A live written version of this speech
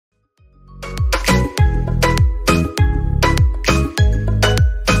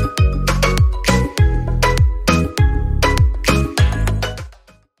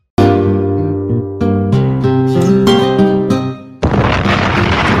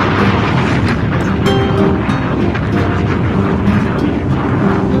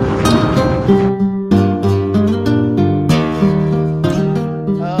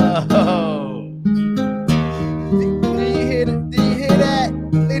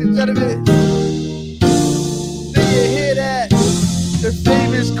gentlemen, do you hear that? The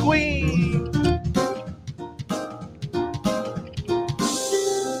famous queen.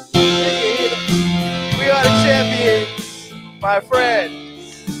 We are the champions, my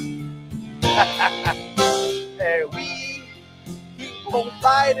friends. And we keep on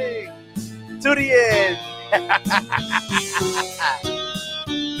fighting to the end.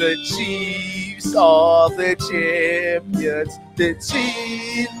 The Chiefs are the champions. The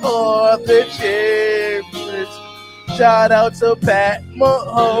Chiefs are the champions. Shout out to Pat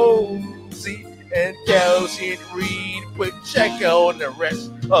Mahomes and Kelsey and Reed. Put check on the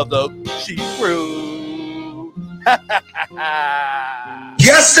rest of the Chief crew.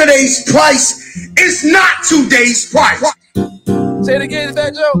 Yesterday's price is not today's price. Say it again,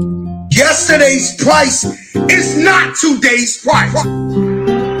 Fat Joe. Yesterday's price is not today's price.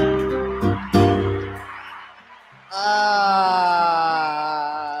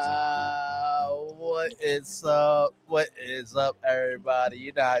 What is up? What is up, everybody?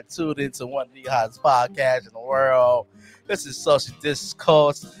 You're not tuned into one of the hottest podcasts in the world. This is Saucy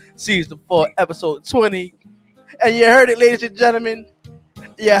Discourse, Season 4, Episode 20. And you heard it, ladies and gentlemen.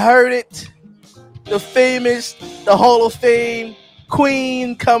 You heard it. The famous, the Hall of Fame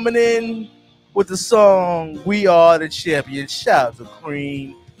Queen coming in with the song We Are the Champions. Shout out to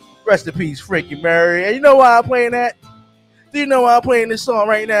Queen. Rest in peace, Frankie Murray. And you know why I'm playing that? Do you know why I'm playing this song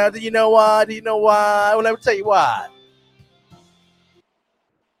right now? Do you know why? Do you know why? Well, let me tell you why.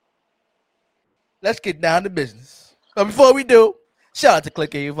 Let's get down to business. But before we do, shout out to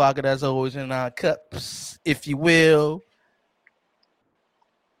Click A Vodka that's always in our cups, if you will.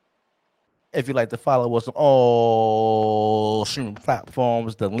 If you'd like to follow us on all streaming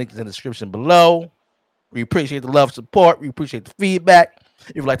platforms, the link is in the description below. We appreciate the love and support. We appreciate the feedback.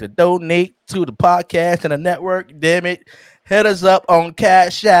 If you'd like to donate to the podcast and the network, damn it, hit us up on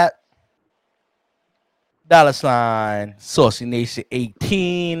Cash App, $ Saucy Nation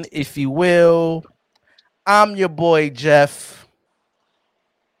 18, if you will. I'm your boy, Jeff.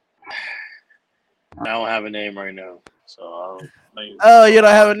 I don't have a name right now, so Oh, you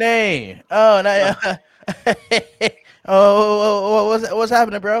don't have a name. Oh, no. What's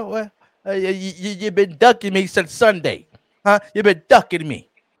happening, bro? What? You've been ducking me since Sunday, huh? You've been ducking me.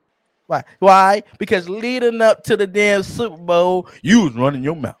 Why? Why? Because leading up to the damn Super Bowl, you was running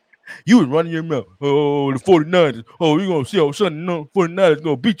your mouth. Oh, the 49ers. Oh, we're going to see on Sunday. No, 49ers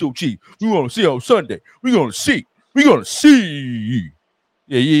going to beat your Chiefs. We're going to see on Sunday. We're going to see.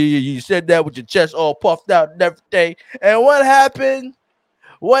 Yeah. You said that with your chest all puffed out and everything. And what happened?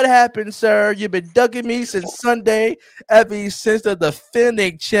 What happened, sir? You've been ducking me since Sunday, ever since the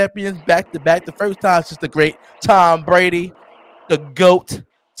defending champions back-to-back. The first time since the great Tom Brady, the GOAT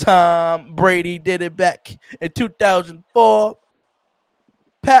Tom Brady, did it back in 2004.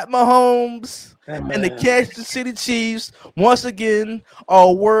 Pat Mahomes and the Kansas City Chiefs, once again,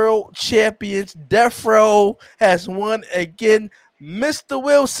 are world champions. Death Row has won again. Mr.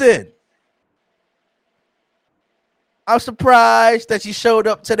 Wilson, I'm surprised that you showed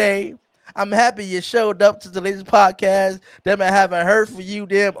up today. I'm happy you showed up to the latest podcast. Damn it, I haven't heard from you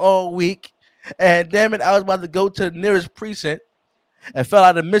all week. And damn it, I was about to go to the nearest precinct and fill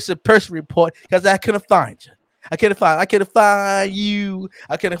out a missing person report because I couldn't find you. I couldn't find you.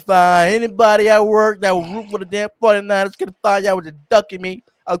 I couldn't find anybody at work that would root for the damn 49ers. Couldn't find y'all was just ducking me.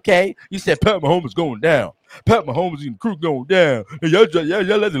 Okay, you said Pat Mahomes is going down. Pat Mahomes and the crew going down. And y'all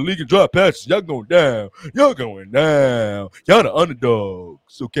let the league drop passes. Y'all going down. Y'all the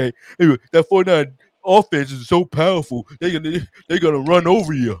underdogs. Okay, anyway, that 49 offense is so powerful. They're gonna run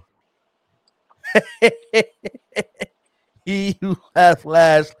over you. He who has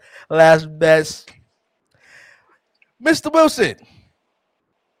last best. Mr. Wilson,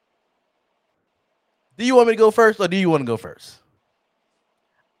 do you want me to go first or do you want to go first?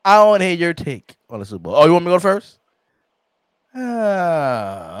 I want to hear your take on the Super Bowl. Oh, you want me to go first?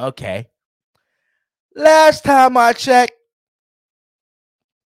 Okay. Last time I checked,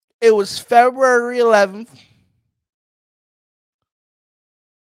 it was February 11th,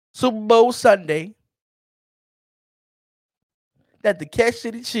 Super Bowl Sunday, that the Kansas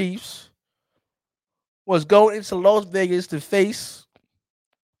City Chiefs was going into Las Vegas to face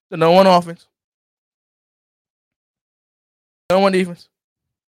the number one offense, number one defense,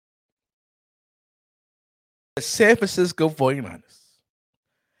 the San Francisco 49ers.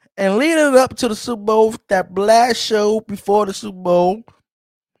 And leading up to the Super Bowl, that last show before the Super Bowl,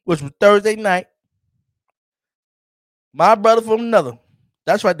 which was Thursday night, my brother from another,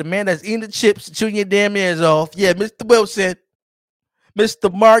 that's right, the man that's eating the chips and chewing your damn ears off, yeah, Mr. Wilson,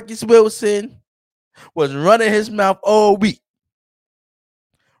 Mr. Marcus Wilson, was running his mouth all week.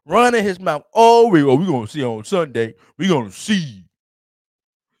 running his mouth. Oh, we gonna see on Sunday. We gonna see.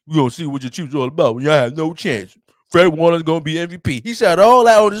 We gonna see what your Chiefs all about. Y'all have no chance. Fred Warner's gonna be MVP. He said all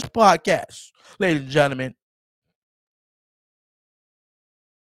that on this podcast, ladies and gentlemen.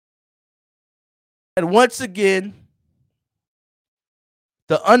 And once again,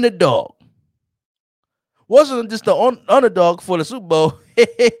 the underdog wasn't just the underdog for the Super Bowl.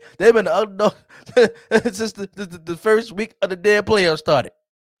 They've been the underdog since the first week of the damn playoffs started.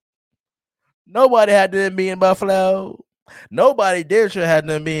 Nobody had them being Buffalo. Nobody dare sure had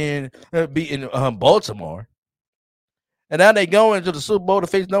them being beating Baltimore. And now they go into the Super Bowl to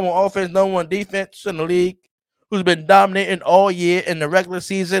face no one offense, no one defense in the league, who's been dominating all year in the regular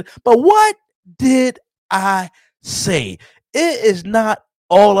season. But what did I say? It is not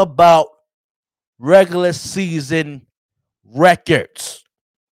all about regular season records.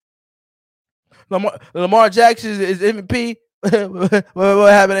 Lamar Jackson is MVP.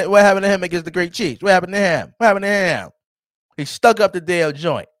 What happened to him against the great Chiefs? What happened to him? He stuck up the damn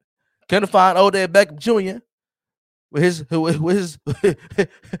joint. Couldn't find Odell Beckham Jr. with his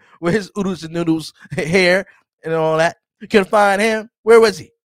oodles and noodles hair and all that. Couldn't find him. Where was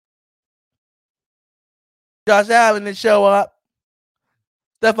he? Josh Allen didn't show up.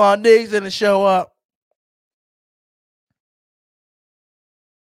 Stephon Diggs didn't show up.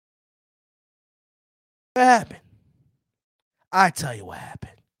 What happened? I tell you what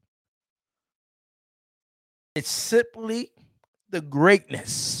happened. It's simply the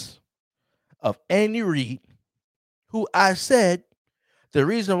greatness of Andy Reid, who I said the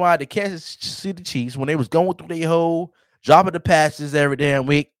reason why the Kansas City Chiefs, when they was going through their whole dropping the passes every damn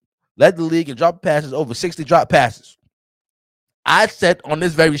week, led the league in drop passes, over 60 drop passes. I said on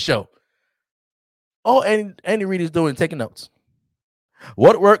this very show, all Andy Reid is doing is taking notes.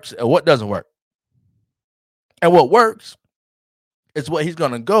 What works and what doesn't work. And what works is what he's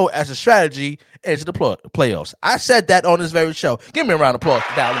going to go as a strategy into the playoffs. I said that on this very show. Give me a round of applause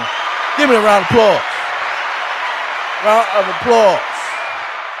for that one. Give me a round of applause. Round of applause.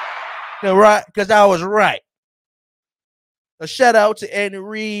 Right? Because I was right. A shout out to Andy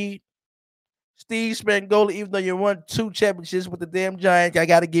Reid, Steve Spagnuolo. Even though you won 2 championships with the damn Giants, I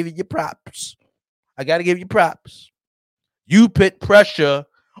got to give you your props. You put pressure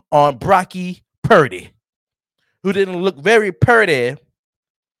on Brocky Purdy, who didn't look very pretty,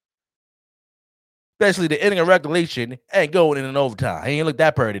 especially the ending of regulation and going in an overtime. He ain't look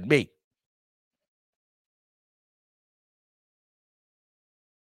that pretty to me.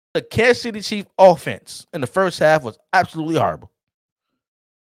 The Kansas City Chiefs offense in the first half was absolutely horrible.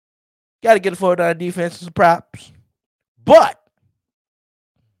 Got to get the 49 defense some props. But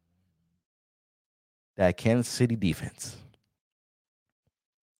that Kansas City defense,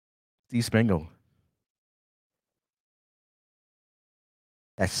 Steve Spagnuolo,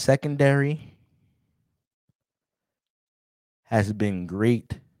 that secondary has been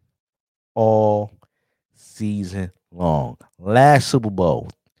great all season long. Last Super Bowl,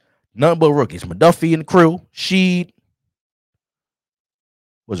 none but rookies. McDuffie and the crew, Sheed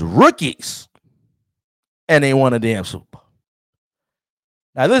was rookies, and they won a damn Super Bowl.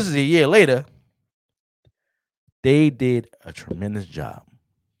 Now, this is a year later. They did a tremendous job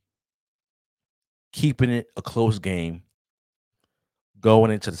keeping it a close game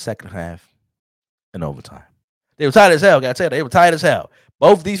going into the second half and overtime. They were tired as hell, gotta tell you. They were tired as hell.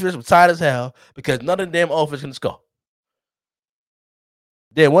 Both defenses were tired as hell because none of the damn offense can score.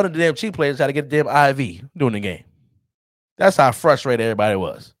 Then one of the damn cheap players had to get the damn IV during the game. That's how frustrated everybody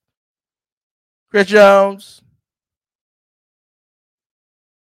was. Chris Jones.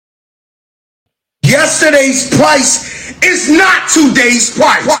 Yesterday's price is not today's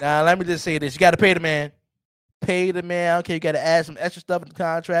price. Now, let me just say this. You got to pay the man. Pay the man. Okay, you got to add some extra stuff in the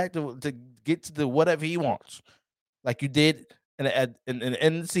contract to get to the whatever he wants. Like you did in the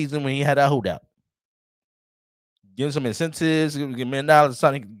end of the season when he had that holdout. Give him some incentives, give him $1 million or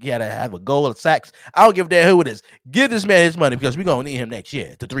something. You got to have a goal of sacks. I don't give a damn who it is. Give this man his money because we're going to need him next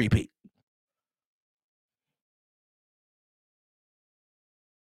year to 3-peat.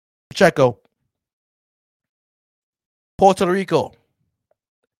 Pacheco. Puerto Rico.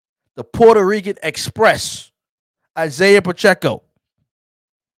 The Puerto Rican Express. Isaiah Pacheco.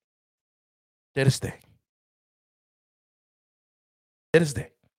 Did his thing.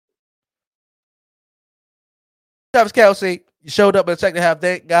 Travis Kelce, you showed up in the second half.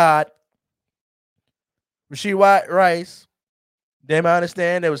 Thank God. Rashee Rice. Damn, I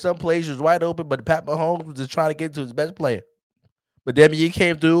understand there was some plays was wide open, but Pat Mahomes was just trying to get to his best player. But then he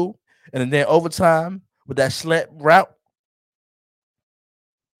came through, and then overtime with that slant route.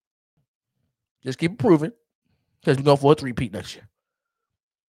 Just keep improving because we're going for a 3-peat next year.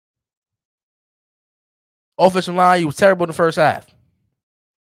 Offensive line, you was terrible in the first half.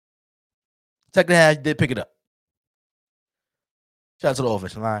 Second half, you did pick it up. Shout out to the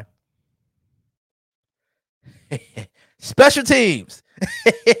offensive line. Special teams.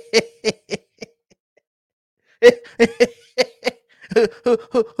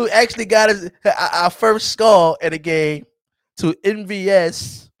 who actually got us our first score in the game to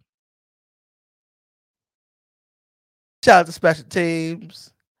NVS. Shout out to special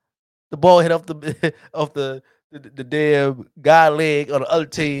teams. The ball hit off the damn guy leg on the other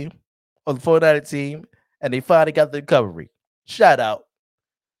team, on the 49er team, and they finally got the recovery. Shout out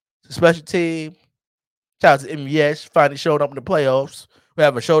to special team. Shout out to MVS, finally showed up in the playoffs. We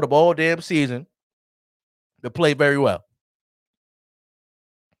haven't showed up all damn season. They play very well.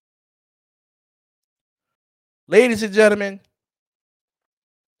 Ladies and gentlemen,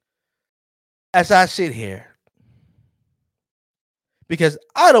 as I sit here, because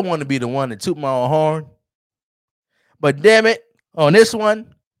I don't want to be the one to toot my own horn, but damn it, on this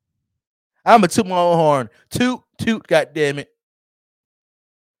one, I'm going to toot my own horn. Toot, goddamn it.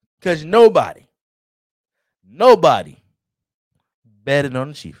 Because nobody betting on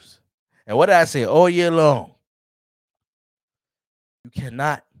the Chiefs. And what did I say all year long? You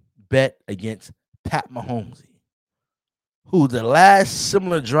cannot bet against Pat Mahomes, who the last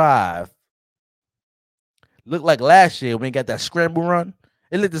similar drive looked like last year when he got that scramble run.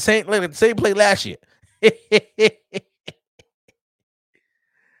 It looked the same play last year.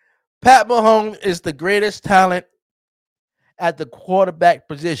 Pat Mahomes is the greatest talent at the quarterback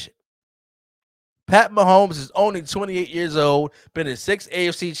position. Pat Mahomes is only 28 years old, been in 6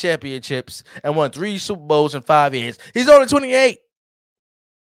 AFC championships, and won 3 Super Bowls in 5 years. He's only 28.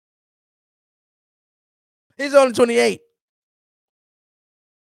 He's only 28.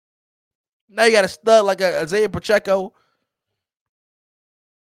 Now you got a stud like Isaiah Pacheco.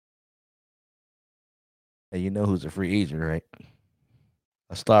 And you know who's a free agent, right?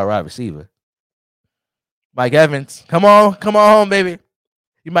 A star wide receiver. Mike Evans. Come on home, baby.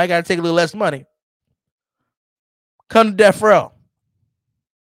 You might got to take a little less money. Come to death row.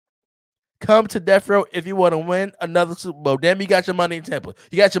 Come to death row if you want to win another Super Bowl. Damn, you got your money in Tampa.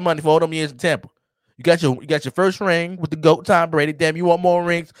 You got your money for all them years in Tampa. You got your first ring with the GOAT Tom Brady. Damn, you want more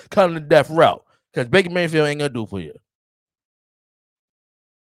rings? Come to death row. Because Baker Mayfield ain't going to do for you.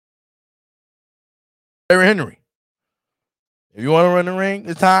 Derrick Henry. If you want to run the ring,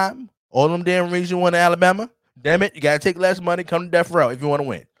 it's time. All them damn rings you won in Alabama. Damn it, you got to take less money. Come to death row if you want to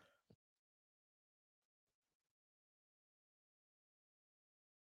win.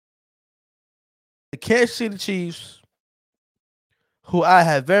 The Kansas City Chiefs, who I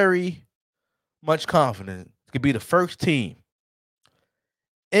have very much confidence could be the first team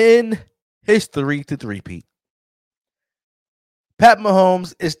in history to three-peat. Pat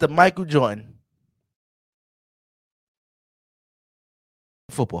Mahomes is the Michael Jordan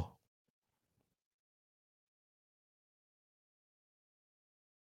football.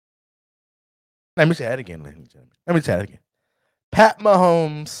 Let me say that again, ladies and gentlemen. Let me say that again. Pat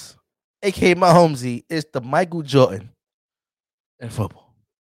Mahomes, a.k.a. Mahomesy, is the Michael Jordan in football.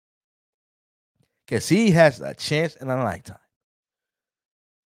 Because he has a chance in a lifetime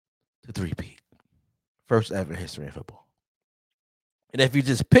to three-peat. First ever in history in football. And if you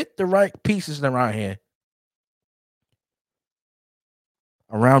just pick the right pieces around here,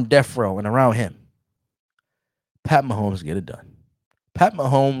 around death row and around him, Pat Mahomes get it done. Pat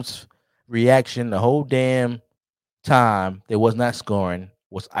Mahomes' reaction the whole damn time they was not scoring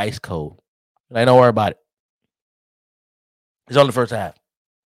was ice cold. Like, don't worry about it. It's only the first half.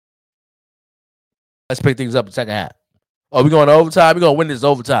 Let's pick things up in the second half. Oh, we're going to overtime? We're going to win this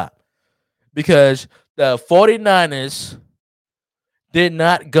overtime. Because the 49ers did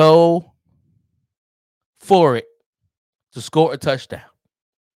not go for it to score a touchdown.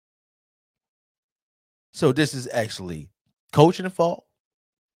 So this is actually coaching fault.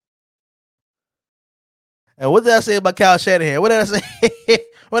 And what did I say about Kyle Shanahan? What did I say?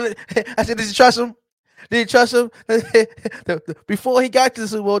 I said, did you trust him? Did you trust him? Before he got to the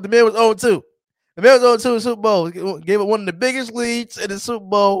Super Bowl, the man was 0-2. The man was 0-2 in the Super Bowl. Gave it one of the biggest leads in the Super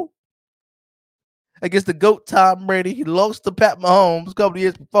Bowl against the GOAT Tom Brady. He lost to Pat Mahomes a couple of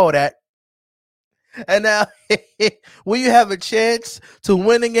years before that. And now, when you have a chance to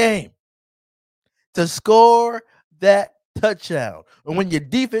win a game, to score that touchdown, and when your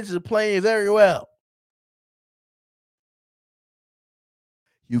defense is playing very well,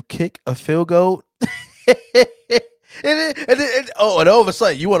 you kick a field goal. And all of a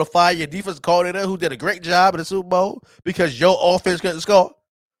sudden, you want to fire your defense coordinator who did a great job in the Super Bowl because your offense couldn't score?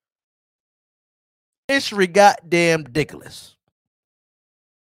 It's goddamn ridiculous.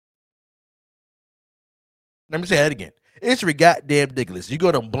 Let me say that again. It's goddamn ridiculous. You're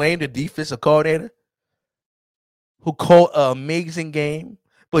going to blame the defensive coordinator who called an amazing game,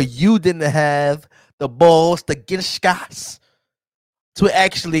 but you didn't have the balls to get shots to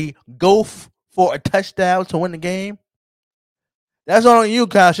actually go for a touchdown to win the game? That's on you,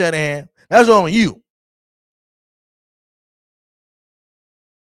 Kyle Shanahan. That's on you.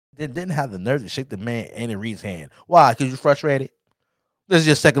 They didn't have the nerve to shake the man Andy Reid's hand. Why? Because you're frustrated. This is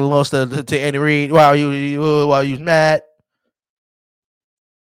your second loss to Andy Reid. While you was mad,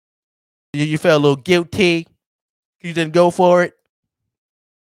 you felt a little guilty. You didn't go for it.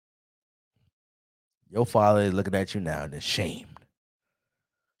 Your father is looking at you now and ashamed.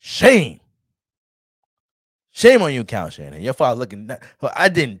 Shame. Shame on you, Kyle Shanahan. Your father looking. I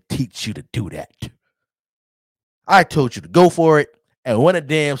didn't teach you to do that. I told you to go for it and win a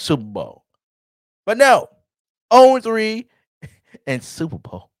damn Super Bowl. But no, 0-3 and Super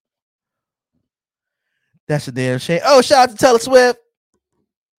Bowl. That's a damn shame. Oh, shout out to Taylor Swift.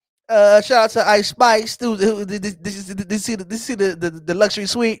 Shout out to Ice Spice. This see the luxury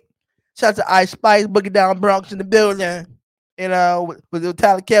suite. Shout out to Ice Spice, Boogie Down Bronx in the building. You know, with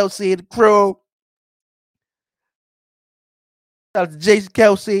Tyler Kelsey and the crew. Shout out to Jason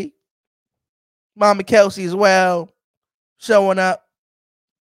Kelsey. Mama Kelsey as well. Showing up.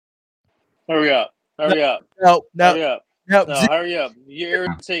 Hurry up. Hurry up. No. Hurry up. No, hurry up. You're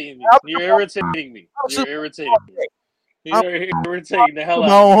irritating me. You're irritating me. You're irritating me. You're irritating the hell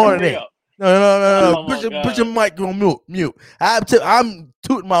out of me. Hurry up. No. Oh, put your mic on mute. I'm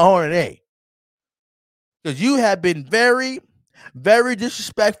tooting my horn today. Because you have been very, very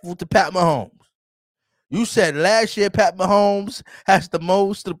disrespectful to Pat Mahomes. You said last year Pat Mahomes has the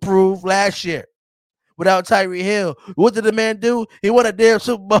most to prove last year without Tyreek Hill. What did the man do? He won a damn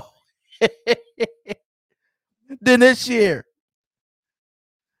Super Bowl. Then this year,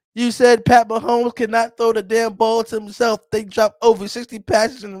 you said Pat Mahomes cannot throw the damn ball to himself. They dropped over 60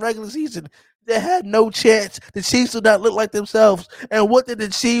 passes in the regular season. They had no chance. The Chiefs did not look like themselves. And what did the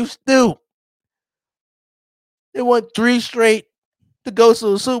Chiefs do? They won 3 straight to go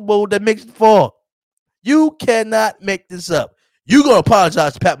to the Super Bowl that makes it 4. You cannot make this up. You're going to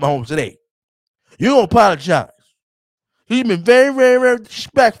apologize to Pat Mahomes today. You're going to apologize. You've been very, very, very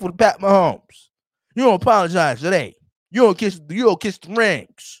disrespectful to Pat Mahomes. You're going to apologize today. You're going to kiss the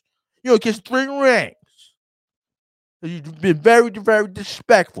rings. You're going to kiss 3 rings. You've been very, very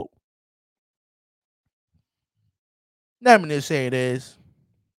disrespectful. Now I'm going to say it is,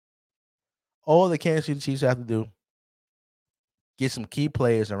 all the Kansas City Chiefs have to do, get some key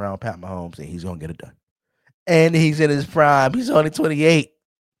players around Pat Mahomes, and he's going to get it done. And he's in his prime. He's only 28.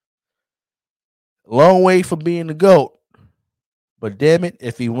 Long way from being the GOAT. But damn it,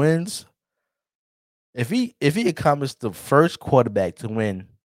 if he wins, if he accomplishes the first quarterback to win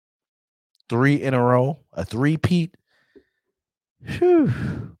 3 in a row, a 3-peat,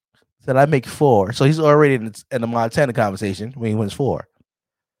 said I make 4. So he's already in the Montana conversation when he wins 4.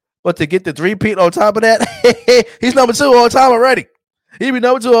 But to get the 3-peat on top of that, he's number 2 all time already. He be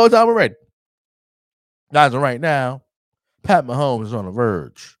number 2 all time already. Guys, right now, Pat Mahomes is on the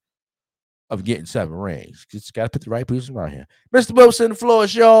verge of getting 7 rings. Just got to put the right pieces around here. Mr. Wilson, the floor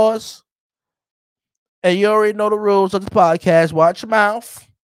is yours. And you already know the rules of the podcast. Watch your mouth.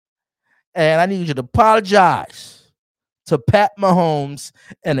 And I need you to apologize to Pat Mahomes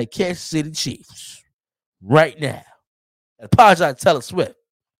and the Kansas City Chiefs right now. And apologize to Taylor Swift.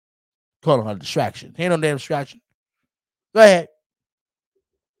 Calling her a distraction. Ain't no damn distraction. Go ahead.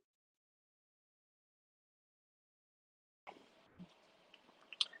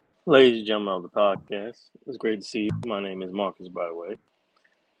 Ladies and gentlemen of the podcast, it's great to see you. My name is Marcus, by the way.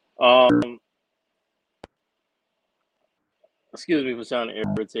 Excuse me for sounding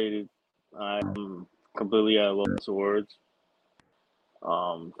irritated. I'm completely at a loss of words.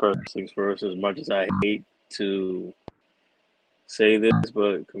 First things first, as much as I hate to say this,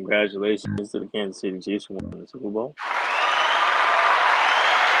 but congratulations to the Kansas City Chiefs for winning the Super Bowl.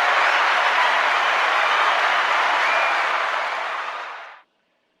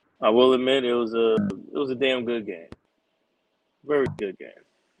 I will admit it was a damn good game. Very good game.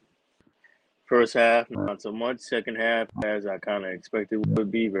 First half, not so much. Second half, as I kind of expected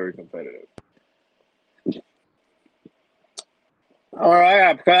would be, very competitive. All right,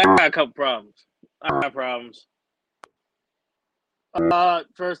 I got a couple problems. I got problems.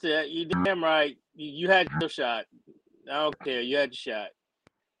 First, you damn right. You had your shot. I don't care. You had your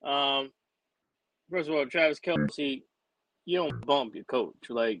shot. First of all, Travis Kelce, you don't bump your coach.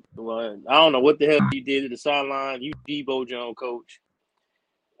 Like, well, I don't know what the hell you did at the sideline. You deboed your own coach.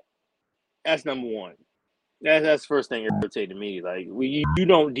 That's number one. That's the first thing irritated me. Like, you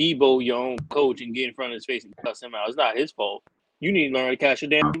don't Debo your own coach and get in front of his face and cuss him out. It's not his fault. You need to learn to catch your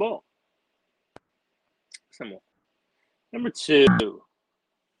damn ball. Simple. Number two,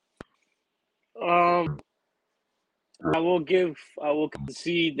 I will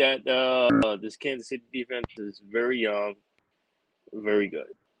concede that this Kansas City defense is very young, very good.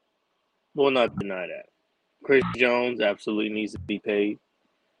 Will not deny that. Chris Jones absolutely needs to be paid.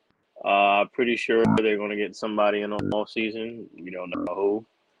 Pretty sure they're going to get somebody in the offseason. We don't know who.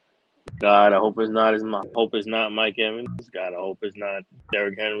 God, I hope it's not Mike Evans. God, I hope it's not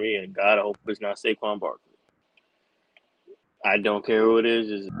Derrick Henry, and God, I hope it's not Saquon Barkley. I don't care who it is.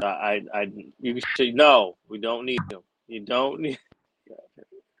 You can say no. We don't need him. You don't need.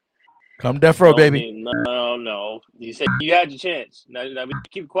 Come death row, baby. No. You said you had your chance. Now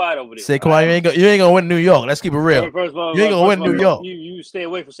keep quiet over there. Saquon, Right? you ain't gonna win New York. Let's keep it real. First of all, You ain't gonna win New York. You stay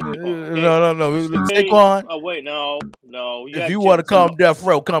away from Saquon. Okay? No. Saquon. Oh wait, no. If you want to come death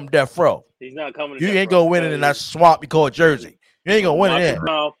row, come death row. He's not coming. You ain't gonna win it in that swamp you call Jersey. You ain't gonna win it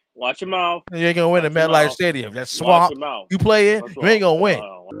in. Watch your mouth. You ain't gonna win at MetLife Stadium. That swamp you play in, you ain't gonna win.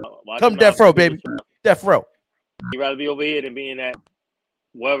 Come death row, baby. Death row. You'd rather be over here than being at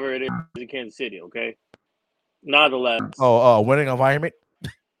wherever it is in Kansas City, okay? Nonetheless. Winning environment.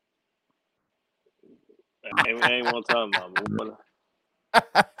 ain't one time about.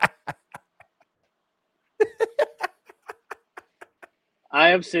 I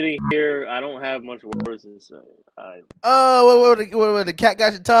am sitting here. I don't have much words to say. What the cat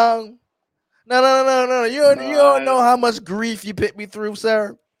got your tongue? No. You don't know how much grief you put me through,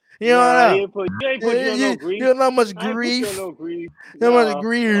 sir. You don't know. You ain't put you on no grief. You don't know how much grief. I ain't put you on no grief. How much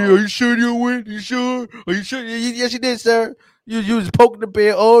grief? Are you sure you'll win? You sure? Are you sure? Yes, you did, sir. You was poking the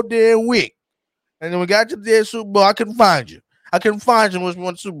bear all damn week. And then we got to the Super Bowl. I couldn't find you. I couldn't find you when we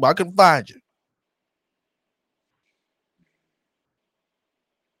won Super Bowl. I couldn't find you.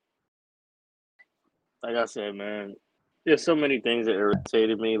 Like I said, man, there's so many things that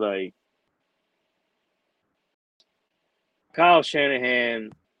irritated me. Like Kyle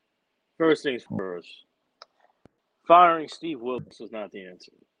Shanahan, first things first, firing Steve Wilkes was not the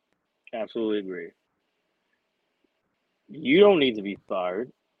answer. Absolutely agree. You don't need to be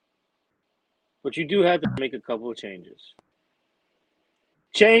fired, but you do have to make a couple of changes.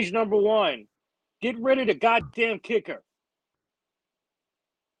 Change number one, get rid of the goddamn kicker.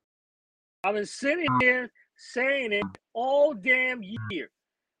 I've been sitting here saying it all damn year.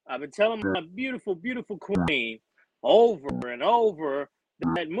 I've been telling my beautiful, beautiful queen over and over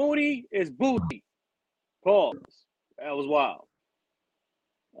that Moody is booty. Pause. That was wild.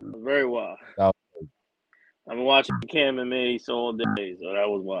 That was very wild. I've been watching Cam and Mace all day, so that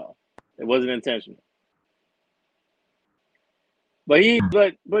was wild. It wasn't intentional. But he's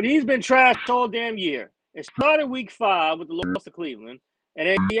been trashed all damn year. It started week 5 with the loss to Cleveland. And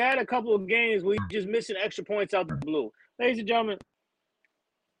then he had a couple of games where he just missing extra points out the blue. Ladies and gentlemen,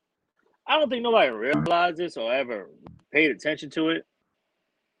 I don't think nobody realized this or ever paid attention to it.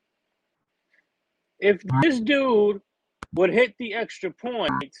 If this dude would hit the extra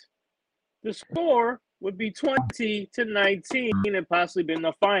point, the score would be 20-19 and possibly been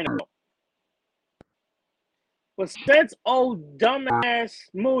the final. But since old dumbass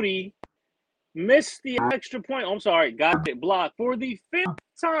Moody missed the extra point. I'm sorry, got it blocked for the 5th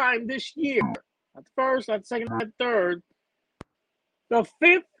time this year. Not the first, not the second, not the third. The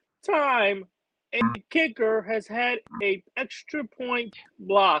 5th time a kicker has had an extra point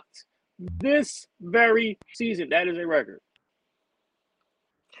blocked this very season. That is a record.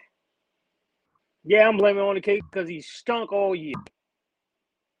 Yeah, I'm blaming on the kicker because he stunk all year.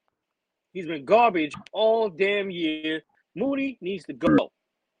 He's been garbage all damn year. Moody needs to go.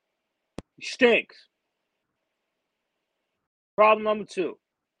 He stinks. Problem number 2.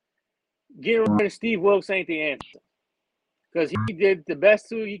 Getting rid of Steve Wilkes ain't the answer. Because he did the best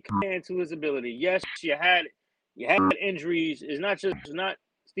he can to his ability. Yes, you had injuries. It's not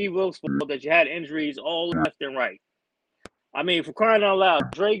Steve Wilkes' fault that you had injuries all left and right. I mean, for crying out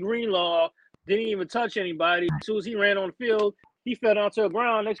loud, Dre Greenlaw didn't even touch anybody. As soon as he ran on the field, he fell down to the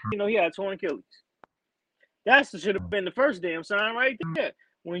ground. Next thing you know, he had torn Achilles. That should have been the first damn sign right there.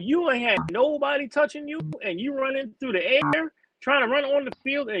 When you ain't had nobody touching you and you running through the air, trying to run on the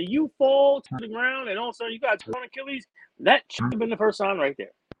field, and you fall to the ground, and all of a sudden you got torn Achilles, that should have been the first sign right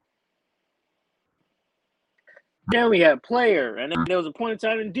there. Then we had player, and then there was a point in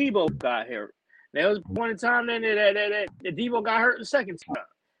time when Debo got hurt. There was a point in time then that Debo got hurt the second time.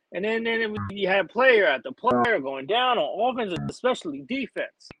 And then you had player after player going down on offense, especially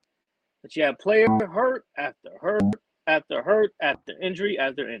defense. But you had player hurt after hurt after hurt after injury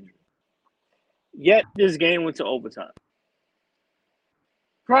after injury. Yet this game went to overtime.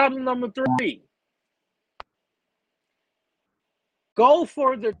 Problem number 3. Go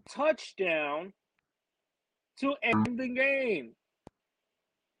for the touchdown to end the game.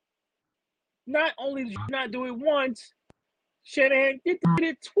 Not only did you not do it once, Shanahan, you did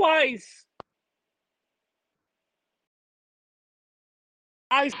it twice.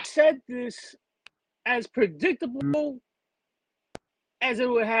 I said this as predictable as it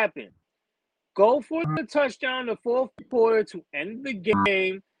would happen. Go for the touchdown in the fourth quarter to end the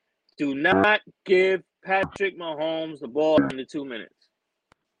game. Do not give Patrick Mahomes the ball under 2 minutes.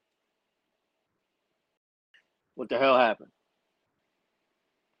 What the hell happened?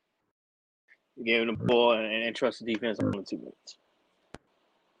 You gave him the ball and trust the defense on the 2 minutes.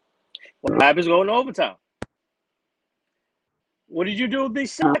 What happens going to overtime? What did you do the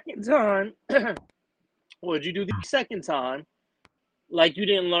second time? What did you do the second time like you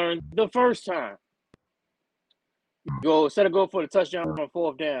didn't learn the first time? Go instead of go for the touchdown on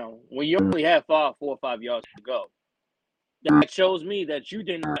fourth down when you only have 4 or 5 yards to go. That shows me that you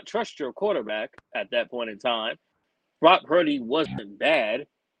did not trust your quarterback at that point in time. Brock Purdy wasn't bad.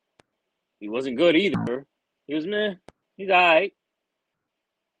 He wasn't good either. He was meh. He's all right.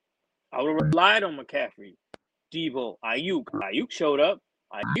 I would have relied on McCaffrey, Debo, Ayuk. Ayuk showed up.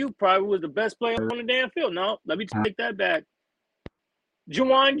 Ayuk probably was the best player on the damn field. No, let me take that back.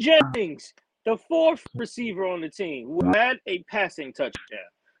 Juwan Jennings, the fourth receiver on the team, who had a passing touchdown,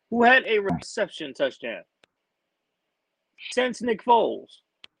 who had a reception touchdown. Since Nick Foles,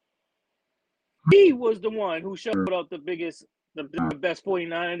 he was the one who showed up the best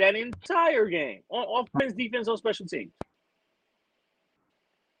 49 in that entire game on offense, defense, on special teams.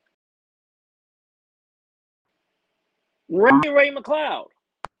 Ray McLeod,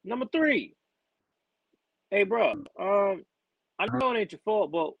 number 3. Hey, bro, I know it ain't your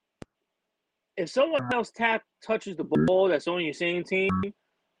fault, but if someone else touches the ball that's on your same team,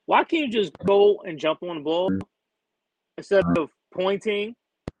 why can't you just go and jump on the ball instead of pointing?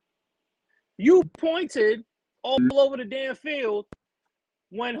 You pointed all over the damn field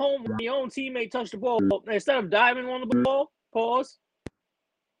when your own teammate touched the ball. Instead of diving on the ball, pause.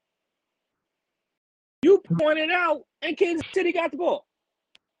 You pointed out, and Kansas City got the ball.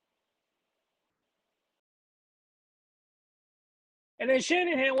 And then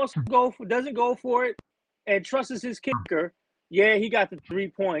Shanahan doesn't go for it, and trusts his kicker. Yeah, he got the 3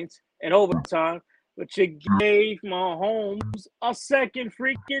 points in overtime, but you gave Mahomes a second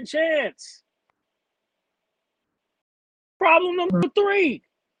freaking chance. Problem number 3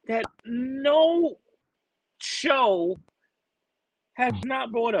 that no show has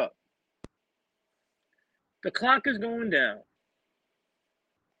not brought up. The clock is going down.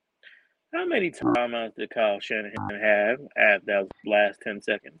 How many timeouts did Kyle Shanahan have at that last 10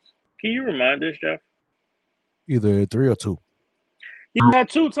 seconds? Can you remind us, Jeff? Either 3 or 2. He had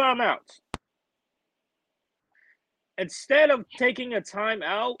 2 timeouts. Instead of taking a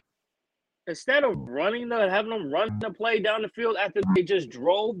timeout, instead of having them run the play down the field after they just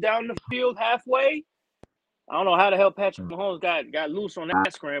drove down the field halfway, I don't know how the hell Patrick Mahomes got loose on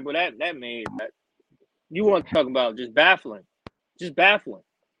that scramble. That made that. You want to talk about just baffling. Just baffling.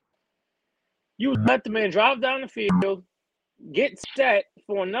 You let the man drive down the field, get set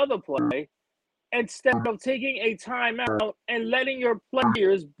for another play, instead of taking a timeout and letting your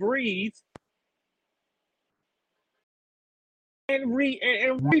players breathe and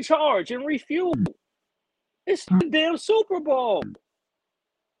recharge and refuel. It's the damn Super Bowl.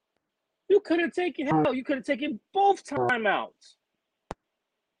 You could have taken both timeouts.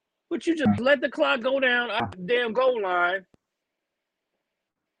 But you just let the clock go down at the damn goal line.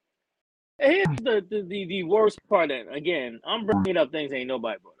 And here's the worst part. Again, I'm bringing up things ain't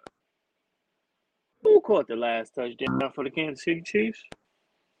nobody brought up. Who caught the last touchdown for the Kansas City Chiefs?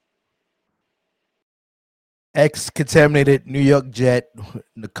 Ex-contaminated New York Jet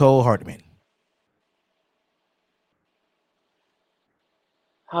Nicole Hartman.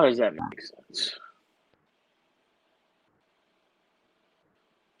 How does that make sense?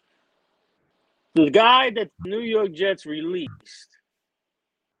 The guy that the New York Jets released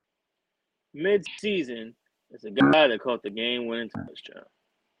mid-season is a guy that caught the game-winning touchdown.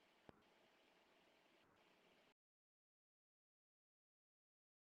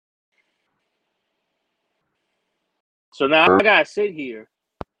 So now I gotta sit here.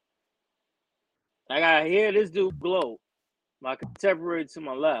 I gotta hear this dude gloat, my contemporary to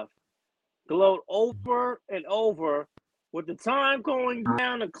my left, gloat over and over with the time going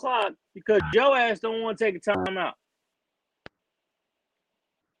down the clock because your ass don't want to take a timeout.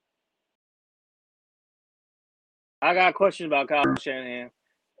 I got questions about Kyle Shanahan,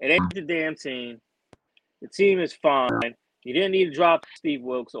 It ain't the damn team. The team is fine. You didn't need to drop Steve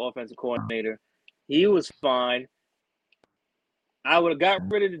Wilkes, the offensive coordinator. He was fine. I would have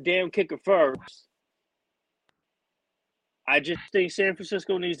got rid of the damn kicker first. I just think San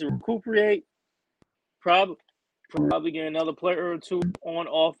Francisco needs to recuperate. Probably get another player or two on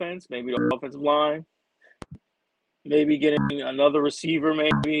offense. Maybe the offensive line. Maybe getting another receiver.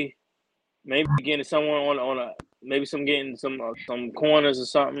 Maybe getting someone getting some corners or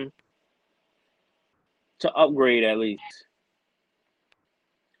something to upgrade at least.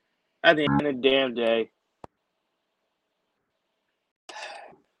 At the end of the damn day.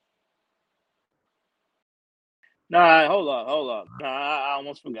 Nah, hold up. Nah, I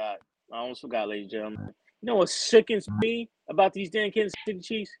almost forgot, ladies and gentlemen. You know what sickens me about these damn Kansas City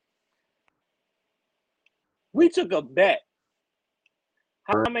Chiefs? We took a bet.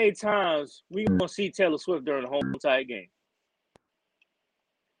 How many times we gonna see Taylor Swift during the whole entire game?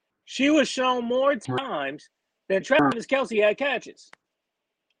 She was shown more times than Travis Kelce had catches.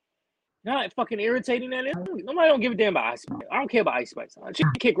 Not fucking irritating that. Nobody don't give a damn about Ice Spice. I don't care about Ice Spice. She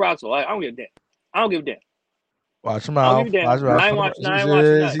can kick rocks. I don't give a damn. I don't give a damn. Watch your mouth. I ain't watching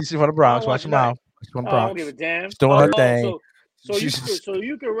that. She's from the Bronx. Watch your mouth. She's from the Bronx. I don't give a damn. She's doing her thing. So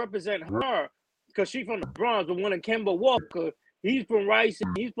you can represent her because she's from the Bronx, but one of Kemba Walker, he's from Rice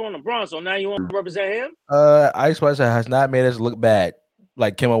and he's from the Bronx. So now you want to represent him? Ice Spice has not made us look bad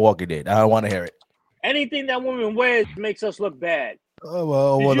like Kemba Walker did. I don't want to hear it. Anything that woman wears makes us look bad. Oh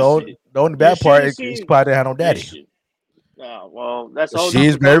well, the only bad part is probably had no daddy. Well, that's all.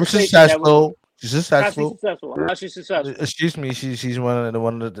 She's very successful. She's successful. How's she successful? Excuse me. She's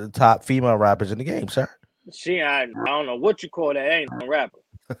one of the top female rappers in the game, sir. I don't know what you call that. Ain't no rapper.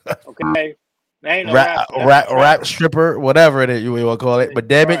 Okay. Ain't no rap stripper, whatever it is you will call it. But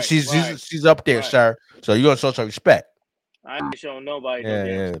damn it, she's up there, sir. So you gotta show some respect. I ain't showing nobody no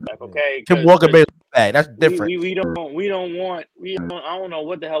damn respect. Okay. Kim Walker made bad. That's different. We don't I don't know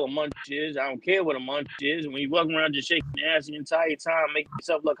what the hell a munch is. I don't care what a munch is. When you walk around just shaking your ass the entire time, making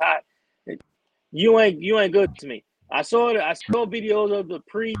yourself look hot. You ain't good to me. I saw videos of the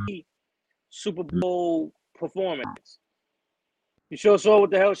pre-Super Bowl performance. You sure saw what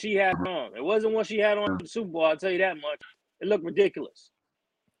the hell she had on. It wasn't what she had on the Super Bowl, I'll tell you that much. It looked ridiculous.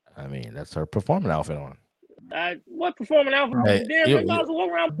 I mean, that's her performing outfit on. What performing outfit? Hey, damn, might as well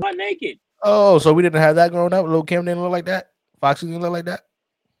walk around butt naked. Oh, so we didn't have that growing up? Little Kim didn't look like that? Foxy didn't look like that?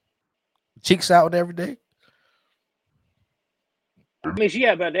 Cheeks out every day? I mean,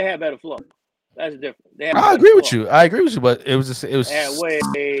 they had better flow. That's different. I agree with you, but it was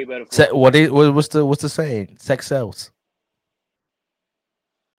way better. What's the saying? Sex sells.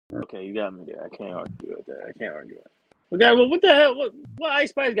 Okay, you got me there. I can't argue with that. What the hell? What Ice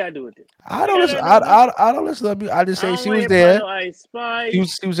Spice got to do with it? I don't listen. I don't listen to you. I just say she was there. No Ice Spice.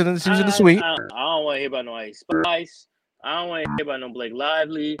 She was in the suite. I don't want to hear about no Ice Spice. I don't want to hear about no Blake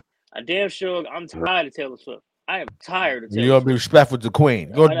Lively. I'm damn sure I'm tired of Taylor Swift. I am tired of Taylor Swift. You're gonna be respectful to the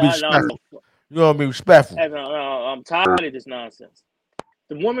Queen. You're gonna be respectful. You're gonna be respectful. No, I'm tired of this nonsense.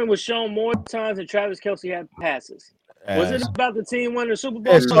 The woman was shown more times than Travis Kelce had passes. Was it about the team winning the Super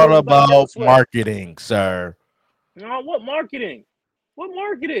Bowl? It's all about marketing, sir. No, what marketing? What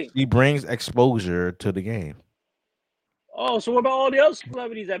marketing? He brings exposure to the game. Oh, so what about all the other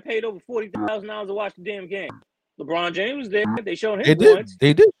celebrities that paid over $40,000 to watch the damn game? LeBron James was there. They showed him once.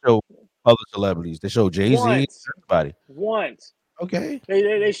 They did show other celebrities. They showed Jay-Z, everybody. Once. Okay.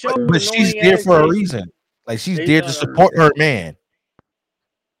 They showed. But she's there for a reason. Like she's there to support her man.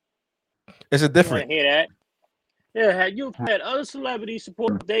 It's a different. You hear that? Yeah, you've had other celebrities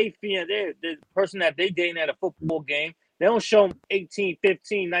support the person that they dating at a football game. They don't show them 18,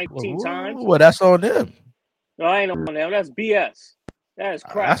 15, 19 times. Well, that's on them. No, I ain't on them. That's BS. That is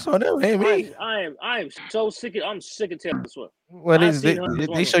crap. That's on them. Ain't me. I am so sick of. I'm sick of Taylor Swift. Well,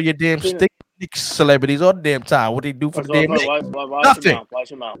 they show your damn stick celebrities all the damn time. What they do for the damn nothing.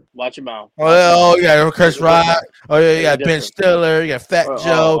 Watch your mouth. Oh, yeah, Chris Rock. Oh, yeah, you got Ben Stiller. You got Fat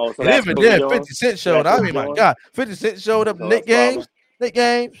Joe. So even then, 50 Cent showed up. I mean, my God, 50 Cent showed up. Nick Games. Plays.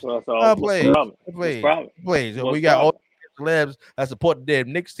 We got all celebs that support the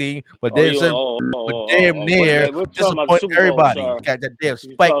damn Knicks team, but damn near disappoint everybody. Got that damn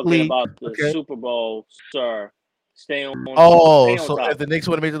Spike Lee. About the Super Bowl, sir. Stay on. So if the Knicks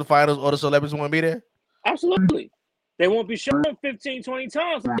want to make it to the finals, all the celebrities want to be there? Absolutely. They won't be shown 15, 20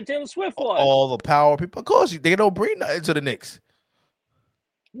 times like Taylor Swift was. All the power people. Of course, they don't bring nothing to the Knicks.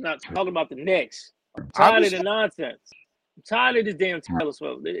 I'm not talking about the Knicks. I'm tired of the nonsense. I'm tired of this damn Taylor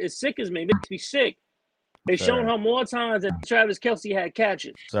Swift. It sickens me. It makes me sick. They shown her more times than Travis Kelce had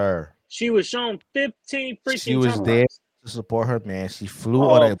catches. Sir. She was shown 15 freaking times. She was there to support her man. She flew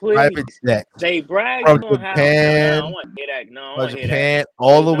on a private jet. They bragged from on how. Japan. I want to hear that. No, I want to hear Japan that.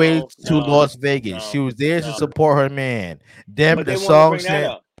 all the way to Las Vegas. She was there to support her man. Damn it, the song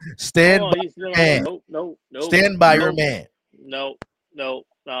said, "Stand by your man. No. Stand by your man." No.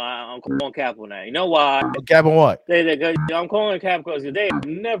 I'm calling Cap on that. You know why? Cap on what? I'm calling Cap because they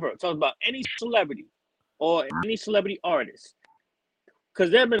never talked about any celebrity or any celebrity artist.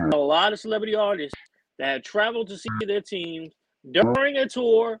 Because there have been a lot of celebrity artists that have traveled to see their teams during a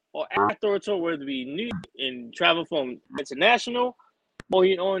tour or after a tour, whether it be new and travel from international or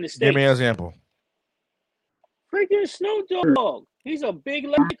in the States. Give me an example. Freaking Snoop Dogg. He's a big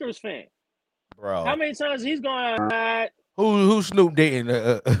Lakers fan. Bro. How many times he's gone out? Who's Snoop dating?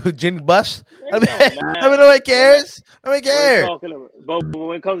 Jenny Buss? Nobody cares. Nobody cares. But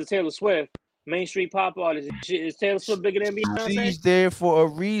when it comes to Taylor Swift, Main Street pop artist, is Taylor Swift bigger than Beyonce? She's there for a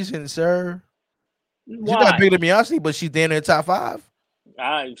reason, sir. Why? She's not bigger than Beyonce, but she's there in the top 5.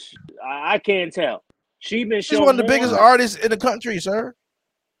 I can't tell. She's one of the biggest artists in the country, sir.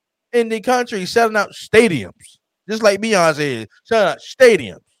 In the country, selling out stadiums, just like Beyonce is selling out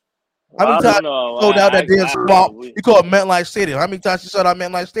stadiums. How many times sold out that damn swamp? You call it MetLife Stadium. How many times she sold out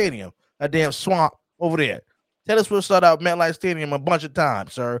MetLife Stadium? That damn swamp over there. Taylor Swift sold out MetLife Stadium a bunch of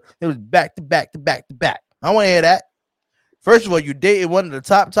times, sir. It was back to back to back to back. I want to hear that. First of all, you dated one of the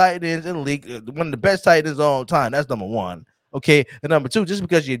top tight ends in the league, one of the best tight ends of all time. That's number one. Okay. And number 2, just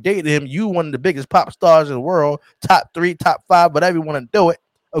because you dated him, you one of the biggest pop stars in the world, top 3, top 5, whatever you want to do it.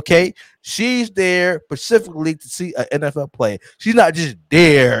 Okay, she's there specifically to see an NFL play. She's not just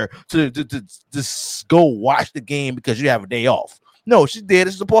there to just go watch the game because you have a day off. No, she's there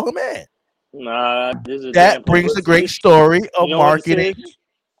to support her man. Nah, that brings a great story of marketing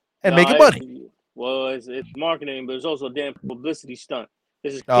and making money. Well, it's marketing, but it's also a damn publicity stunt.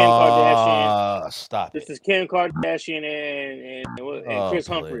 This is Kim Kardashian. Stop. This is Kim Kardashian and Chris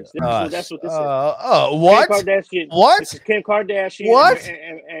Humphries. That's what this is. What? Kim Kardashian. What? This is Kim Kardashian. What?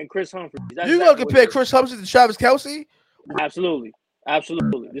 And Chris Humphries. You gonna compare Chris Humphries to Travis Kelce? Absolutely.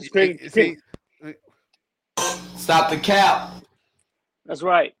 This is crazy. Stop the cap. That's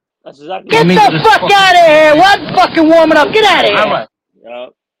right. That's exactly. Get the fuck out of here! What fucking warming up? Get out of here!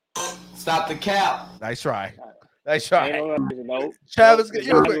 Stop the cap. Nice try. Nice try. No. Travis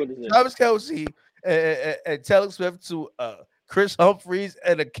Kelce and Taylor Swift to Chris Humphries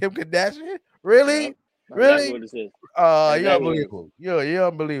and a Kim Kardashian? Really? Really? You're unbelievable. You're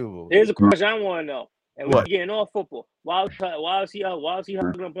unbelievable. Here's a question I want to know. And we're getting off football. Why was he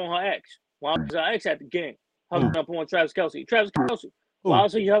hugging up on her ex? Why was her ex at the game hugging up on Travis Kelce? Why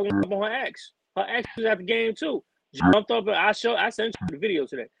was he hugging up on her ex? Her ex was at the game too. Jumped up and I sent you the video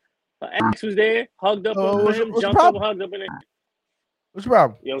today. Her ex was there, hugged up on him, jumped up and hugged up in it. What's the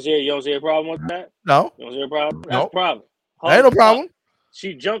problem? You don't see a problem with that? No. You don't see a problem? That's a problem. Ain't no problem.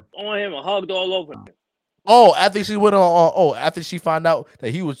 She jumped on him and hugged all over him. Oh, after she went on. After she found out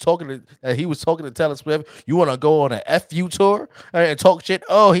that he was talking to Taylor Swift, you want to go on a FU tour and talk shit?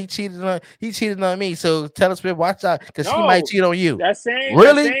 Oh, he cheated on me. So Taylor Swift, watch out because he might cheat on you. That same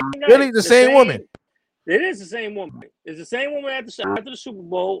really the same woman. It is the same woman. It's the same woman after the Super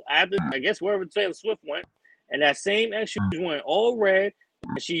Bowl. After I guess wherever Taylor Swift went, and that same ex, she was wearing all red.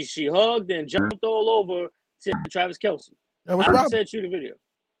 And she hugged and jumped all over to Travis Kelce. I sent you the video.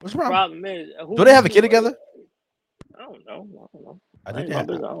 What's the problem? Is, do they have a kid together? I don't know. I don't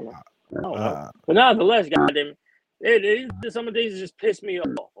know. But nonetheless, goddamn it, some of these just piss me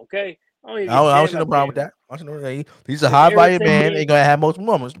off. Okay, I don't see no problem with that. He's a high value man. Ain't gonna have most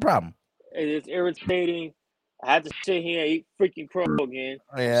women. What's the problem? It's irritating. I have to sit here and eat freaking crow again.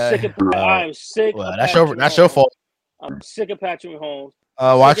 Yeah, I'm sick. Well, that's your fault. I'm sick of Patrick Mahomes.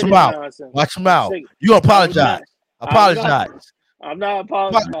 Watch him out. Watch him out. You apologize. Apologize. I'm not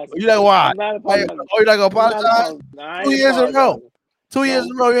apologizing. You know why? I'm not apologizing. You're not gonna apologize? 2 years in a row. 2 years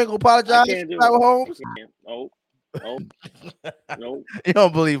in a row, you ain't gonna apologize to Mahomes? Nope. You're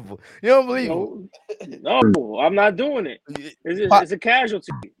unbelievable. No, I'm not doing it. It's a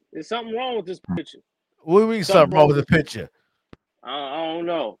casualty. There's something wrong with this picture. What do you mean something wrong with the picture? I don't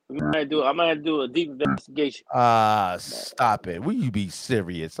know. I might do a deep investigation. Stop it. Will you be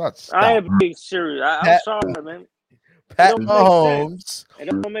serious? I am being serious. I'm sorry, man. Pat Mahomes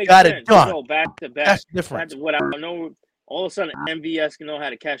got it done. Go back to back. That's different. What I know, all of a sudden, MVS can know how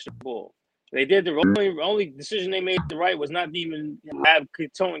to catch the ball. They did the only decision they made right was not even have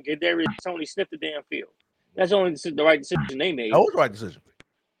Tony sniff the damn field. That's only the right decision they made. That was the right decision.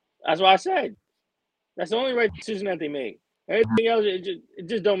 That's what I said. That's the only right decision that they made. Everything else, it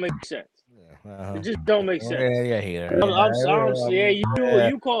just don't make sense. Yeah. It just don't make sense. Yeah. I'm sorry. Yeah,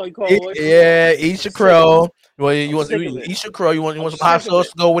 you call it. Yeah, eat your crow. Well, you want eat your crow. You want some hot sauce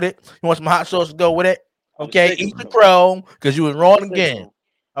to go with it. You want some hot sauce to go with it. Okay, eat your crow because you was wrong again.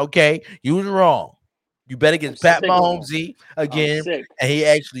 Okay, you was wrong. You better get Pat Mahomes again, and he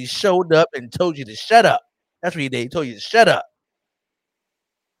actually showed up and told you to shut up. That's what he did. He told you to shut up.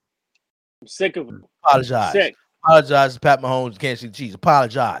 I'm sick of him. Apologize. Sick. Apologize to Pat Mahomes, Kansas City Chiefs.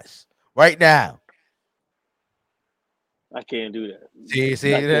 Apologize right now. I can't do that. See,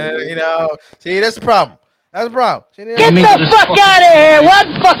 that's the problem. That's the problem. See, Get the fuck out of here! What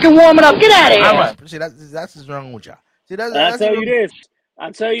fucking warming up? Get out of here! All right. See, that's what's wrong with y'all. See,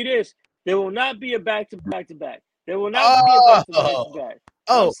 I'll tell you this. There will not be a back-to-back. There will not be a back-to-back.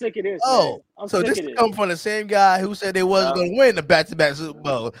 I'm sick of this. So this comes from the same guy who said they wasn't going to win the back-to-back Super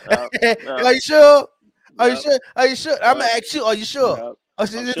Bowl. Are you sure? Are you sure? I'm gonna ask you. Are you sure?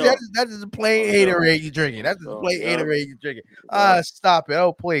 That's just a plain haterade you drinking. That's just a plain haterade you drinking. Stop it.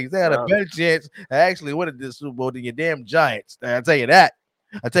 Oh, please. They had a better chance of actually winning this Super Bowl than your damn Giants. I tell you that.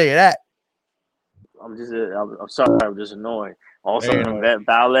 I'm sorry. I'm just annoying. Also, that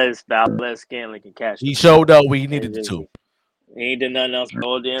Valdez Scanlon can catch. He showed up when he needed to. He ain't did nothing else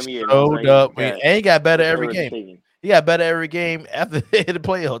all damn year. Showed up. And he got better every game. He got better every game after the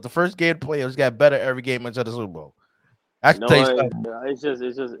playoffs. The first game of the playoffs, he got better every game until the Super Bowl. I can tell you something. It's just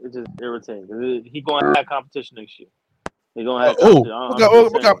irritating because he's going to have competition next year. He's going to have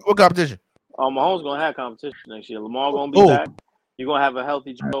competition. What competition? Mahomes going to have competition next year. Lamar going to be back. You're going to have a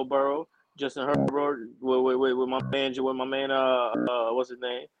healthy Joe Burrow, Justin Herbert with my man, what's his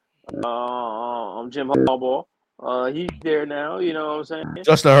name? Jim Harbaugh. He's there now. You know what I'm saying?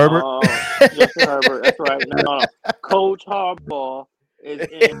 Justin Herbert. Justin Herbert. That's right. No. Coach Harbaugh is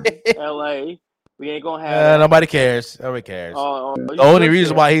in LA. We ain't gonna have. Nobody cares. Nobody cares. The only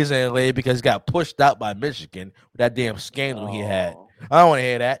reason why he's in LA because he got pushed out by Michigan with that damn scandal he had. I don't want to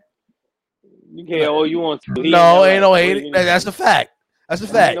hear that. You can all you want to. No, ain't no hate. That's a fact. That's a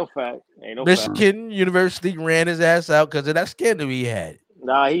fact. Ain't no Michigan University ran his ass out because of that scandal he had.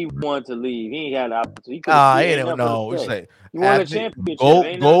 Nah, he wanted to leave. He ain't had the opportunity. He didn't know. You won a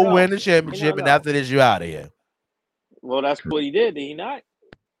championship. Go win the championship, and after this, you out of here. Well, that's what he did. Did he not?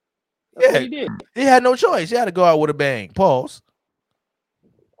 That's what he did. He had no choice. He had to go out with a bang. Pause.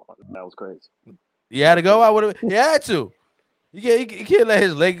 That was crazy. He had to go out with a. He had to. You can't let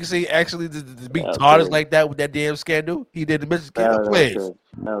his legacy actually be tarnished like that with that damn scandal he did the Michigan. Please.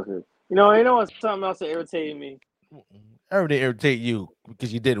 That was good. You know what's something else that irritated me? Everything irritate you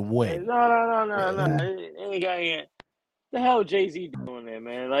because you didn't win. No. Ain't got it. The hell Jay-Z doing there,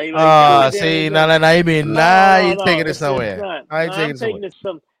 man? You taking it somewhere. I ain't taking it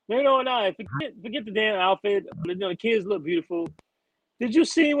somewhere. No. Forget the damn outfit. The kids look beautiful. Did you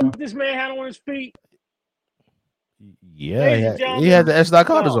see what this man had on his feet? Yeah, he had the S.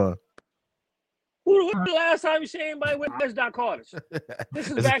 Carters on. Who the last time you seen anybody with S. Carters? This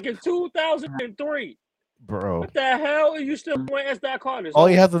is back in 2003. Bro. What the hell are you still wearing S. Carters? All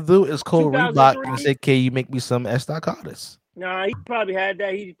you have to do is call Reebok and say, "Can you make me some S. Carters?" Nah, he probably had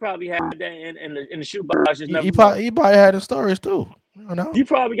that. He probably had that in the shoebox. He probably had in storage too. You know? You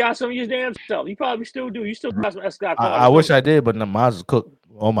probably got some of your damn stuff. You probably still do. You still got some S. Carters. I wish I did, but no, mine is cooked.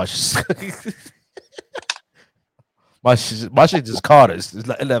 Oh my shit. My shit is Carters. It's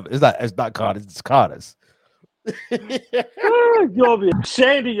not Carters. It's Carters. You'll be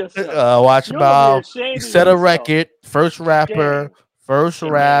ashamed of yourself. Watch him out. He set a record. First rapper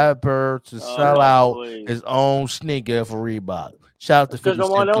to sell out his own sneaker for Reebok. Shout out to 50 Cent. Because no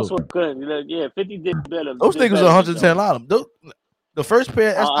one else was good. Yeah, 50 did better. Those sneakers are $110. The first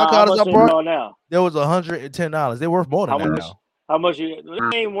pair of Carters I bought, there was $110. They're worth more than that now. How much? They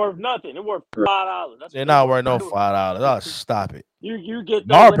ain't worth nothing. They're worth $5. They're not worth no $5. Oh, stop it. You get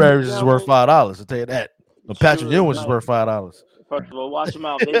Marbury's is worth $5. I'll tell you that. But Patrick Ewing's is worth $5. First of all, watch them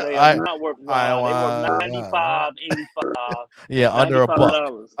out. They are not worth $5. They worth 95, 85. Yeah, under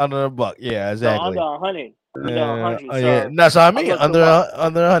 $100. Under $100. Yeah, exactly. No, under 100. Under 100. Yeah, that's what I mean. Under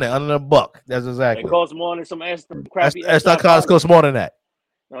 100. Under $100. That's exactly. It costs more than some crappy. Carters cost more than that.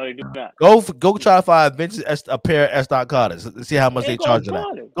 No, they do not. Go try to find a pair of S. Carters. See how much they charge you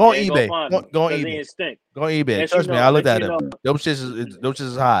that. Go on eBay. Go on eBay. Go on eBay. Trust me, I looked at them. Those shits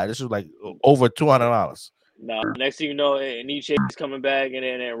is high. This was like over $200. No, next thing you know, Nietzsche is coming back, and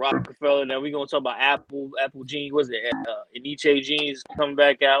then Rockefeller. And then we're gonna talk about Apple jeans. What's it? Nietzsche jeans coming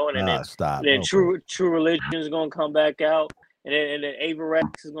back out, and then True Religion is gonna come back out, and then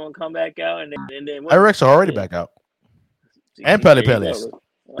Averex is gonna come back out, and then Averex are already back out, and Pele Peles.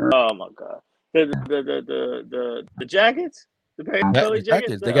 Oh my God! The jackets, The Philly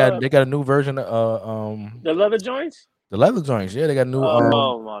jackets. They got a new version of the leather joints. The leather joints. Yeah, they got new.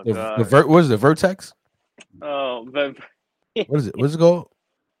 Oh my god. What is it? Vertex. Oh, but what is it? What's it called?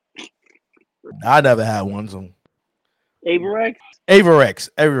 I never had one. So Averex.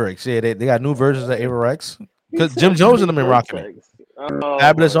 Yeah, they got new versions of Averex. Because Jim Jones and them been rocking it.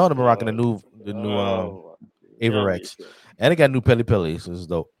 Fabulous on them been rocking the new Averex, and they got new Peli. So this is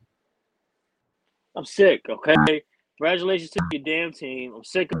dope. I'm sick. Okay, congratulations to your damn team. I'm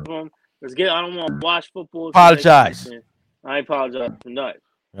sick of them. Let's get. I don't want to watch football. Apologize. I apologize for nothing.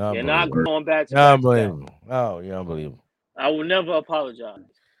 You're not going back to back. Unbelievable. Oh, you're unbelievable. I will never apologize.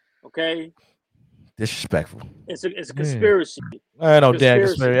 Okay. Disrespectful. It's a conspiracy. Ain't no damn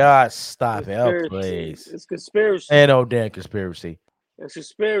conspiracy. Stop it. Oh, please. It's conspiracy. Ain't no damn conspiracy. It's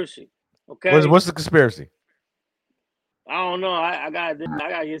conspiracy. Okay. What's the conspiracy? I don't know. I gotta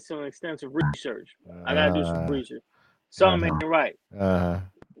get some extensive research. I gotta do some research. Something ain't right.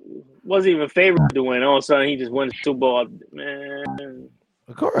 Wasn't even favored to win. All of a sudden, he just won the Super Bowl. Man.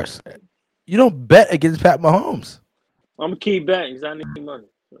 Of course. You don't bet against Pat Mahomes. I'm gonna keep betting because I need money.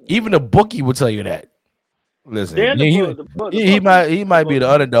 Even the bookie will tell you that. Listen, he might be the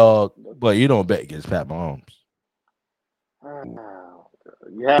underdog, but you don't bet against Pat Mahomes.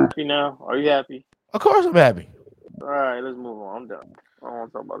 You happy now? Are you happy? Of course, I'm happy. All right, let's move on. I'm done. I don't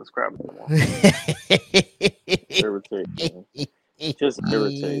want to talk about this crap anymore. Irritating. Just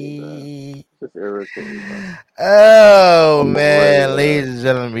irritating, man. Just irritating, man. Oh, man. Ladies and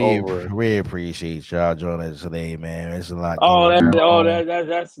gentlemen, we appreciate y'all joining us today, man. It's a lot.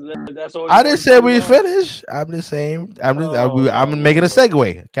 That's all. I didn't say we finished. I'm just saying. I'm making a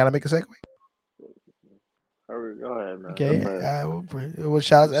segue. Can I make a segue? Go ahead, man. Okay. Well,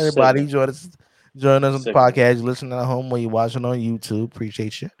 shout out to everybody who joined us on the podcast. You listening at home or you watching on YouTube.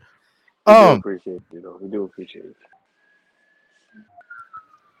 Appreciate you. We do appreciate you, though. We do appreciate you.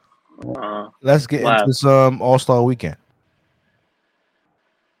 Let's get into some All-Star Weekend.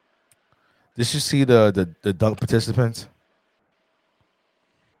 Did you see the dunk participants?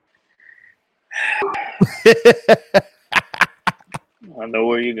 I know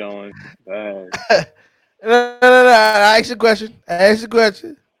where you're going. No. I asked you a question. I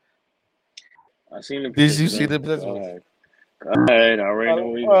seen the. Did you see the participants? Go ahead. I already know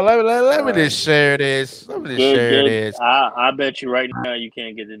where you're going. Let me just share this. I bet you right now you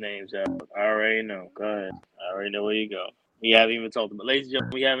can't get the names out. I already know. Go ahead. I already know where you go. We haven't even talked about. Ladies and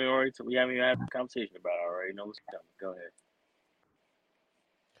gentlemen, we haven't even had a conversation about it. I already know what's coming. Go ahead.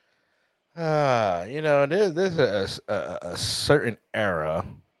 There's a certain era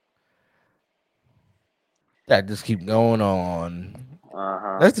that just keep going on.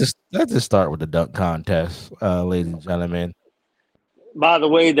 Let's just start with the dunk contest, ladies and gentlemen. By the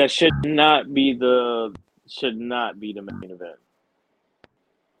way, that should not be the main event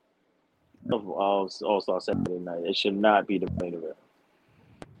of All-Star Saturday Night. It should not be the main event.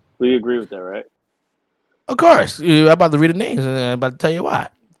 We agree with that, right? Of course. I'm about to read the names and I'm about to tell you why.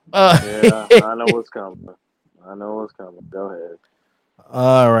 Yeah, I know what's coming. Go ahead.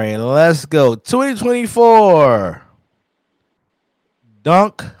 All right, let's go. 2024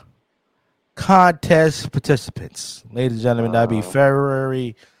 dunk contest participants. Ladies and gentlemen, that'll be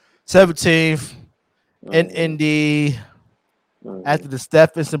February 17th in Indy after the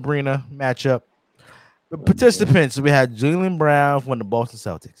Steph and Sabrina matchup. The participants, we had Jaylen Brown from the Boston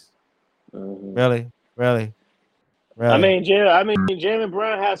Celtics. Really? I mean, Jaylen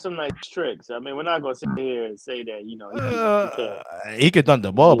Brown has some nice tricks. I mean, we're not gonna sit here and say that he could dunk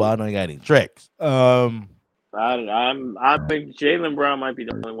the ball, but I don't got any tricks. I think Jaylen Brown might be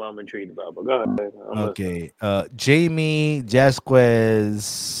the only one I'm intrigued about. But go ahead. Okay, Jamie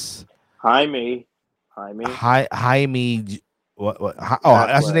Jasquez. Jaime. What? Oh,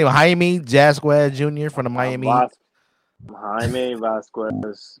 that's his name. Jaime Jasquez Jr. from the Miami. Jaime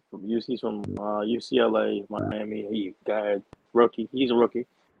Vasquez from UCLA, Miami. He got rookie. He's a rookie.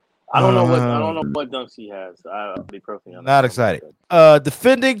 I don't know what dunks he has. I'll be perfectly honest. Not excited.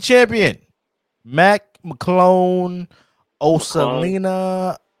 Defending champion Mac McClone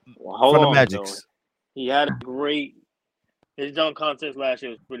Osalina from the Magics. He had his dunk contest last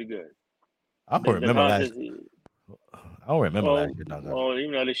year was pretty good. I don't remember last year. Well, even though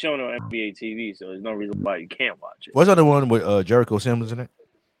they're showing on NBA TV, so there's no reason why you can't watch it. What's the other one with Jericho Simmons in it?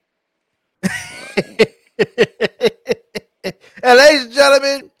 And ladies and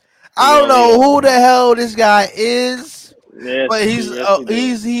gentlemen, I don't know who the hell this guy is, but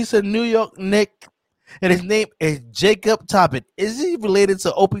he's a New York Knick, and his name is Jacob Toppin. Is he related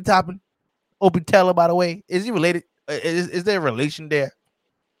to Opie Toppin? Opie Teller, by the way. Is he related? Is there a relation there?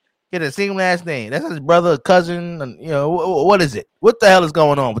 Get the same last name. That's his brother, cousin, and what is it? What the hell is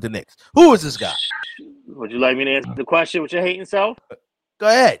going on with the Knicks? Who is this guy? Would you like me to answer the question with your hating self? Go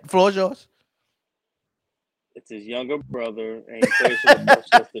ahead. The floor is yours. It's his younger brother, and he plays for the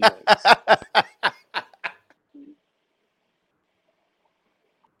Westchester Knicks.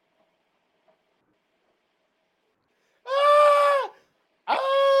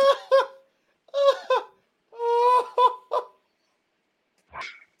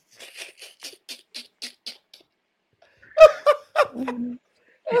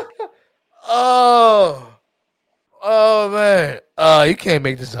 Oh man. You can't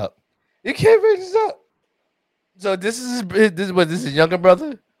make this up. You can't make this up. So this is his younger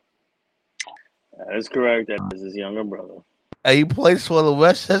brother? That is correct. That is his younger brother. And he plays for the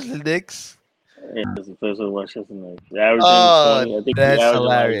Westchester Knicks. Yeah, he plays for the Westchester Knicks. Averaging 20. I think that's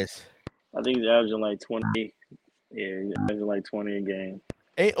hilarious. I think he's averaging like 20. Yeah, he's averaging like 20 a game.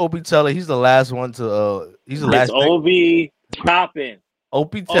 Ain't Opie Teller? He's the last one to. He's the last. It's Obi topping.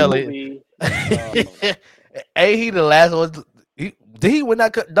 Opie Teller. Ain't he the last one? Did he win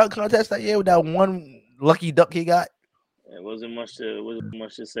that dunk contest that year with that one lucky dunk he got? It wasn't much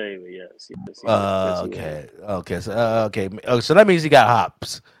to say, but yes. Okay. So that means he got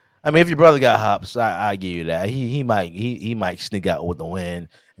hops. I mean, if your brother got hops, I give you that. He might sneak out with the win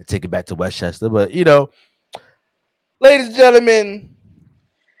and take it back to Westchester. But ladies and gentlemen,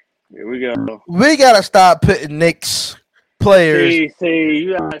 here we go. We gotta stop putting Knicks players.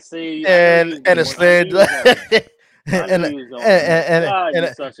 You gotta see, and a stand and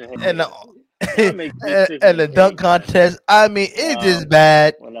the dunk contest. I mean, it is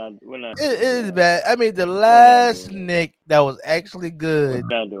bad. It is bad. I mean, the last Nick that was actually good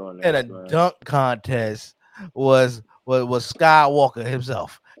in a dunk contest was Skywalker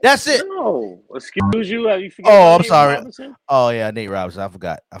himself. That's it. No, excuse you. Have you Oh, I'm sorry. Robinson? Oh yeah, Nate Robinson. I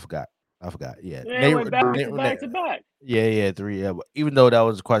forgot. Yeah, Nate went back to back. Yeah, 3. Yeah, even though that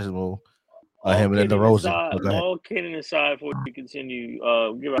was questionable. Him and DeRozan. All kidding aside, before we continue,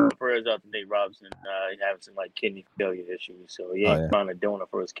 give our prayers out to Nate Robinson. He's having some kidney failure issues, so he ain't trying to donor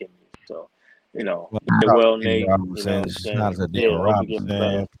for his kidneys. So, Nate Robinson.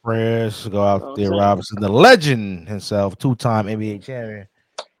 Robinson. Prayers go out to Nate Robinson, the legend himself, 2-time NBA champion,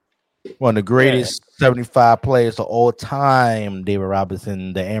 one of the greatest 75 players of all time. David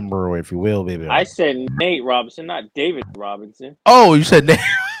Robinson, the Emperor, if you will, baby. I said Nate Robinson, not David Robinson. Oh, you said Nate.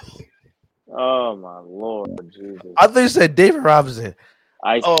 Oh my Lord, Jesus! I thought you said David Robinson.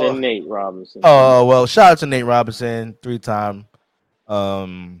 I said Nate Robinson. Oh well, shout out to Nate Robinson, 3-time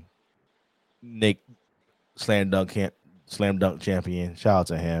Nick slam dunk champion. Shout out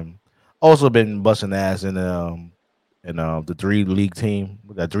to him. Also been busting ass in the 3 league team,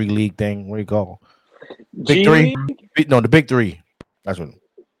 that 3 league thing. What do you call Big Three? No, the Big 3. That's what.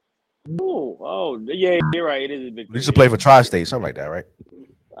 Oh, yeah, you're right. It is a Big 3. Used to play for Tri-State, something like that, right?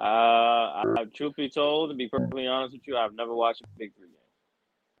 Truth be told, to be perfectly honest with you, I've never watched a Big 3 game.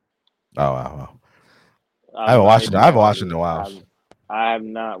 Oh wow! I haven't watched it. I haven't watched it in a while. I have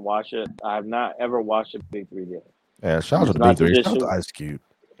not watched it. I have not ever watched a Big 3 game. Yeah, shout out to the Big 3. Shout out to Ice Cube.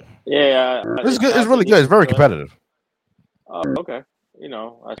 Yeah, it's good. It's really good. It's very competitive. Oh, okay.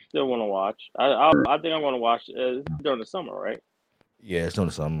 I still want to watch. I think I'm going to watch during the summer, right? Yeah, it's during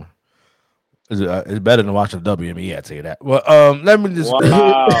the summer. It's better than watching the WNBA. I tell you that. Well, let me just.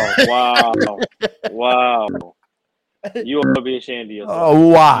 Wow. You ought to be ashamed of yourself. Oh,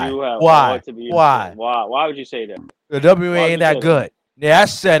 why? Why would you say that? The WNBA ain't that good. Yeah, I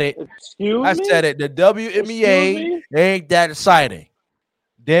said it. Excuse me? I said it. The WNBA ain't that exciting.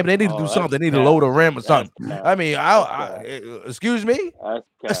 Damn, they need to do something. They need to load the rim or something. I mean, excuse me?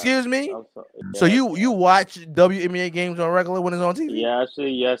 Excuse me? So you watch WNBA games on regular when it's on TV? Yeah,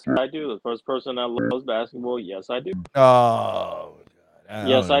 actually, yes, I do. The first person that loves basketball, yes, I do. Oh, God.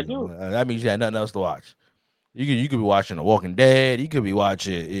 Yes, I do. That means you had nothing else to watch. You could be watching The Walking Dead. You could be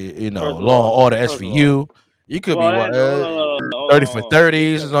watching, Law and Order SVU. You could be watching 30 for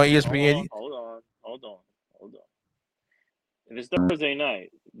 30s is on ESPN. Hold on. If it's Thursday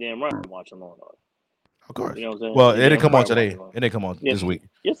night, damn right I'm watching Law and Order. Of course. You know what I'm saying? Well, it didn't come on today. It didn't come on this week.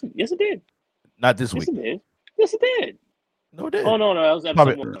 Yes, it did. Not this week. Yes, it did. No, it did. Oh, no. That was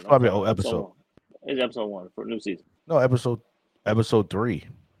episode 1. It's probably an old episode. It's episode 1 for new season. No, episode 3.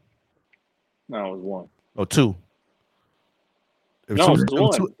 No, it was 1. Oh, 2.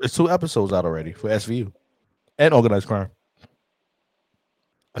 It's 2 episodes out already for SVU and Organized Crime.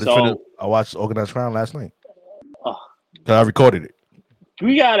 I watched Organized Crime last night. I recorded it.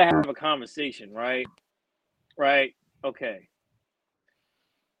 We gotta have a conversation, right? Right? Okay.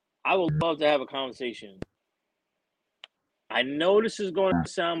 I would love to have a conversation I know this is going to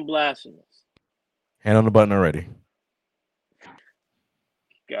sound blasphemous. Hand on the button already.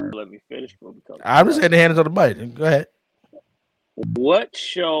 Gotta let me finish. I'm just saying the hands on the button. Go ahead. What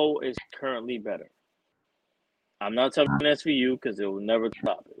show is currently better? I'm not talking SVU because it will never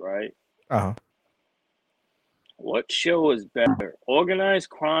top it, right? Uh-huh. What show is better, Organized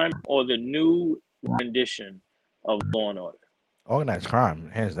Crime or the new rendition of Law and Order? Organized Crime,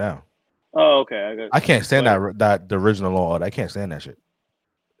 hands down. Oh, okay. I can't stand that the original Law and Order. I can't stand that shit.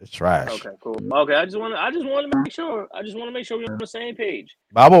 It's trash. Okay, cool. Okay, I just want to make sure. I just want to make sure we're on the same page.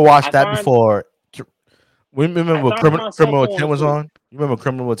 But I will watch that before. We remember when Criminal Intent was on. You remember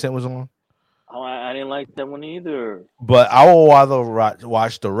Criminal Intent was on? Oh, I didn't like that one either. But I will rather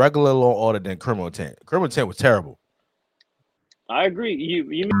watch the regular Law and Order than Criminal Intent. Criminal Intent was terrible. I agree. You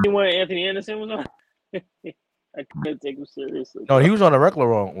mean when Anthony Anderson was on? I couldn't take him seriously. No, he was on the regular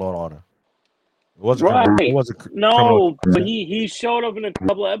Law and Order. It wasn't right. It wasn't no, but he showed up in a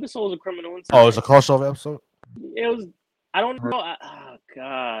couple of episodes of Criminal Intent. Oh, it's a crossover episode? It was. I don't know. Oh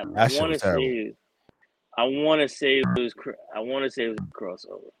God. That shit was terrible. I want to say it was a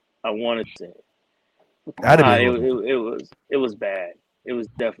crossover. I want to say it. It was bad. It was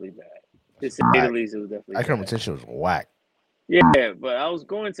definitely bad. To say the least, it was definitely bad. Criminal Intent was whack. Yeah, but I was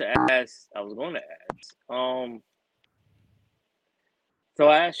going to ask. So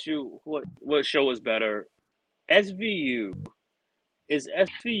I asked you what show is better. SVU. Is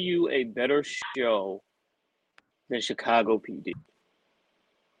SVU a better show than Chicago PD?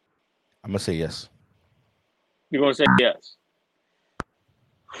 I'm gonna say yes. You're gonna say yes.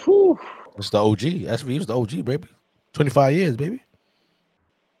 Whew. It's the OG. SVU's the OG, baby. 25 years, baby.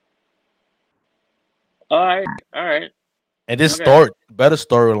 All right. And this better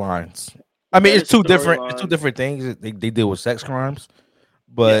storylines. I mean, it's two different things. They deal with sex crimes,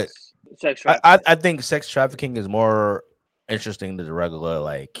 but sex I think sex trafficking is more interesting than the regular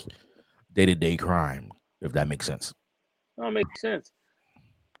like day-to-day crime, if that makes sense. That makes sense.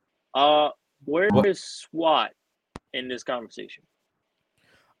 Where is SWAT in this conversation?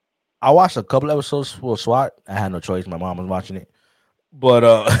 I watched a couple episodes for SWAT. I had no choice. My mom was watching it,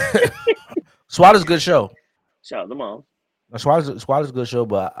 but SWAT is a good show. Shout out to mom. SWAT is a good show,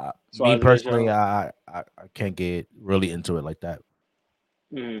 but me personally, I can't get really into it like that.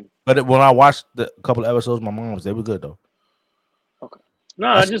 Mm-hmm. But when I watched the couple of episodes, my mom's they were good though. Okay,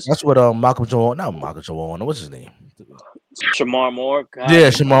 no, that's what Malcolm Jamal, not Malcolm Jamal. What's his name? Shamar Moore. God, yeah,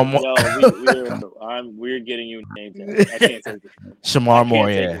 Shamar Moore. We're getting you names. I can't take it. Shamar Moore,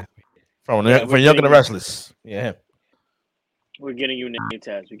 yeah, from Young and the Restless, yeah. We're getting you name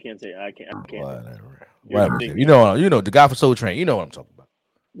tags. We can't say I can't. Whatever. You know the guy for Soul Train. You know what I'm talking about.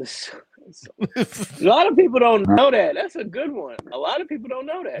 A lot of people don't know that. That's a good one. A lot of people don't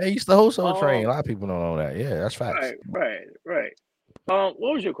know that. They used to host Soul Train. A lot of people don't know that. Yeah, that's facts. Right. What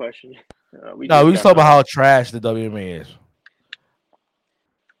was your question? We was talking about how trash the WMA is.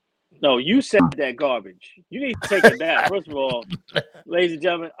 No, you said that garbage. You need to take it back. First of all, ladies and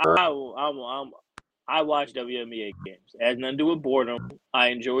gentlemen, I watch WNBA games. It has nothing to do with boredom. I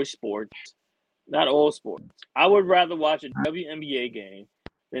enjoy sports. Not all sports. I would rather watch a WNBA game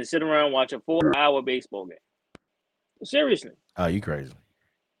than sit around and watch a 4-hour baseball game. Seriously. Oh, you crazy.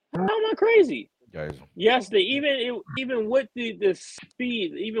 How am I crazy? Crazy. Yes, even with the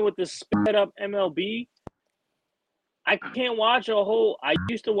speed, even with the sped up MLB, I can't watch I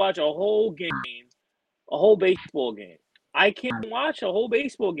used to watch a whole game, a whole baseball game. I can't watch a whole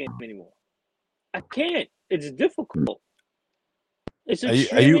baseball game anymore. I can't. It's difficult. It's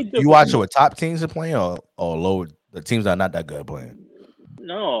extremely difficult. You watching what top teams are playing or low the teams that are not that good playing?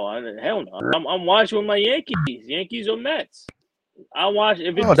 No, hell no. I'm watching with my Yankees or Mets. I watch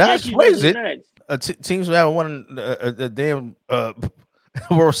if it's Yankees versus Mets. Teams who haven't won the damn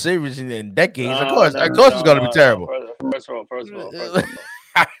World Series in decades. Of course, it's going to be terrible. First of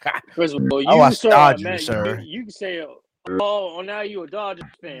all, I watch Dodgers, sir. You can say, "Oh, now you a Dodgers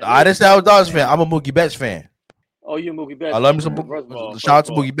fan." I didn't say I was a Dodgers fan. I'm a Mookie Betts fan. Oh, you're a Mookie Betts. I love me some. Shout out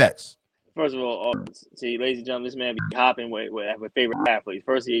to Mookie Betts. First of all, see, ladies and gentlemen, this man be hopping with favorite athletes.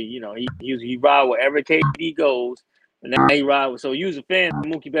 First, he ride wherever KD goes, and now he ride with. So you was a fan of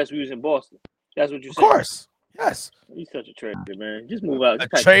Mookie Betts when you was in Boston. That's what you said. Of course, yes. You're such a trader, man. Just move out. A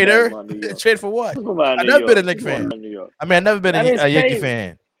trader? Trade for what? I've never been a Knicks fan. I mean, I've never been a Yankee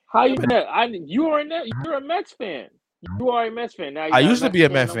fan. How you? You're a Mets fan. You are a Mets fan. Now I used to be a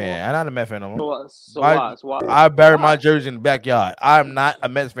Mets fan. I'm not a Mets fan no more. So why? I buried my jersey in the backyard. I'm not a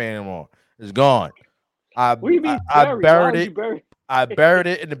Mets fan anymore. It's gone. I buried it. I buried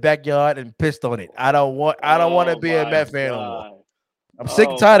it in the backyard and pissed on it. I don't want to be a Mets fan no more. I'm sick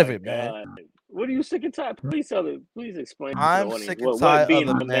and tired of it, man. What are you sick and tired? Please explain to the I'm audience sick and tired being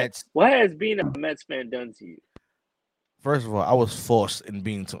of the a Mets. What has being a Mets fan done to you? First of all, I was forced in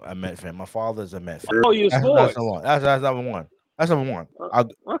being a Met fan. My father's a Met fan. Oh, you That's sports. number one. That's number one. That's number one.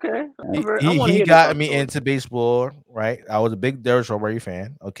 Okay. He got me into baseball, right? I was a big Derek Strawberry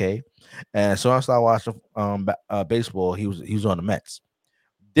fan. Okay, and so I started watching baseball. He was on the Mets.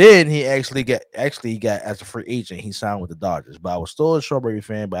 Then he actually got as a free agent. He signed with the Dodgers, but I was still a Strawberry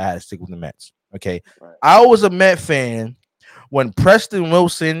fan. But I had to stick with the Mets. Okay, Right. I was a Met fan when Preston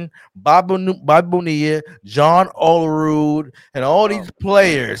Wilson, Bobby Bonilla, John Olerud, and all these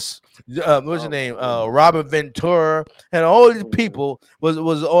players, what's his name, Robert Ventura, and all these people was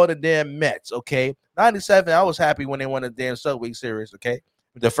on the damn Mets. Okay, 97. I was happy when they won the damn Subway Series. Okay,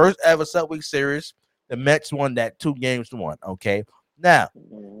 the first ever Subway Series, the Mets won that 2-1. Okay, now.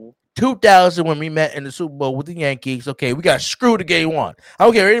 2000 when we met in the Super Bowl with the Yankees. Okay, we got screwed in game one. I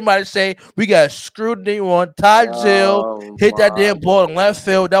don't care what anybody say. We got screwed in game one. Todd Zill hit that damn ball in left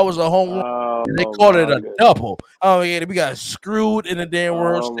field. That was a home run. They called it a double. Oh yeah, we got screwed in the damn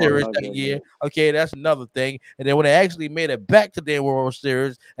World Series that year. Okay, that's another thing. And then when they actually made it back to the World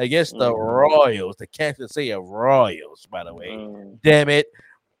Series against the Royals, the Kansas City Royals, by the way. Damn it,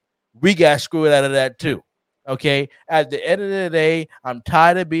 we got screwed out of that too. Okay, at the end of the day, I'm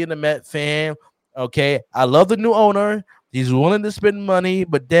tired of being a Met fan. Okay, I love the new owner. He's willing to spend money,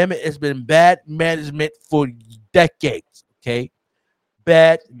 but damn it, it's been bad management for decades. Okay,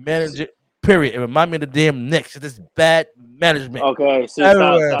 bad management. Period. It reminds me of the damn Knicks. It's bad management. Okay, so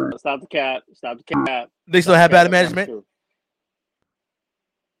stop the cap. Stop the cap. They still have bad management.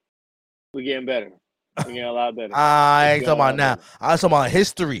 We're getting better. We're getting a lot better. I ain't talking about now. I'm talking about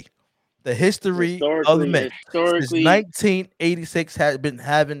history. The history of the Mets since 1986 has been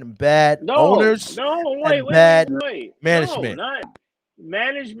having bad owners and bad management. No, not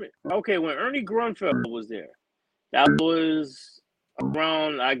management. Okay, when Ernie Grunfeld was there, that was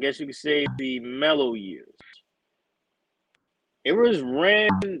around, I guess you could say, the mellow years. It was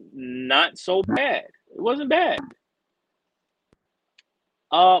ran not so bad. It wasn't bad.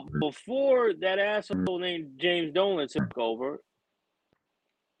 Before that asshole named James Dolan took over,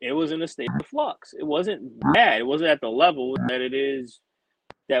 it was in a state of flux. It wasn't bad. It wasn't at the level that it is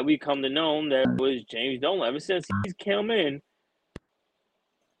that we come to know that it was James Dolan. Ever since he's come in,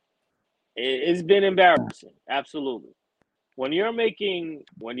 it's been embarrassing. Absolutely. When you're making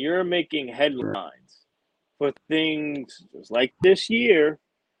headlines for things just like this year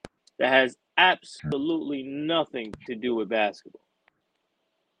that has absolutely nothing to do with basketball,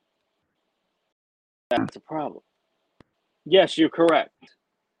 that's a problem. Yes, you're correct.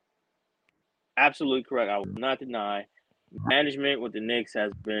 Absolutely correct. I will not deny management with the Knicks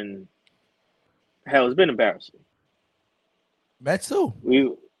has been it's been embarrassing. Mets too.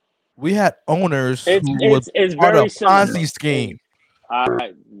 We had owners who was it's part very of Ponzi scheme.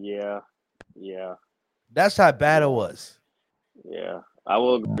 Yeah. That's how bad it was. Yeah, I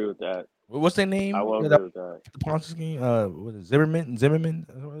will agree with that. What's their name? I will agree with that. The Ponzi scheme. Was it Zimmerman?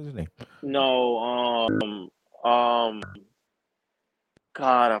 What was his name? No.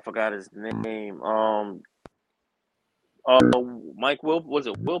 God, I forgot his name. Mike was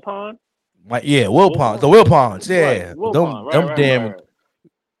it Wilpon? Wilpon. The Wilpons. Yeah, Wilpon. Them damn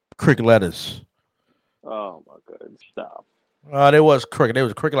cricket letters. Oh my God! Stop. They was cricket. They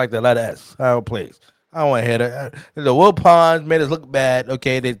was cricket like the letter S. Please. I don't want to hear that. The Wilpons made us look bad.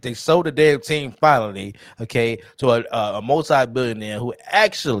 Okay, they sold the damn team finally. Okay, to a multi-billionaire who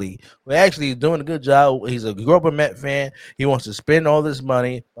actually is doing a good job. He's a grew up a Met fan. He wants to spend all this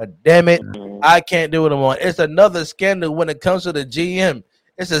money, but damn it, I can't do it anymore. It's another scandal when it comes to the GM.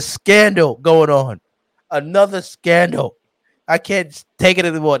 It's a scandal going on. Another scandal. I can't take it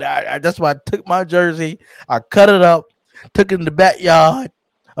anymore. That's why I took my jersey. I cut it up, took it in the backyard.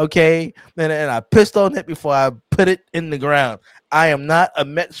 Okay, and I pissed on it before I put it in the ground. I am not a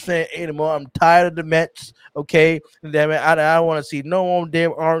Mets fan anymore. I'm tired of the Mets. Okay, damn it, I don't want to see no one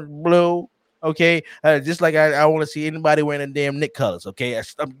damn orange blue. Okay, just like I want to see anybody wearing the damn Knick colors. Okay,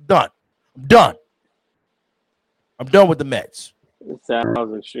 I'm done. I'm done with the Mets. It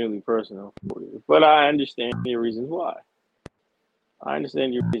sounds extremely personal for you, but I understand your reasons why.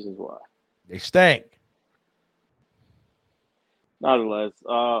 They stink. Nonetheless,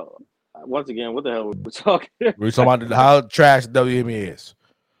 once again, what the hell were we talking? We're talking about how trash WNBA is.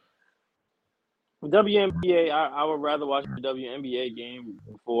 WNBA, I would rather watch a WNBA game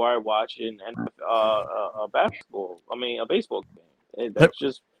before I watch a baseball game. That's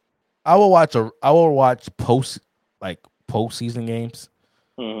just. I will watch postseason games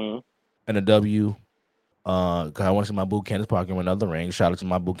in the W. Cause I want to see my boo Candace Parker win another ring. Shout out to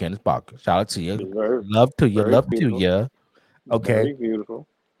my boo Candace Parker. Shout out to you. Very, Love to you. very Love to beautiful. you. Okay. Very beautiful.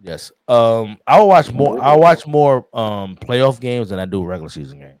 Yes. I'll watch more. Very I'll beautiful. watch more playoff games than I do regular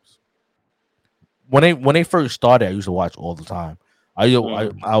season games. When they first started, I used to watch all the time. I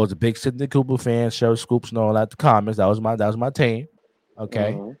was a big Sidney Cooper fan, Cheryl Scoops, and all that. The comics. That was my team.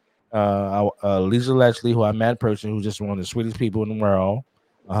 Okay. Lisa Leslie, who I met in person, who's just one of the sweetest people in the world.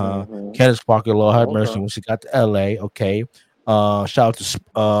 Candace Parker, Lord have mercy, when she got to LA. Okay. Shout out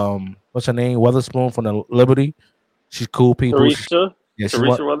to what's her name? Weatherspoon from the Liberty. She's cool people. Teresa. Yeah,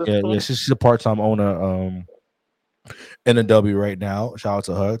 Teresa Weatherspoon. Yeah, she's a part-time owner in the W right now. Shout out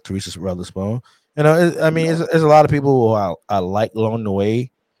to her, Teresa Weatherspoon. You know, it's a lot of people who I like along the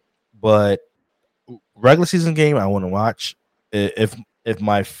way, but regular season game I want to watch. If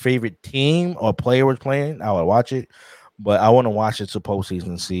my favorite team or player was playing, I would watch it. But I want to watch it to postseason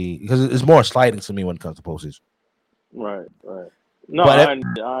and see, because it's more exciting to me when it comes to postseason. Right. No, I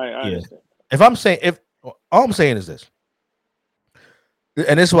understand. If I'm saying, if all I'm saying is this,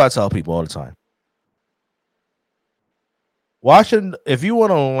 and this is what I tell people all the time: watching, if you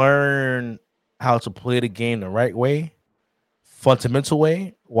want to learn how to play the game the right way, fundamental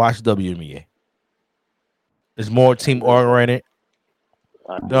way, watch WNBA. It's more team oriented.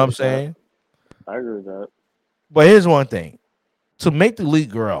 You know what I'm saying? I agree with that. But here's one thing: to make the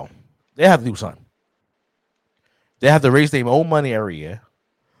league grow, they have to do something. They have to raise their own money every year.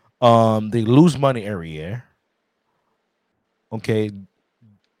 They lose money every year. Okay.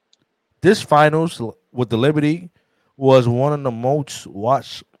 This finals with the Liberty was one of the most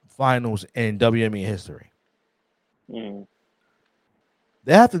watched finals in WNBA history.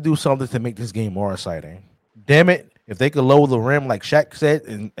 They have to do something to make this game more exciting. Damn it. If they could lower the rim like Shaq said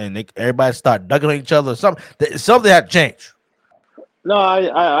and everybody start ducking each other, something had to change. No,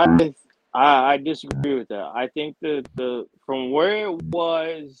 I disagree with that. I think the from where it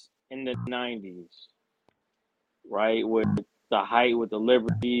was in the 90s, right, with the height with the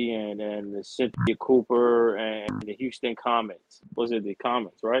Liberty and the Cynthia Cooper and the Houston Comets. Was it the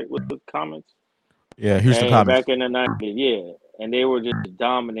Comets, right? Was the Comets? Yeah, Houston Comets. Back in the 90s, yeah. And they were just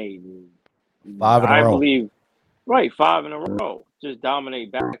dominating. 5 in a row. I believe, right, 5 in a row. Just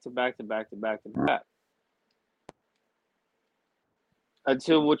dominate back to back to back to back to back.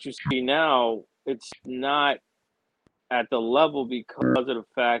 Until what you see now, it's not at the level because of the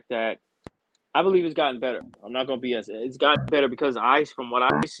fact that I believe it's gotten better. I'm not going to BS it. It's gotten better because from what I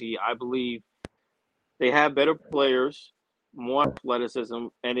see, I believe they have better players, more athleticism,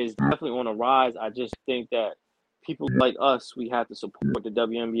 and it's definitely on a rise. I just think that people like us, we have to support the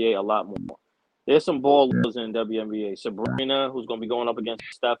WNBA a lot more. There's some ballers in WNBA. Sabrina, who's going to be going up against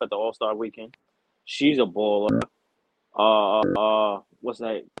Steph at the All-Star weekend, she's a baller. What's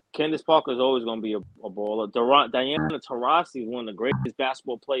that? Candace Parker is always going to be a baller. Diana Taurasi is one of the greatest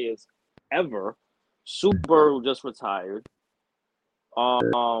basketball players ever. Super just retired.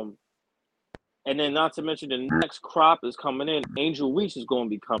 And then not to mention the next crop is coming in. Angel Reese is going to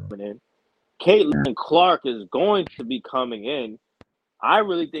be coming in. Caitlin Clark is going to be coming in. I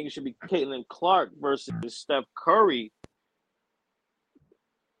really think it should be Caitlin Clark versus Steph Curry.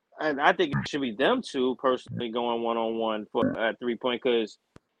 And I think it should be them two personally going one-on-one at 3-point, because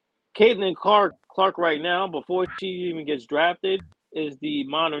Caitlin Clark right now, before she even gets drafted, is the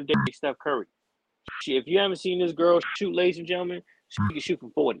modern day Steph Curry. If you haven't seen this girl shoot, ladies and gentlemen, she can shoot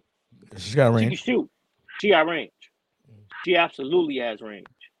from 40. She's got range. She can shoot. She got range. She absolutely has range.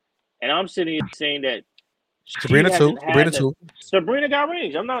 And I'm sitting here saying that Sabrina too. Sabrina got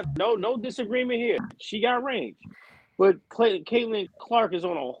range. I'm not no disagreement here. She got range. But Caitlin Clark is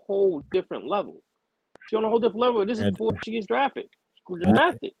on a whole different level. She's on a whole different level. This is before she gets drafted. Yeah,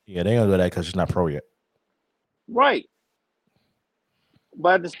 they ain't gonna do that because she's not pro yet. Right.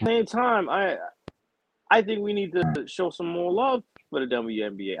 But at the same time, I think we need to show some more love for the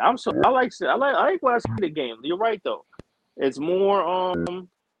WNBA. I like what I see the game. You're right though. It's more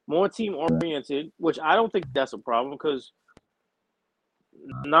team oriented, which I don't think that's a problem, because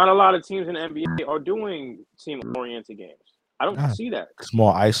not a lot of teams in the NBA are doing team oriented games. I don't see that. It's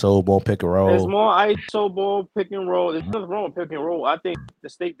more ISO ball pick and roll. There's more ISO ball pick and roll. There's nothing wrong with pick and roll. I think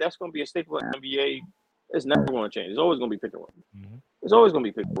that's going to be a staple of the NBA. It's never going to change. It's always going to be pick and roll. Mm-hmm. It's always going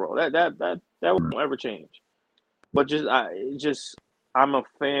to be pick and roll. That won't ever change. But I'm a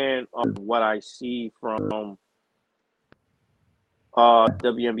fan of what I see from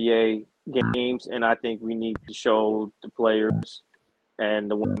WNBA games, and I think we need to show the players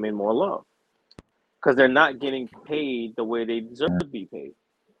and the women more love, because they're not getting paid the way they deserve to be paid.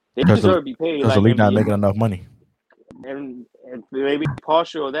 They deserve to be paid because the league not making enough money. And maybe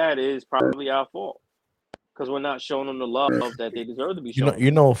partial of that is probably our fault. Because we're not showing them the love that they deserve to be shown.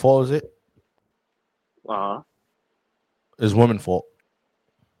 You know what fault is it? It's women's fault.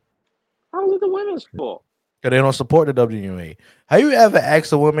 How is it the women's fault? Because they don't support the WNBA. Have you ever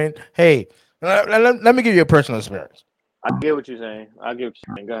asked a woman, hey, let me give you a personal experience. I get what you're saying. I get what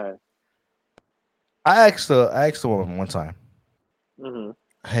you're saying. Go ahead. I asked a woman one time, mm-hmm.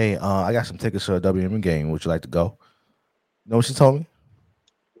 Hey, I got some tickets for a WNBA game. Would you like to go? You know what she told me?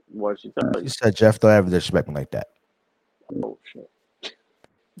 What she told you? She said, Jeff, don't ever disrespect me like that. Oh, shit.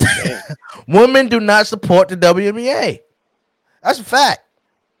 Women do not support the WNBA. That's a fact.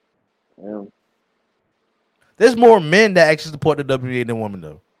 Yeah. There's more men that actually support the WNBA than women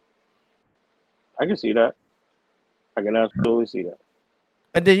do. I can see that. I can absolutely see that.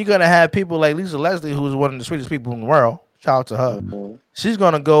 And then you're gonna have people like Lisa Leslie, who's one of the sweetest people in the world. Shout out to her. Mm-hmm. She's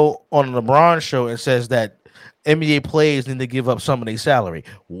gonna go on the LeBron show and says that NBA players need to give up some of their salary.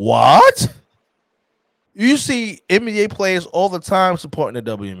 What? You see NBA players all the time supporting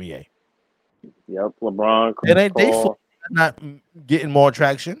the WNBA. Yep, LeBron. And they not getting more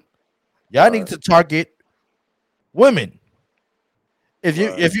traction. Y'all need to target women. If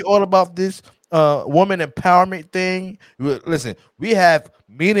you're all about this woman empowerment thing, listen, we have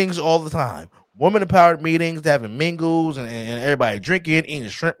meetings all the time. Woman empowered meetings, having mingles and everybody drinking, eating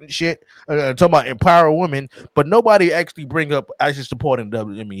shrimp and shit. Talking about empower women, but nobody actually bring up actually supporting the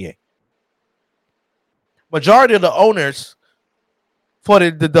WNBA. Majority of the owners for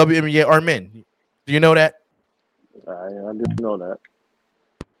the WNBA are men. Do you know that? I do know that.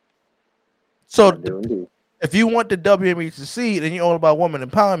 So if you want the WNBA to succeed and you're all about woman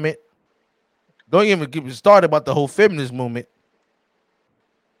empowerment, don't even get me started about the whole feminist movement,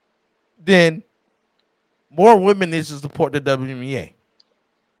 then more women need to support the WNBA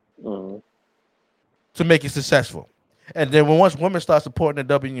to make it successful. And then once women start supporting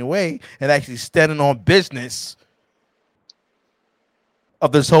the WNBA and actually standing on business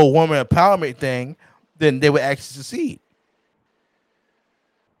of this whole woman empowerment thing, then they would actually succeed.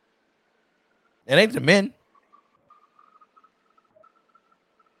 It ain't the men.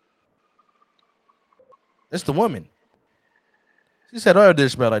 It's the woman. She said, "Oh,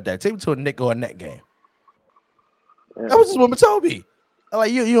 this smell like that. Take me to a Nick or a net game." Yeah. That was this woman told me.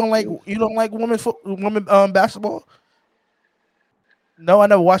 Like you don't like women basketball? No, I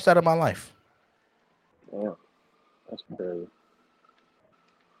never watched that in my life. Yeah, that's crazy.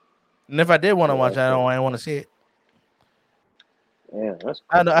 And if I did want to watch it, I didn't want to see it. Yeah, that's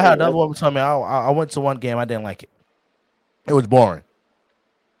crazy. I had another woman tell me I went to one game, I didn't like it. It was boring.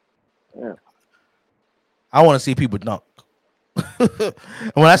 Yeah. I want to see people dunk.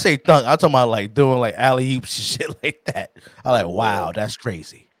 When I say dunk, I'm talking about like doing like alley oops and shit like that. I'm like, wow, that's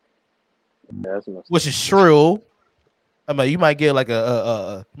crazy. Yeah, which is true. I mean, you might get like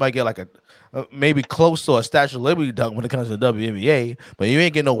maybe close to a Statue of Liberty dunk when it comes to the WNBA, but you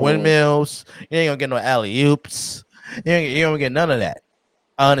ain't getting no windmills. You ain't gonna get no alley oops. You ain't gonna get none of that.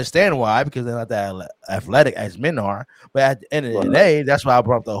 I understand why, because they're not that athletic as men are. But at the end of the day, that's why I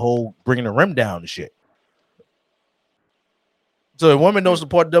brought up the whole bringing the rim down and shit. So if women don't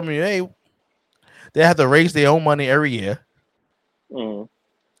support WNBA, they have to raise their own money every year.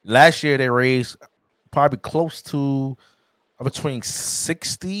 Last year they raised probably close to between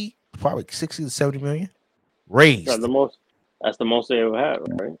 60 to 70 million raised. That's the most they ever had,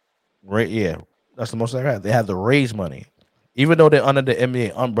 right? Right, yeah. That's the most they ever had. They have to raise money. Even though they're under the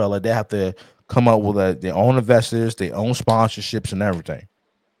NBA umbrella, they have to come up with their own investors, their own sponsorships and everything.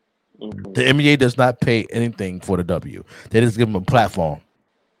 The NBA does not pay anything for the W. They just give them a platform.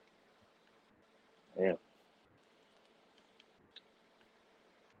 Yeah.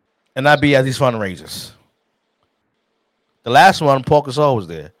 And not be at these fundraisers. The last one, Paul Gasol was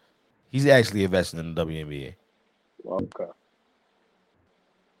there. He's actually investing in the WNBA. Okay.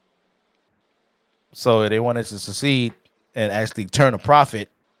 So they wanted to succeed and actually turn a profit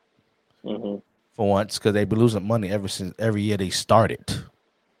for once, because they've been losing money every year they started.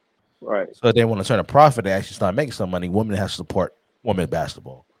 Right. So they want to turn a profit. They actually start making some money. Women have to support women's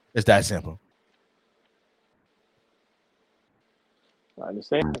basketball. It's that simple. I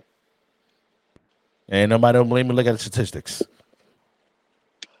understand. And nobody don't blame me. Look at the statistics.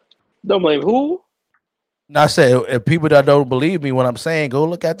 Don't blame who? Now I say, if people that don't believe me when I'm saying, go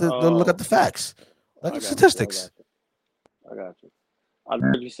look at the facts. Look at the statistics. I got you. I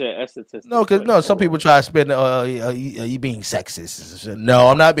thought you said statistics. No, because some people try to spin. Are you being sexist? No,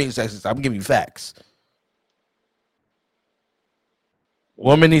 I'm not being sexist. I'm giving you facts.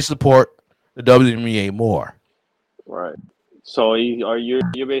 Women need support the WNBA more. Right. So you're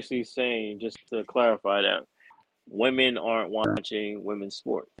basically saying, just to clarify, that women aren't watching women's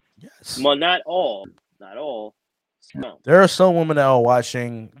sport. Yes. Well, not all. not all. Some. There are some women that are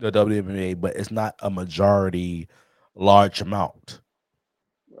watching the WNBA, but it's not a majority, large amount.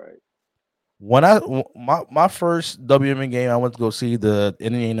 Right. When my first WNBA game, I went to go see the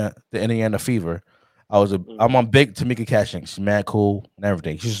Indiana Fever. I'm on big Tamika Cashing. She's mad cool and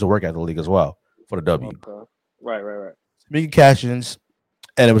everything. She used to work at the league as well for the W. Okay. Right. Tamika Cashings,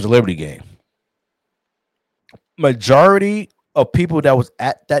 and it was a Liberty game. Majority of people that was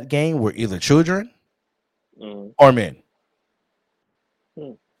at that game were either children or men.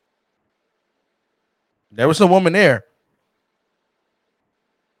 There was some women there,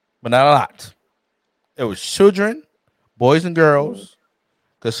 but not a lot. It was children, boys and girls,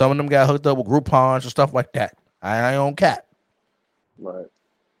 because some of them got hooked up with Groupons and stuff like that. I own cat. Right.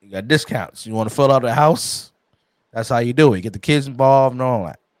 You got discounts. You want to fill out the house? That's how you do it. You get the kids involved and all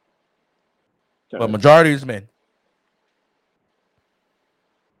that. Okay. But majority is men.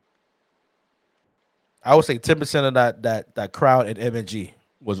 I would say 10% of that crowd at MNG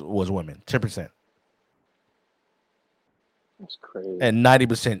was women. 10%. That's crazy. And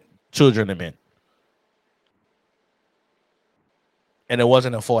 90% children and men. And it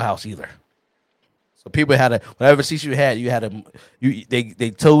wasn't a full house either. So people had whatever seats you had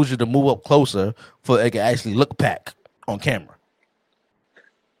they told you to move up closer for they could actually look back on camera.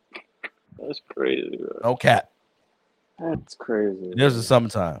 That's crazy, bro. No cap. That's crazy. This is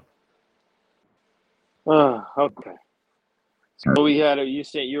summertime. Okay. So we had you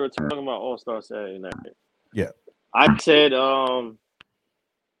said you were talking about All-Star Saturday night. Yeah. I said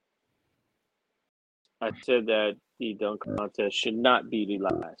that the dunk contest should not be the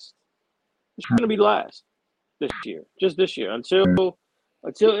last. It shouldn't be the last this year. Just this year. Until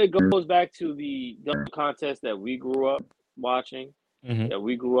it goes back to the dunk contest that we grew up watching, that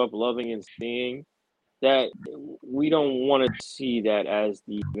we grew up loving and seeing, that we don't want to see that as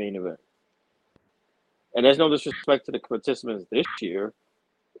the main event. And there's no disrespect to the participants this year.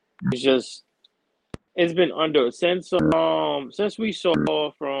 It's just it's been under since we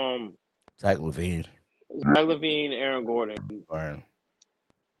saw from Zach LaVine, Aaron Gordon. Burn.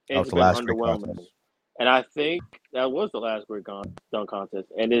 It's been underwhelming. And I think that was the last great dunk contest.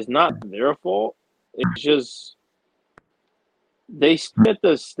 And it's not their fault. It's just they set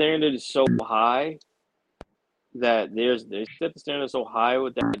the standard so high that they set the standard so high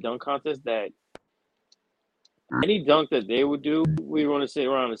with that dunk contest that any dunk that they would do, we want to sit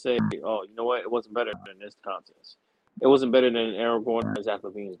around and say, oh, you know what? It wasn't better than this contest. It wasn't better than Aaron Gordon and Zach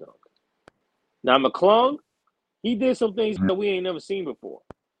LaVine's dunk. Now, McClung, he did some things that we ain't never seen before.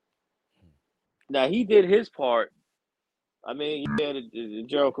 Now, he did his part. I mean, he had the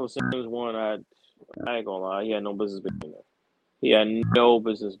Jericho Sims one. I ain't gonna lie. He had no business being there. He had no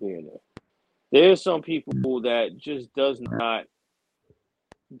business being there. There's some people that just don't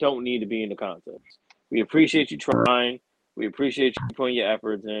need to be in the contest. We appreciate you trying. We appreciate you putting your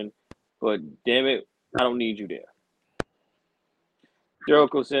efforts in. But, damn it, I don't need you there.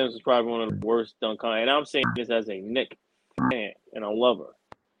 Jericho Sims is probably one of the worst dunk contests. And I'm saying this as a Knick fan and a lover.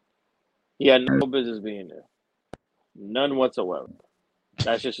 He had no business being there. None whatsoever.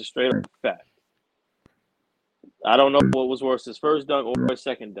 That's just a straight up fact. I don't know what was worse, his first dunk or his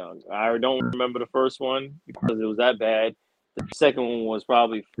second dunk. I don't remember the first one because it was that bad. The second one was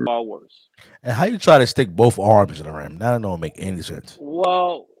probably far worse. And how you try to stick both arms in the rim? That don't make any sense.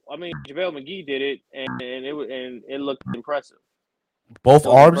 Well, I mean, JaVale McGee did it, and it looked impressive. Both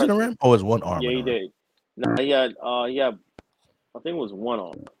arms in the rim, or was one arm? Yeah, he did. No, he had. I think it was one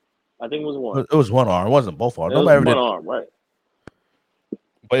arm. I think it was one. It was one arm. It wasn't both arms. It was one arm, right?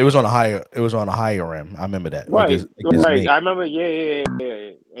 But it was on a higher. It was on a higher rim. I remember that. Right, right. I remember. Yeah.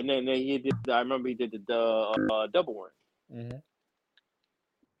 And then he did. I remember he did the double rim. Mm-hmm.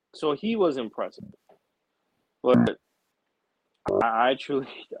 So he was impressive, but I truly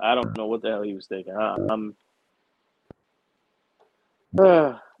don't know what the hell he was thinking.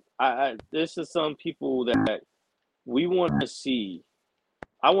 This is some people that we want to see.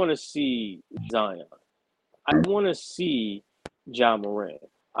 I want to see Zion. I want to see John Moran.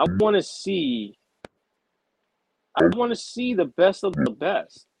 I want to see the best of the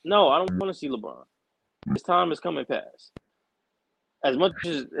best. No, I don't want to see LeBron. His time is coming past. As much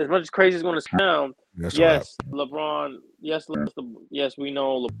as crazy as it's going to sound, yes, LeBron. Yes, we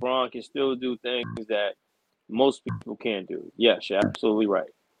know LeBron can still do things that most people can't do. Yes, you're absolutely right.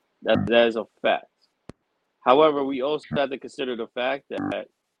 That is a fact. However, we also have to consider the fact that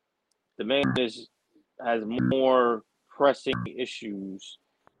the man has more pressing issues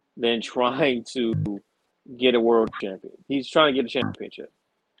than trying to get a world champion. He's trying to get a championship.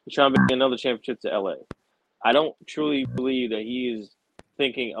 He's trying to bring another championship to LA. I don't truly believe that he is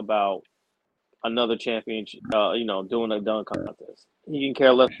thinking about another championship, doing a dunk contest. He can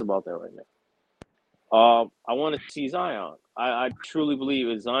care less about that right now. I want to see Zion. I truly believe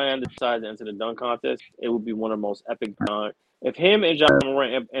if Zion decides to enter the dunk contest, it would be one of the most epic dunk. If him and John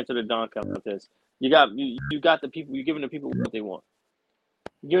Morant enter the dunk contest, you got the people. You're giving the people what they want.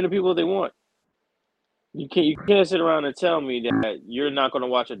 You're giving the people what they want. You can't sit around and tell me that you're not going to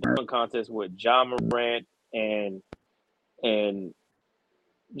watch a dunk contest with John Morant and Zion.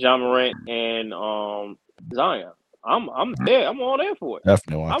 I'm there. I'm all there for it.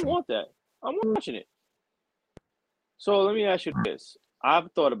 Definitely I watching. want that. I'm watching it. So let me ask you this.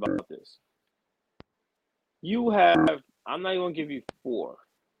 I've thought about this. I'm not even going to give you 4.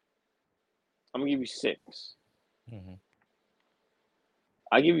 I'm going to give you 6. Mm-hmm.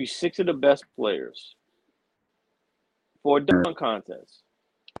 I give you 6 of the best players for a dunk contest.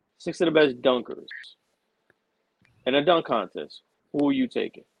 6 of the best dunkers in a dunk contest. Who are you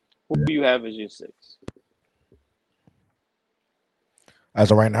taking? Who do you have as your 6?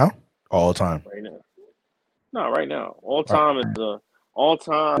 As of right now? All time. Right now. No, right now. All time is all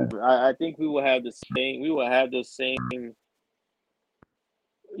time. I think we will have the same. We will have the same.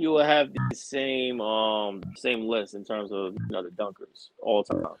 You will have the same list in terms of the dunkers all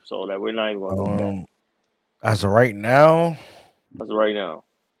time. So that we're not even going to go back. As of right now. As of right now.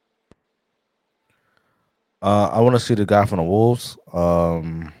 I want to see the guy from the Wolves.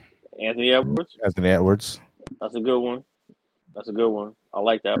 Anthony Edwards. Anthony Edwards. That's a good one. That's a good one. I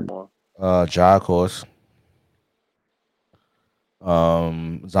like that one. Ja, of course.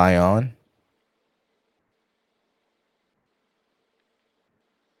 Zion.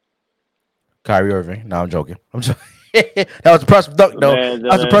 Kyrie Irving. No, I'm joking. That was a pressure dunk, though. That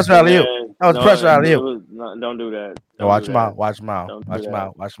was a pressure out of you. That was a pressure out of you. Don't do that. Watch him out. Watch him out. Watch him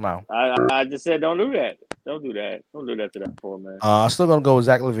out. Watch him out. I just said don't do that. Don't do that. Don't do that to that poor man. I'm still gonna go with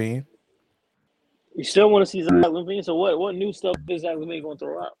Zach LaVine. You still want to see Zach LaVine? So what new stuff is Zach LaVine going to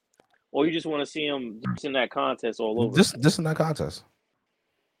throw out? Or you just want to see him just in that contest all over? Just in that contest.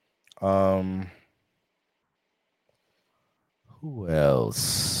 Who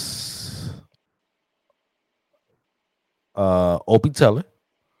else? Opie Teller.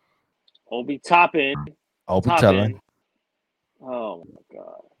 Obi Toppin. Opie Teller. Oh my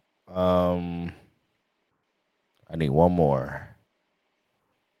god. I need one more.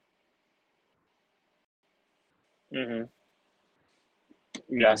 You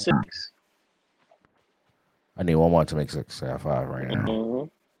got 6. I need one more to make 6. I have 5 right now.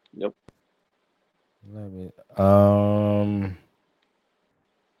 Yep. Let me.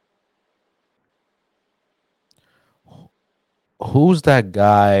 Who's that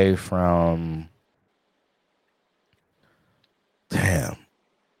guy from? Damn.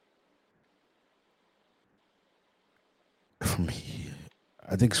 From here.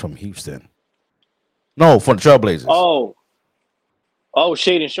 I think it's from Houston. No, from the Trailblazers. Oh,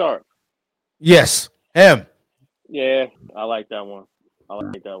 Shaden Sharp. Yes, him. Yeah, I like that one.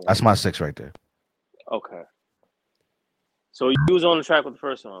 That's my 6 right there. Okay. So you was on the track with the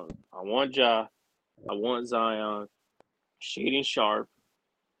first one. I want Ja. I want Zion. Shaden Sharp.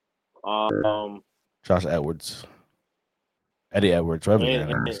 Josh Edwards. Eddie Edwards. Anthony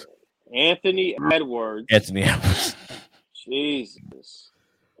Edwards. Anthony Edwards. Jesus.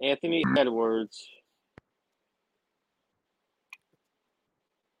 Anthony Edwards.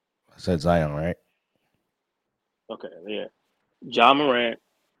 I said Zion, right? Okay, yeah. Ja Morant.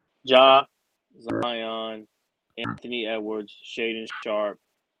 Ja. Zion. Anthony Edwards. Shaden Sharp.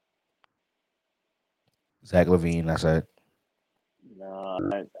 Zach LaVine, I said. Nah,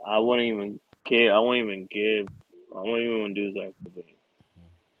 I wouldn't even give. I wouldn't even do Zach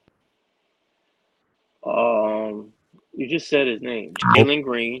LaVine. You just said his name. Jalen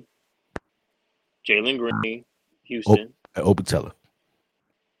Green. Houston. Opie Teller.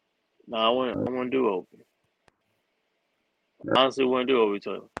 No, I want to do Opie. Honestly, I want to do Opie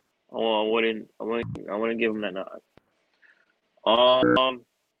Teller. I want to give him that nod.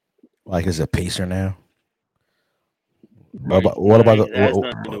 Like, is a Pacer now? What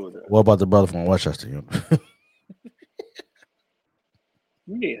about the brother from Westchester? You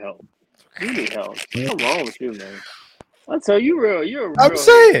need help. What's wrong with you, man? I tell you, you're a real. I'm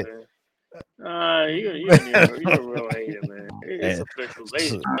saying. You're a real hater, man. It's official.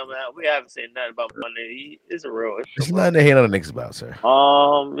 Ladies and gentlemen, we haven't said nothing about Monday. It's a real. It's nothing to hate on the Knicks about, sir.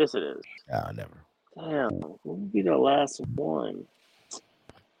 Yes, it is. Never. Damn, who will be the last one?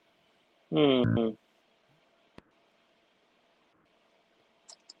 What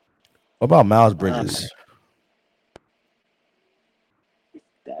about Miles Bridges?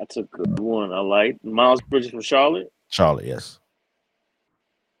 That's a good one. I like Miles Bridges from Charlotte. Charlotte, yes.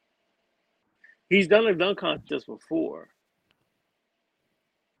 He's done a dunk contest before.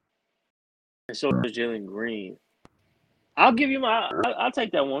 And so does Jalen Green. I'll give you I'll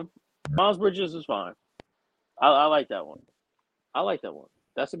take that one. Miles Bridges is fine. I like that one. I like that one.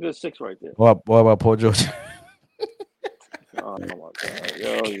 That's a good 6 right there. What about Paul George? Oh my God,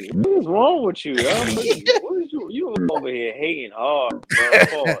 yo, what is wrong with you, yo? What is you over here hating hard,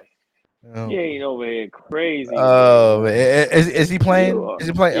 bro? You ain't over here crazy. Oh, is he playing? Is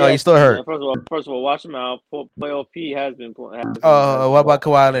he playing? Yeah, Oh, he's still hurt. First of all, watch him out. Playoff P has been playing. What about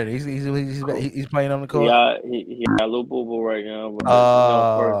Kawhi Leonard? He's playing on the court. Yeah, he got a little boo right now. But,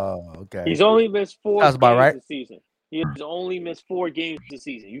 okay. He's only missed 4 That's about games right. this season. He has only missed 4 games this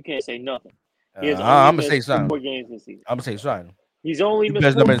season. You can't say nothing. He has I'm only gonna say missed something. 4 games this season. I'm gonna say something. He's only missed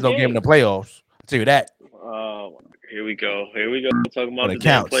There's 4 no game in the playoffs. I'll tell you that. Here we go. Talking about when the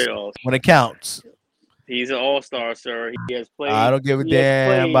damn playoffs. When it counts. He's an all-star, sir. He has played. I don't give a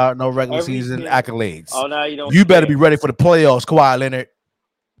damn about no regular season accolades. Oh, now you don't. You better be ready for the playoffs, Kawhi Leonard.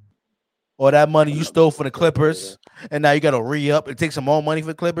 Or that money you stole for the Clippers, and now you got to re-up and take some more money for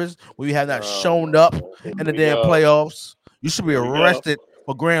the Clippers. Where you have not shown up in the damn playoffs. You should be arrested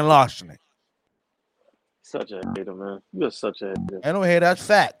for grand larceny. Such a hater, man. You're such a hater. I don't hear that's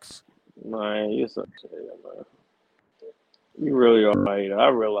facts. Man, you're such a hater, man. You really are a hater. I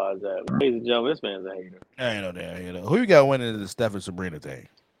realize that. Ladies and gentlemen, this man's a hater. I ain't no damn hater. Who you got winning the Steph and Sabrina thing?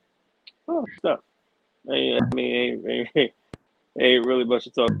 Oh, Steph. Ain't really much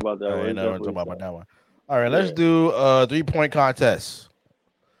to talk about that one. Ain't nothing to talk about that one. All right, let's do 3-point contest.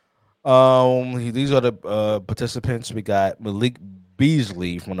 These are the participants. We got Malik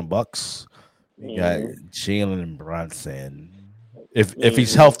Beasley from the Bucks. We got Jalen Brunson, if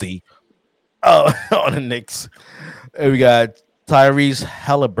he's healthy, on the Knicks. And we got Tyrese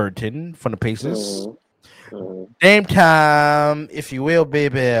Halliburton from the Pacers. Dame time, if you will,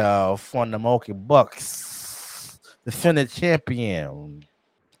 baby, from the Milwaukee Bucks, defending champion.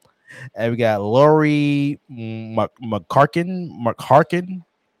 And we got Laurie McHarkin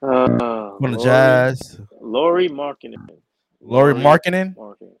from the Jazz. Laurie Markkinen. Laurie Markkinen?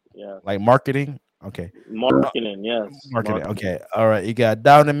 Yeah. Like marketing? Okay. Marketing, yes. Marketing. Okay. All right. You got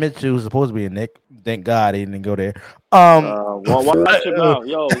Donovan Mitchell, who's supposed to be a Knick. Thank God he didn't go there. Watch him out.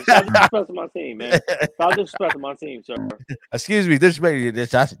 Yo, stop disrespecting my team, man. Stop disrespecting my team, sir. Excuse me,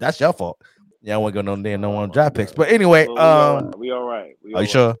 that's your fault. Yeah, I won't go no one draft picks. But anyway, we all right. Are you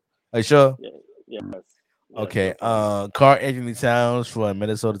sure? Are you sure? Yeah. Yes. Okay. Karl Anthony Towns for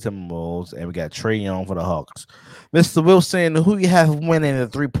Minnesota Timberwolves, and we got Trae Young for the Hawks. Mr. Wilson, who you have winning the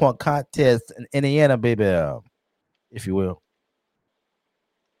 3-point contest in Indiana, baby, if you will?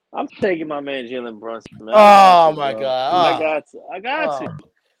 I'm taking my man Jalen Brunson. Man. Oh my God! I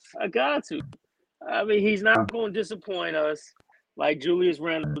got to. I mean, he's not going to disappoint us like Julius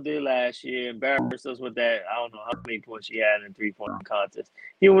Randle did last year. Embarrass us with that. I don't know how many points he had in 3-point contest.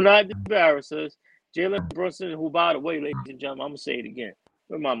 He will not embarrass us. Jalen Brunson, who, by the way, ladies and gentlemen, I'm going to say it again.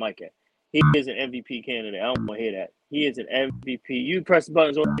 Where my mic at? He is an MVP candidate. I don't want to hear that. He is an MVP. You press the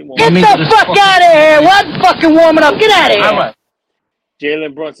buttons all you want. Get the fuck out of here. What fucking warming up? Get out of here.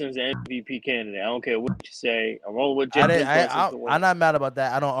 Jalen Brunson's an MVP candidate. I don't care what you say. I'm rolling with Jalen Brunson. I'm not mad about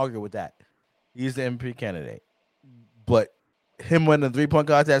that. I don't argue with that. He's the MVP candidate. But him winning the 3-point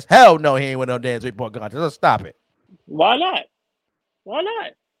contest, hell no, he ain't winning no damn 3-point contest. Let's stop it. Why not? Why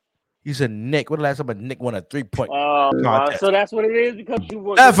not? He's a Knick. When the last time a Knick won a 3-point contest? So that's what it is because you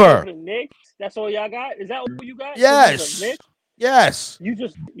were Never. The Knicks. That's all y'all got. Is that what you got? Yes. Yes. You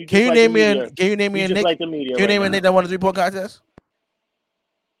just can you like name me a Can you name me a Knick? Like the media can you name me a Knick that won a 3-point contest?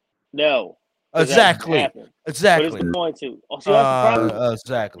 No. Exactly. But it's going to. Oh, see, that's the problem.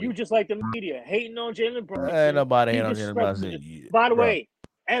 Exactly. You just like the media hating on Jalen Brunson. Ain't nobody hating on Jalen Brunson. By the way,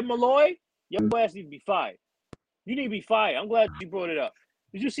 Ed Malloy, your ass need to be fired. You need to be fired. I'm glad you brought it up.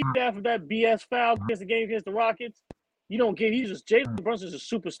 Did you see that for that BS foul against the game against the Rockets? You don't get. Jalen Brunson's a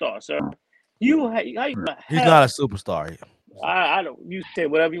superstar, sir. He's not a superstar. I don't. You say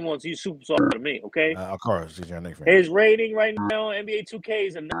whatever you want. He's a superstar to me. Okay. Of course, he's your nickname. His rating right now on NBA 2K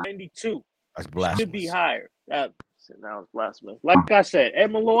is a 92. That's blasphemous. Should be higher. Now it's blasphemous. Like I said,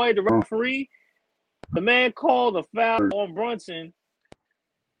 Ed Malloy, the referee, the man called a foul on Brunson.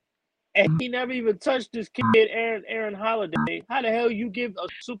 And he never even touched this kid, Aaron Holiday. How the hell you give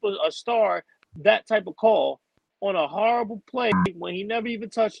a star that type of call on a horrible play when he never even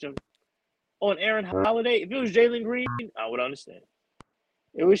touched him on Aaron Holiday? If it was Jalen Green, I would understand.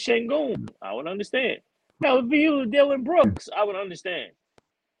 It was Şengün, I would understand. Now, if it was Dylan Brooks, I would understand.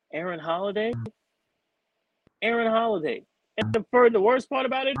 Aaron Holiday. And the worst part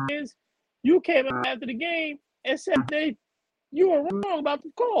about it is you came out after the game and said you were wrong about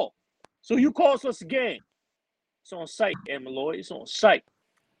the call. So you cost us a game. It's on site, Malloy. It's on site.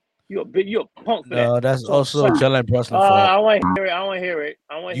 You're a punk for that. No, that's also Jalen Brunson's fault. I want to hear it. I want to hear it.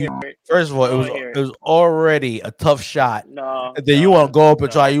 I want to hear it. First of all, it was already a tough shot. No. And then you want to go up and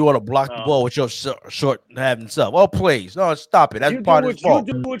try. You want to block the ball with your short having stuff. Oh, please, no, stop it. That's part of his fault.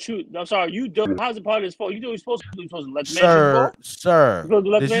 You do what you. I'm sorry. You do. How's it part of his fault? You do what you're supposed to do. You're supposed to let the man Sir, sir.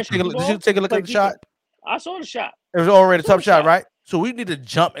 Did you take a look at the shot? I saw the shot. It was already a tough shot, right? So we need to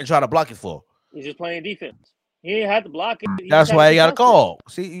jump and try to block it for. He's just playing defense. He ain't had to block it. That's why he got a call.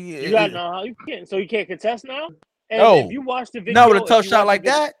 See, you got how you can't. So you can't contest now. And no. If you watch the video, no, with a tough shot like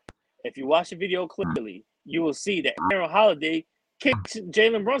that. If you watch the video clearly, you will see that Aaron Holiday kicks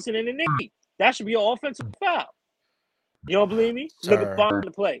Jalen Brunson in the knee. That should be an offensive foul. You don't believe me? Sir, look at find the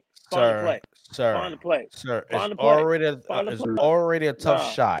play. Find the play. Sir, find the play. Sir, it's already a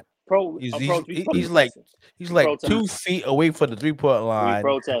tough shot. He's like 2 feet away from the 3-point line.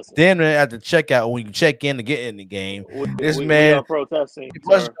 Then at the checkout, when you check in to get in the game, this man are protesting.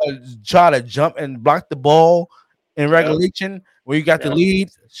 Try to jump and block the ball in regulation where you got the lead.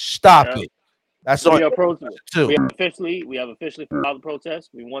 Stop it. That's all. We have officially filed the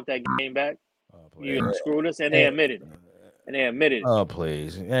protest. We want that game back. You screwed us, and they admitted it. Oh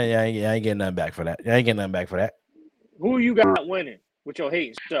please, yeah, I ain't getting nothing back for that. Who you got winning with your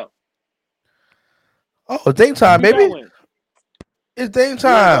hating stuff? Oh, it's Dame time, baby. It's Dame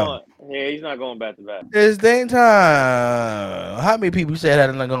time. He's not going back to back. It's Dame time. How many people said that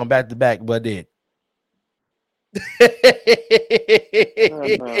I'm not going back to back, but did?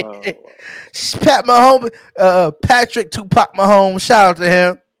 Pat Mahomes, Patrick Tupac Mahomes. Shout out to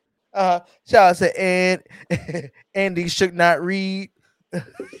him. Shout out to Andy Shook Not Read.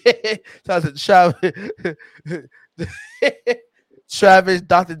 Shout out to Travis,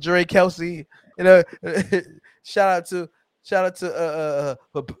 Dr. Dre, Kelsey. You know, shout out to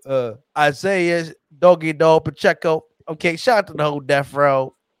Isaiah, Doggy Dog, Pacheco. Okay, shout out to the whole Death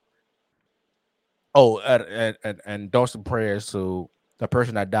Row. Oh, and some prayers to the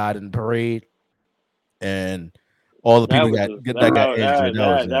person that died in the parade, and all the people that got injured.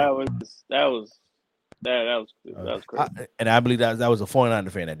 That was crazy. And I believe that was a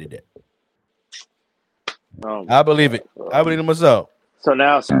 49er fan that did that. I believe it. I believe it myself. So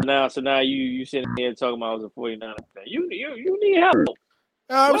now you sitting here talking about I was a 49er fan. You need help.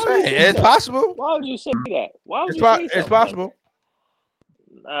 I'm saying it's possible. Why would you say that? Why would it's possible.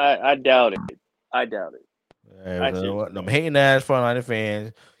 I doubt it. I'm hating ass 49er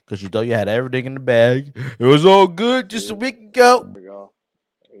fans because you thought you had everything in the bag. It was all good just a week ago. There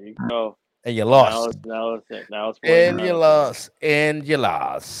you go. And you lost. Now it's And you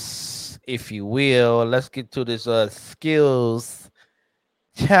lost. If you will, let's get to this skills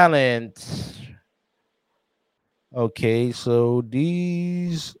challenge. Okay, so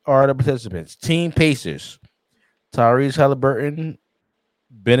these are the participants. Team Pacers. Tyrese Halliburton,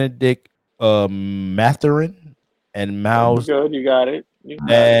 Benedict Mathurin, and Miles. Good, you got it.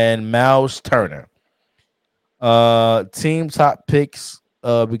 Miles Turner. Team top picks.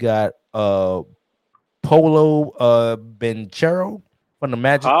 We got Polo Banchero from the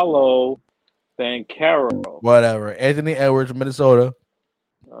Magic. Paulo Banchero. Whatever. Anthony Edwards from Minnesota.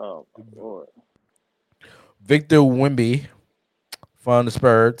 Oh my Lord. Victor Wemby from the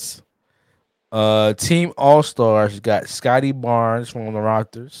Spurs. Team All-Stars got Scotty Barnes from the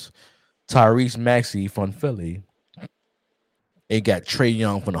Raptors, Tyrese Maxey from Philly. It got Trae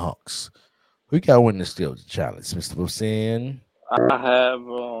Young from the Hawks. Who got to win the Steals challenge, Mr. Wilson? I have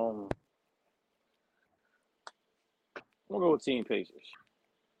I'm gonna go with Team Pacers.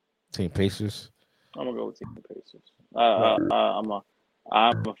 Team Pacers. I'm gonna go with Team Pacers. I'm a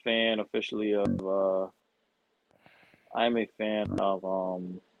fan officially of I'm a fan of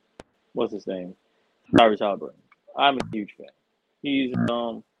what's his name? Tyrese Halliburton. I'm a huge fan. He's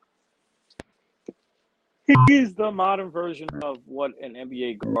the modern version of what an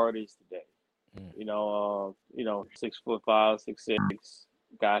NBA guard is today. 6'5", 6'6",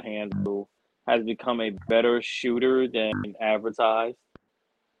 got handle, has become a better shooter than advertised.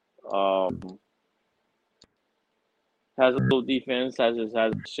 Has a little defense, has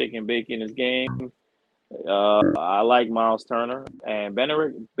shake and bake in his game. I like Miles Turner, and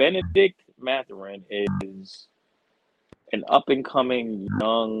Benedict Mathurin is an up and coming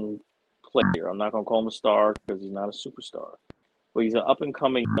young player. I'm not gonna call him a star because he's not a superstar, but he's an up and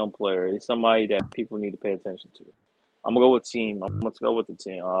coming young player. He's somebody that people need to pay attention to. I'm gonna go with team. Let's go with the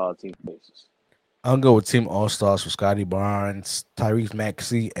team. Team Pacers. I'll go with Team All Stars for Scotty Barnes, Tyrese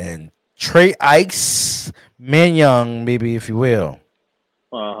Maxey, and Trey Ice Young, maybe if you will.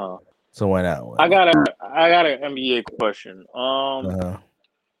 So why not? I got an NBA question.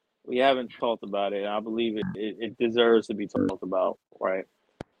 we haven't talked about it, and I believe it deserves to be talked about, right?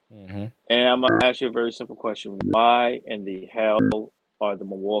 Mm-hmm. And I'm gonna ask you a very simple question: why in the hell are the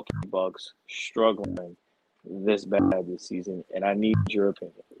Milwaukee Bucks struggling this bad this season? And I need your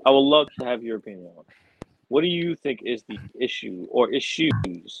opinion. I would love to have your opinion on it. What do you think is the issue or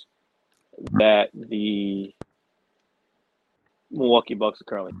issues that the Milwaukee Bucks are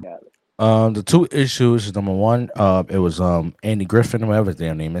currently having? The two issues. Number one, it was Andy Griffin, whatever his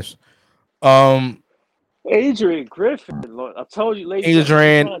damn name is. Um, Adrian Griffin, Lord, I told you, ladies and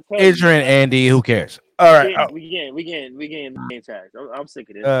gentlemen, I'm trying to tell you, Adrian, man. Andy. Who cares? All right. We getting name tags. I'm sick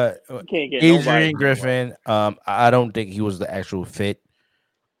of this. Uh, You can't get Adrian nobody's name right. Griffin. I don't think he was the actual fit.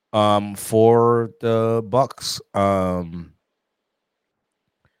 For the Bucks. I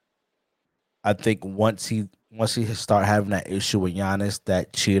think once he start having that issue with Giannis,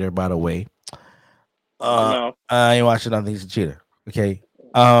 that cheater. By the way, No, I ain't watching nothing. He's a cheater. Okay.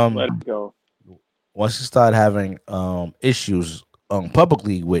 let it go. Once he started having issues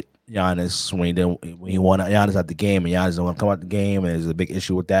publicly with Giannis when he won Giannis out the game and Giannis didn't want to come out the game and there's a big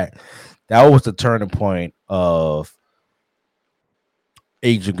issue with that. That was the turning point of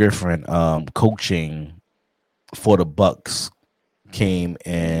Adrian Griffin coaching for the Bucks came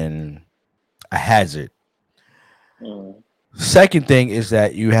in a hazard. Second thing is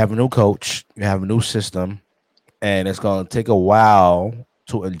that you have a new coach, you have a new system, and it's going to take a while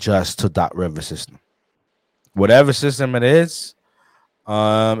to adjust to Doc Rivers' system. Whatever system it is,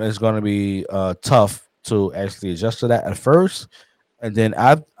 it's going to be tough to actually adjust to that at first. And then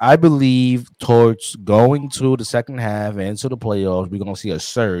I believe towards going to the second half and into the playoffs, we're going to see a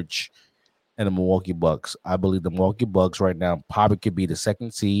surge in the Milwaukee Bucks. I believe the Milwaukee Bucks right now probably could be the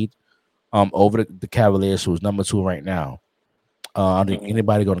second seed over the Cavaliers, who's number 2 right now. I think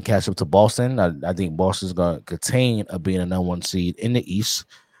anybody going to catch up to Boston. I think Boston's going to contain being a number 1 seed in the East.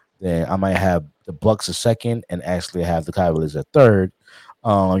 Then I might have the Bucks a second and actually have the Cavaliers a third.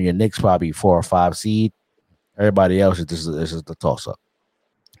 Your Knicks probably 4 or 5 seed. Everybody else is just the toss up.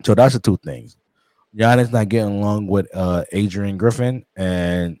 So that's the two things. Giannis not getting along with Adrian Griffin,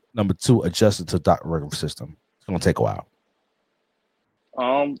 and number 2, adjusted to Doc Rivers' system. It's gonna take a while.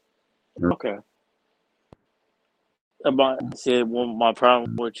 Okay. My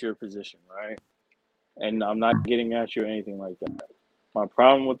problem with your position, right? And I'm not getting at you or anything like that. My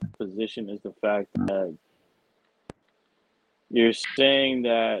problem with the position is the fact that you're saying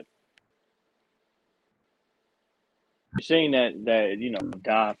that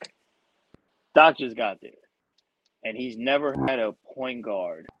Doc just got there, and he's never had a point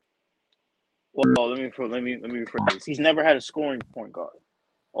guard. Well, let me rephrase. He's never had a scoring point guard.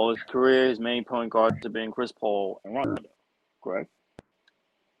 All his career, his main point guards have been Chris Paul and Rondo. Correct.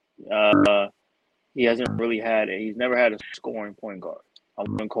 He's never had a scoring point guard. I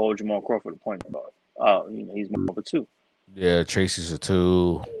wouldn't call Jamal Crawford a point guard. He's more of a 2. Yeah, Tracy's a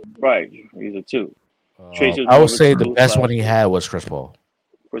 2. Right, he's a 2. Tracy was I more would of a say the 2 best one he had was Chris Paul.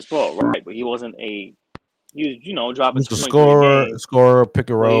 Chris Paul, right? But he wasn't a. He was dropping He was 20 a game. scorer, pick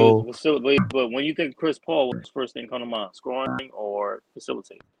and roll. But when you think of Chris Paul, what's the first thing come to mind? Scoring or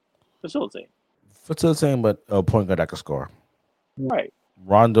facilitating? Facilitating, but a point guard that could score. Right.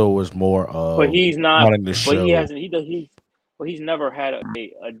 Rondo was more of. But he's not. Running the show. But he hasn't. But he's never had a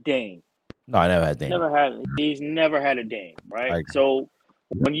Dame. No, I never had Dame. He's never had a Dame, right? So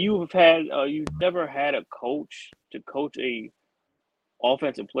when you've never had a coach to coach a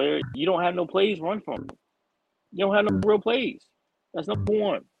offensive player, you don't have no plays run from him. You don't have no real plays. That's number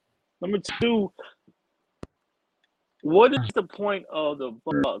 1. Number 2, what is the point of the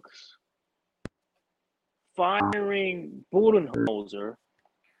Bucks firing Budenholzer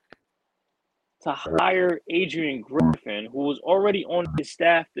to hire Adrian Griffin, who was already on his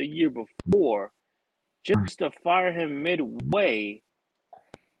staff the year before, just to fire him midway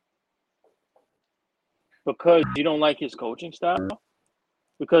because you don't like his coaching style?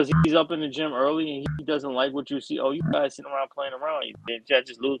 Because he's up in the gym early and he doesn't like what you see. Oh, you guys sitting around playing around. You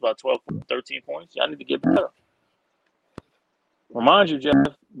just lose by 12, 13 points. Y'all need to get better. Remind you, Jeff,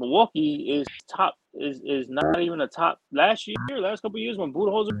 Milwaukee is not even a top. Last couple of years when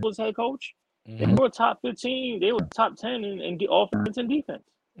Budenholzer was head coach, they were top 15. They were top 10 in the offense and defense.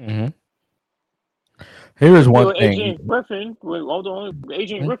 Mm-hmm. Here is one thing. Adrian Griffin, when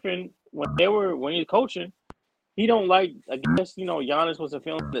he was coaching, he don't like. I guess Giannis wasn't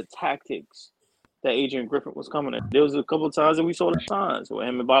feeling the tactics that Adrian Griffin was coming in. There was a couple of times that we saw the signs where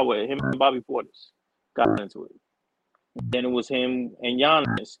him and Bobby Portis got into it. Then it was him and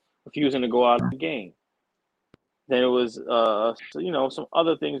Giannis refusing to go out of the game. Then it was some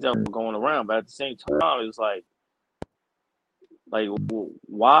other things that were going around, but at the same time, it was like Like,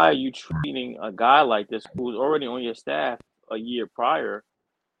 why are you treating a guy like this who's already on your staff a year prior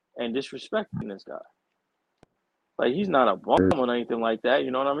and disrespecting this guy? Like, he's not a bum or anything like that.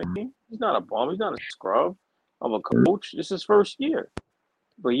 You know what I mean? He's not a bum. He's not a scrub of a coach. This is his first year.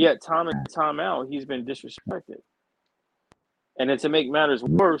 But yet, time and time out, he's been disrespected. And then to make matters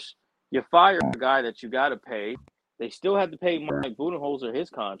worse, you fire a guy that you got to pay. They still have to pay Mike Budenholzer his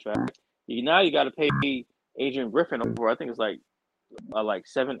contract. Now you got to pay Adrian Griffin over, I think it's like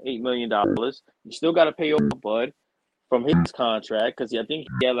 $7-8 million. You still got to pay over Bud from his contract because I think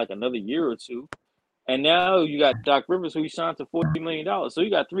he had like another year or two. And now you got Doc Rivers, who you signed to $40 million. So you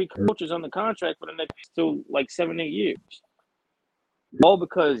got 3 coaches on the contract for the next still like 7-8 years. All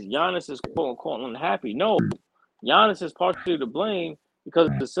because Giannis is quote unquote unhappy. No, Giannis is partially to blame because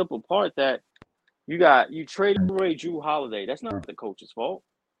of the simple part that you traded away Drew Holiday. That's not the coach's fault.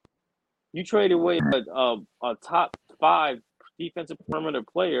 You traded away a top 5 defensive perimeter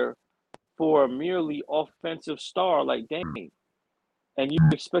player for a merely offensive star like Dame. And you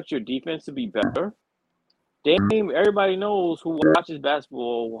expect your defense to be better? Dame, everybody knows who watches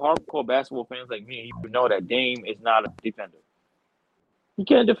basketball, hardcore basketball fans like me, you know that Dame is not a defender. He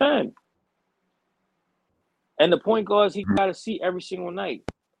can't defend. And the point guards, he got to see every single night.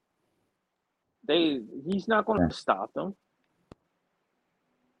 He's not going to stop them.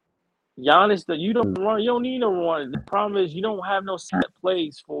 Giannis, you don't need no run. The problem is you don't have no set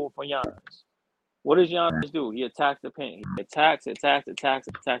plays for Giannis. What does Giannis do? He attacks the paint. He attacks.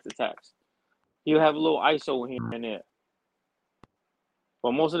 He'll have a little ISO here and there.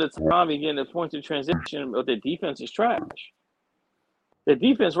 But most of the time, he getting the points of transition, but the defense is trash. The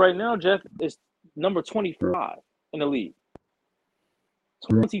defense right now, Jeff, is number 25 in the league.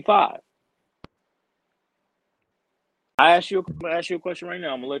 25. I'm gonna ask you a question right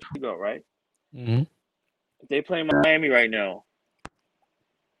now. I'm gonna let you go, right? Mm-hmm. If they play Miami right now,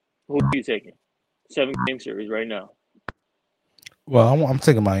 who are you taking? 7-game series right now. Well, I'm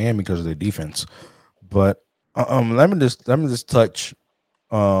taking Miami because of their defense, but let me just touch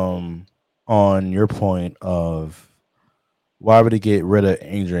on your point of why would he get rid of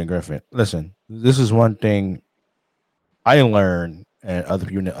Adrian Griffin? Listen, this is one thing I learned, and other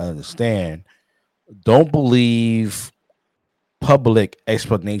people need to understand. Don't believe public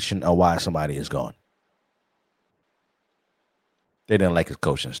explanation of why somebody is gone. They didn't like his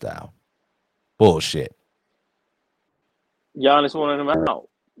coaching style. Bullshit. Giannis wanted him out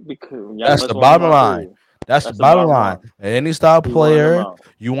because that's the bottom line. That's the bottom line. Any style player,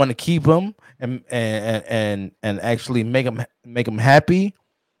 you want to keep him and actually make him happy.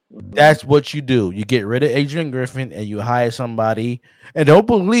 That's what you do. You get rid of Adrian Griffin and you hire somebody. And don't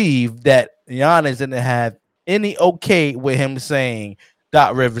believe that Giannis didn't have any okay with him saying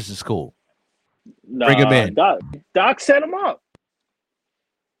Doc Rivers is cool. Bring him in. Doc set him up.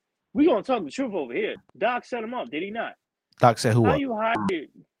 We gonna talk the truth over here. Doc set him up, did he not? Doc set who How up? you hired?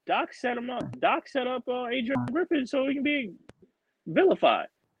 Doc set him up. Doc set up Adrian Griffin so he can be vilified.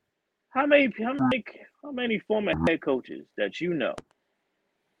 How many former head coaches that you know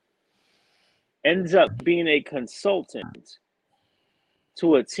ends up being a consultant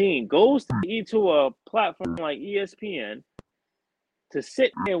to a team, goes to a platform like ESPN to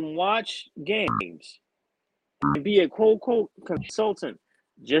sit and watch games and be a quote consultant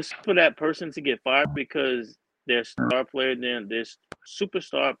just for that person to get fired because their star player, then this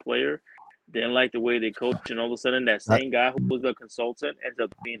superstar player didn't like the way they coach, and all of a sudden that same guy who was a consultant ends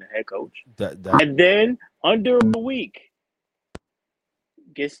up being a head coach. And then under a week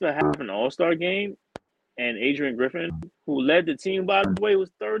gets to have an all-star game, and Adrian Griffin, who led the team, by the way,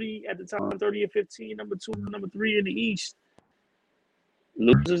 was 30 at the time, 30 and 15, number 2, number 3 in the East,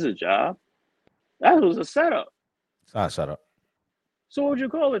 loses a job. That was a setup. It's not a setup. So what would you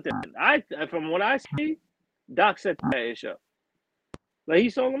call it then? From what I see, Doc set that ish up. Like he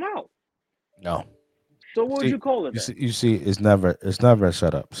sold him out. No. So what would you call it? You see, it's never a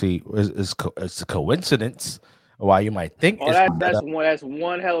setup. See, it's a coincidence why you might think that's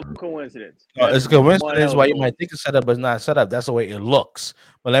one hell of a coincidence. It's a coincidence why you might think it's set up, but it's not set up. That's the way it looks.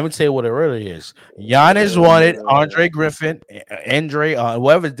 But let me tell you what it really is. Giannis wanted Andre Griffin,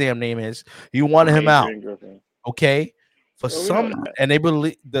 whatever his damn name is. He wanted him out. Griffin. Okay. And they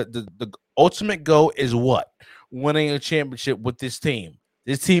believe the ultimate goal is what? Winning a championship with this team.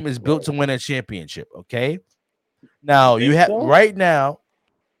 This team is built to win a championship. Okay. Now you have right now,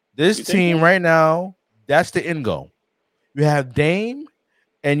 this team right now, that's the end goal. You have Dame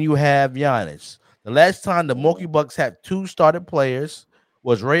and you have Giannis. The last time the Milwaukee Bucks had 2 started players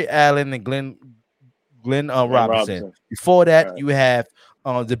was Ray Allen and Glenn Robinson. Before that, you have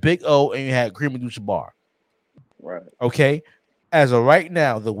the Big O and you had Kareem Abdul-Jabbar. Right. Okay. as of right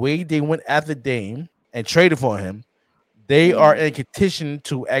now, the way they went after Dame and traded for him, they are in contention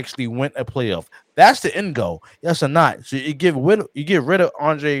to actually win a playoff. That's the end goal, yes or not? So you get rid of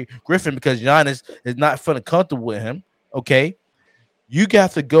Andre Griffin because Giannis is not feeling comfortable with him. Okay, you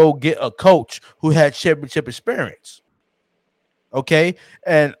got to go get a coach who had championship experience. Okay,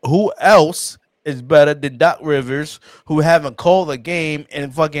 and who else is better than Doc Rivers, who haven't called a game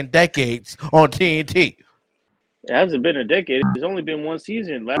in fucking decades on TNT? It hasn't been a decade. It's only been one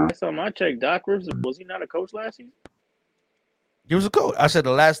season. Last time I checked, Doc Rivers, was he not a coach last season? He was a coach. I said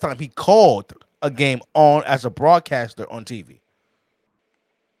the last time he called a game on as a broadcaster on TV.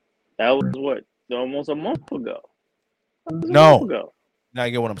 That was what? Almost a month ago. No. Now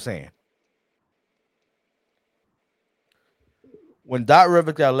you get what I'm saying. When Doc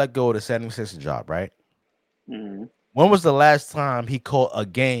Rivers got let go of the 76ers job, right? Mm-hmm. When was the last time he called a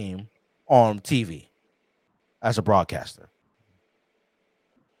game on TV as a broadcaster?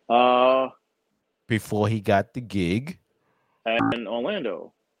 Before he got the gig. In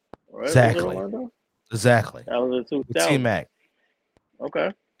Orlando. Right? Exactly. Orlando? Exactly. That was in 2000. T-Mac.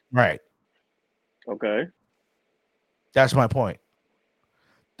 Okay. Right. Okay. That's my point.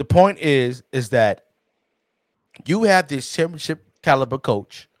 The point is that you have this championship caliber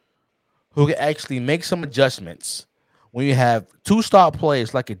coach who can actually make some adjustments when you have two star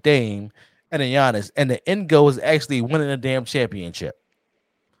players like a Dame and a Giannis, and the end goal is actually winning a damn championship.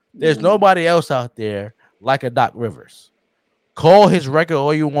 There's nobody else out there like a Doc Rivers. Call his record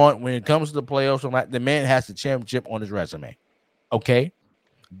all you want. When it comes to the playoffs, the man has the championship on his resume. Okay?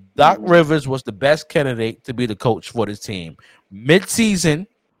 Doc Rivers was the best candidate to be the coach for this team. Mid-season,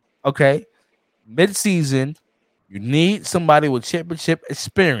 okay? Mid-season, you need somebody with championship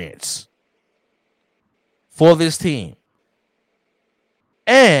experience for this team.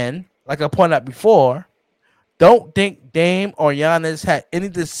 And, like I pointed out before, don't think Dame or Giannis had any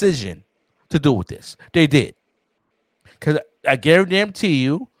decision to do with this. They did. Because I guarantee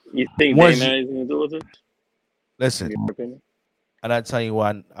you. You think Dame had anything to do with it? Listen, I'm not telling you why.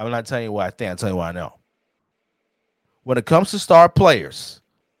 I'm not telling you what I think. I'm telling you what I know. When it comes to star players,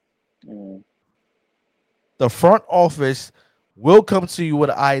 the front office will come to you with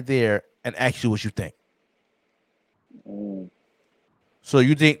an eye there and ask you what you think. So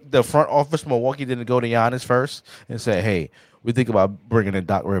you think the front office Milwaukee didn't go to Giannis first and say, "Hey, we think about bringing in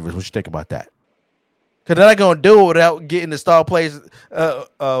Doc Rivers. What you think about that?" Because they're not going to do it without getting the star players'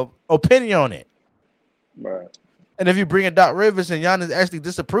 opinion on it. Right. And if you bring in Doc Rivers and Giannis actually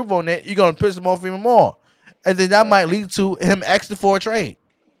disapprove on it, you're going to piss him off even more. And then that might lead to him asking for a trade.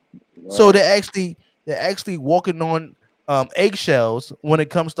 Right. So they're actually walking on eggshells when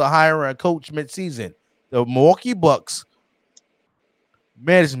it comes to hiring a coach mid-season. The Milwaukee Bucks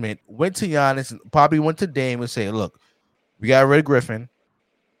management went to Giannis and probably went to Dame and said, "Look, we got rid of Griffin.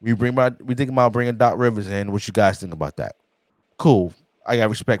 We think about bringing Doc Rivers in. What you guys think about that?" Cool. I got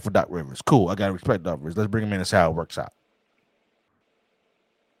respect for Doc Rivers. Cool. I got respect for Doc Rivers. Let's bring him in and see how it works out.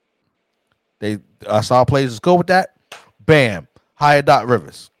 They saw players go with that. Bam. Hire Doc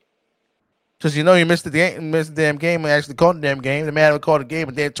Rivers. Because you missed the damn game and actually called the damn game. The man haven't called the game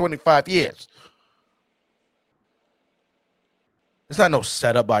in damn 25 years. It's not no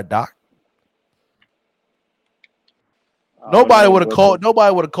setup by Doc. Nobody would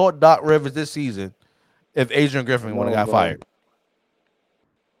have called Doc Rivers this season if Adrian Griffin would have got fired.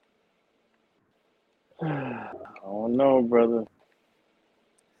 I don't know, brother.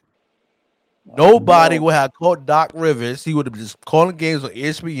 Nobody would have called Doc Rivers. He would have just calling games on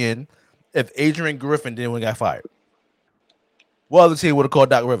ESPN if Adrian Griffin didn't got fired. What other team would have called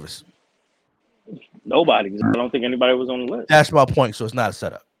Doc Rivers? Nobody, because I don't think anybody was on the list. That's my point. So it's not a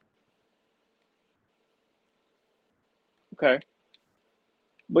setup. Okay.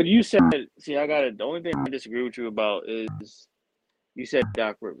 But you said, the only thing I disagree with you about is you said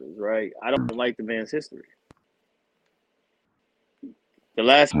Doc Rivers, right? I don't like the man's history. The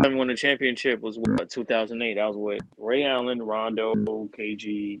last time he won a championship was 2008. That was with Ray Allen, Rondo,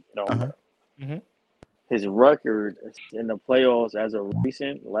 KG, and all that. Mm-hmm. His record in the playoffs as of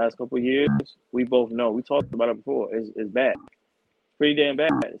recent, the last couple of years, we both know. We talked about it before. Is bad. Pretty damn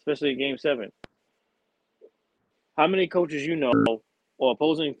bad, especially in Game 7. How many coaches you know or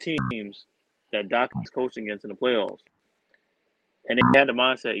opposing teams that Doc is coaching against in the playoffs? And they had the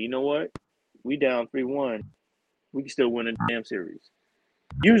mindset, you know what? We down 3-1. We can still win a damn series.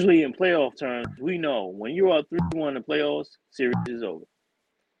 Usually in playoff terms, we know when you're up 3-1 in the playoffs, series is over.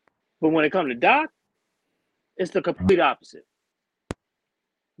 But when it comes to Doc, it's the complete opposite.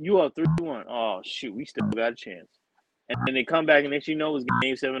 You up 3-1. Oh, shoot, we still got a chance. And then they come back and next you know it's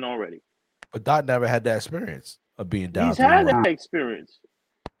Game 7 already. But Doc never had that experience of being down. He's had that experience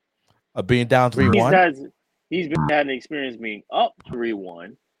of being down 3-1. He's been had an experience being up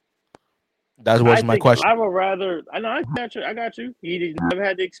 3-1. That was my question. I would rather. I know. I got you. He never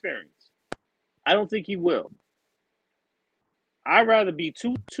had the experience. I don't think he will. I'd rather be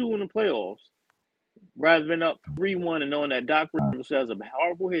 2-2 in the playoffs rather than up 3-1 and knowing that Doc Rivers has a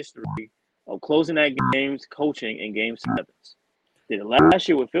horrible history of closing out games, coaching in game sevens. Did it last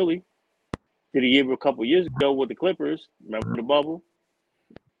year with Philly. Did he a couple years ago with the Clippers? Remember the bubble?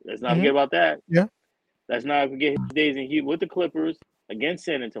 Let's not forget about that. Yeah. Let's not forget his days in Houston with the Clippers against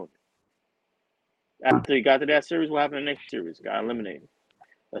San Antonio. After he got to that series, what happened in the next series? Got eliminated.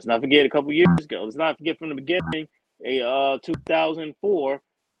 Let's not forget a couple years ago. Let's not forget from the beginning, 2004,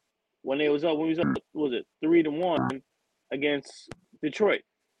 when he was up, was it 3-1 against Detroit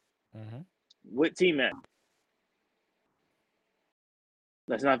with T-Mac.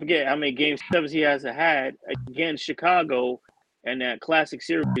 Let's not forget how many game sevens he has had against Chicago and that classic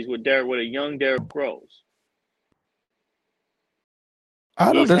series with a young Derrick Rose.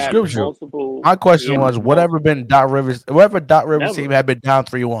 I know the scripture. My question was, whatever Doc Rivers team had been down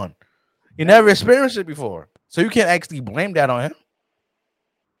 3-1. He never experienced it before. So you can't actually blame that on him.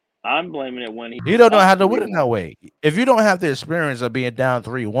 I'm blaming it when he don't know how to win it that way. If you don't have the experience of being down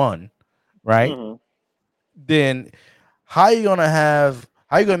 3-1, right? Then how are you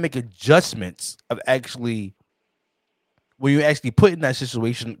gonna make adjustments of actually when you actually put in that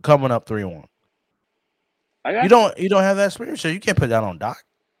situation coming up 3-1? You don't have that experience, so you can't put that on Doc.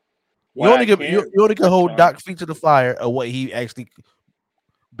 You only can hold Doc's feet to the fire of what he actually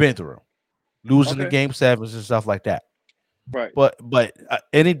been through, losing the game sevens and stuff like that. Right. But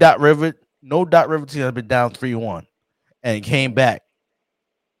no Doc Rivers team has been down 3-1 and came back.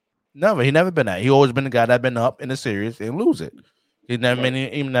 Never. He never been that. He always been the guy that been up in the series and lose it. He never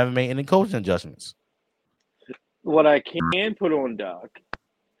made any coaching adjustments. What I can put on Doc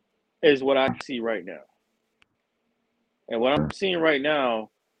is what I see right now. And what I'm seeing right now,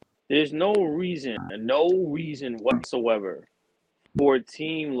 there's no reason whatsoever for a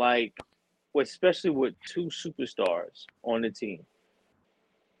team like, especially with two superstars on the team.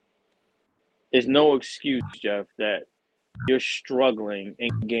 There's no excuse, Jeff, that you're struggling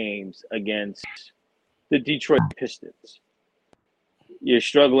in games against the Detroit Pistons. You're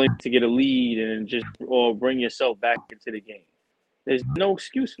struggling to get a lead and or bring yourself back into the game. There's no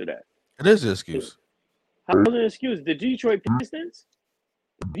excuse for that. It is an excuse. How is it an excuse? The Detroit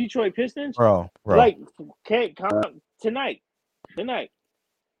Pistons, bro. Like tonight,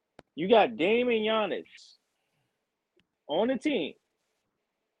 you got Dame and Giannis on the team.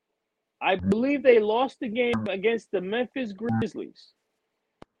 I believe they lost the game against the Memphis Grizzlies.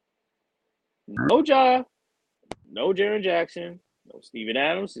 No Ja, no Jaren Jackson, no Steven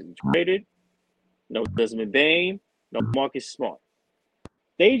Adams is traded, no Desmond Bain, no Marcus Smart.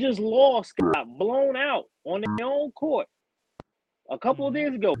 They just got blown out on their own court a couple of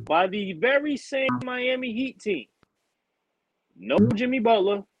days ago by the very same Miami Heat team. No Jimmy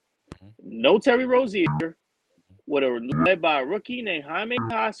Butler, no Terry Rozier, led by a rookie named Jaime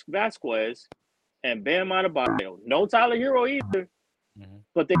Vasquez and Bam Adebayo. No Tyler Hero either,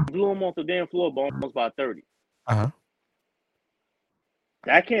 but they blew him off the damn floor almost by 30. That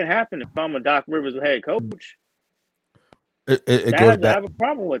can't happen if I'm a Doc Rivers head coach. It goes back. I have a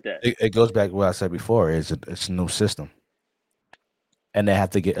problem with that. It goes back to what I said before. It's a new system, and they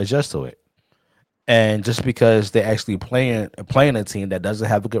have to get adjusted to it. And just because they're actually playing a team that doesn't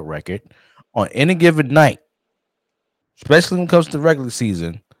have a good record on any given night, especially when it comes to the regular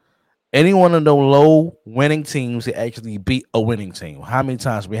season, any one of the low winning teams that actually beat a winning team. How many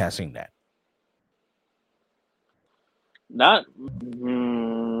times we have seen that?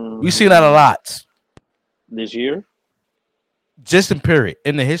 We see that a lot this year. Just in period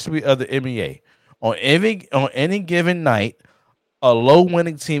in the history of the NBA, on any given night, a low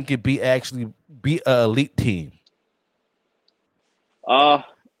winning team could actually beat an elite team.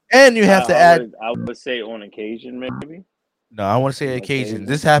 And you have to add. I would say on occasion, maybe. No, I want to say occasion.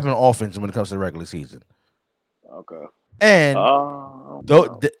 This happens often when it comes to the regular season. Okay. And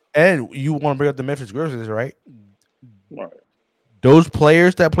and you want to bring up the Memphis Grizzlies, right? Right. Those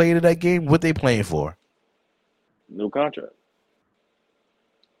players that played in that game, what they playing for? No contract.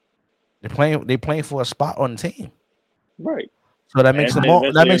 They playing for a spot on the team. Right. So that makes them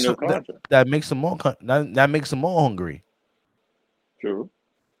more. That makes them more hungry. True.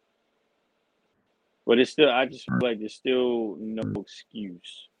 But it's still. I just feel like there's still no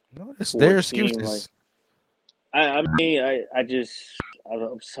excuse. No, it's their excuses. I mean,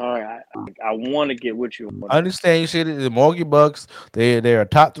 I'm sorry. I want to get with you. I understand you said the Milwaukee Bucks. They're a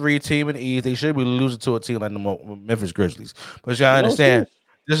top 3 team in the East. They should be losing to a team like the Memphis Grizzlies. But you understand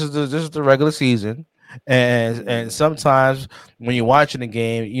this is the regular season, and sometimes when you're watching the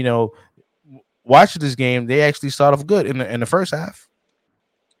game, watching this game, they actually start off good in the first half.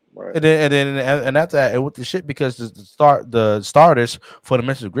 Right. And after that, it went to shit because the starters for the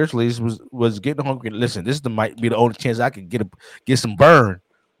Memphis Grizzlies was getting hungry. Listen, might be the only chance I could get some burn.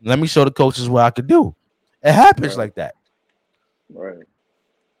 Let me show the coaches what I could do. It happens like that. Right.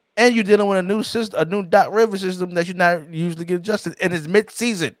 And you're dealing with a new system, a new Doc Rivers system that you're not usually get adjusted. And it's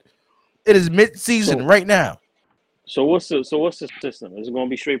mid-season. It is mid-season right now. So what's the system? Is it going to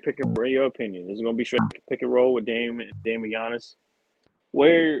be straight pick and roll? In your opinion, is it going to be straight pick and roll with Dame and Giannis?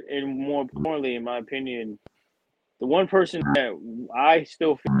 Where, and more importantly, in my opinion, the one person that I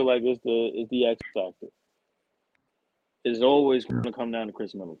still feel like is the X factor is always going to come down to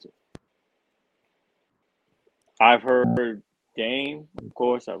Chris Middleton. I've heard Dame, of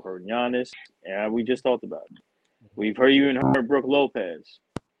course. I've heard Giannis, and we just talked about it. We've heard you and heard Brook Lopez.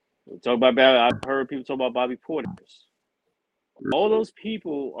 We talk about I've heard people talk about Bobby Portis. All those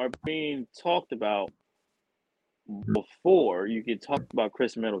people are being talked about before you could talk about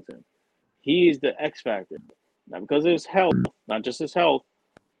Chris Middleton. He is the X factor. Not because of his health, not just his health,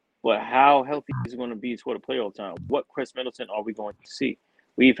 but how healthy he's going to be toward the playoff time. What Chris Middleton are we going to see?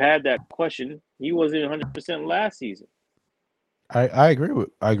 We've had that question. He wasn't 100% last season. I agree with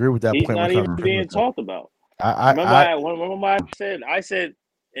that. He's point not even being talked about. Remember I said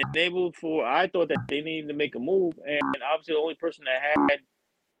enabled for. I thought that they needed to make a move, and obviously the only person that had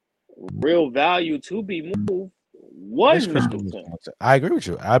real value to be moved was Middleton. I agree with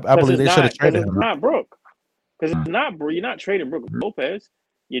you. I believe they should have traded him. It's not Brook. Because it's not, bro. You're not trading Brook Lopez.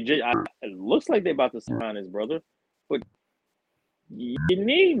 It looks like they're about to sign his brother, but you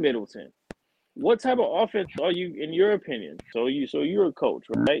need Middleton. What type of offense are you, in your opinion? So you're a coach,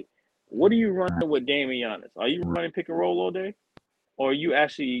 right? What are you running with Dame and Giannis? Are you running pick and roll all day, or are you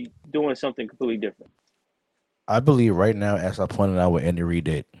actually doing something completely different? I believe right now, as I pointed out what Andy Reid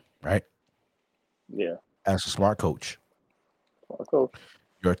did, right? Yeah. As a smart coach,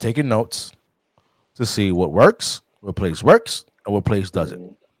 you're taking notes to see what works, what place works, and what place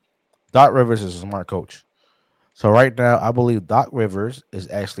doesn't. Doc Rivers is a smart coach. So right now, I believe Doc Rivers is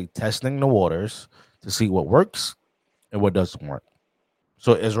actually testing the waters to see what works and what doesn't work.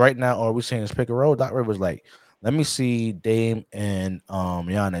 So as right now, are we saying it's pick and roll? Doc Rivers like, let me see Dame and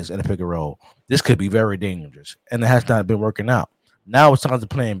Giannis in a pick and roll. This could be very dangerous, and it has not been working out. Now it's time to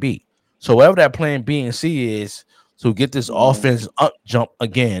plan B. So whatever that plan B and C is to get this offense up jump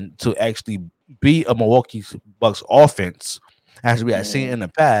again to actually be a Milwaukee Bucks offense, as we have seen in the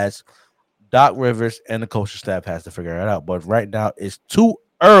past, Doc Rivers and the coaching staff has to figure it out. But right now, it's too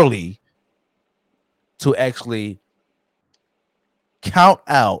early to actually count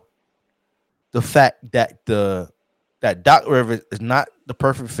out the fact that that Doc Rivers is not the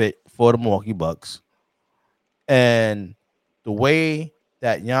perfect fit for the Milwaukee Bucks, and the way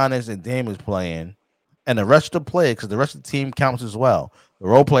that Giannis and Dame is playing, and the rest of the players, because the rest of the team counts as well. The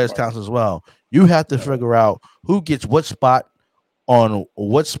role players counts as well. You have to figure out who gets what spot on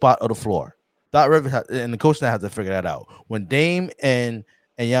what spot of the floor. Doc Rivers and the coach now have to figure that out. When Dame and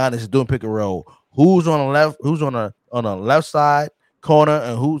Giannis is doing pick and roll, who's on the left, who's on the left side corner,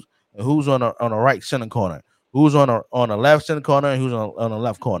 and who's on the right center corner, who's on the left center corner, and who's on the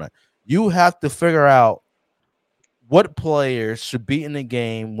left corner. You have to figure out what players should be in the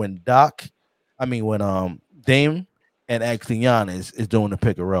game when Dame and actually Giannis is doing the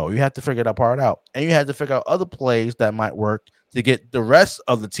pick and roll. You have to figure that part out, and you have to figure out other plays that might work to get the rest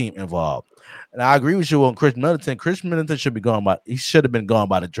of the team involved. And I agree with you on Chris Middleton. Chris Middleton should be gone he should have been gone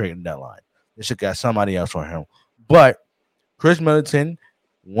by the trading deadline. They should have got somebody else for him. But Chris Middleton,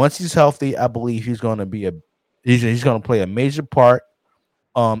 once he's healthy, I believe he's going to he's going to play a major part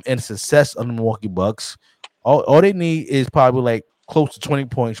in the success of the Milwaukee Bucks. All they need is probably like close to 20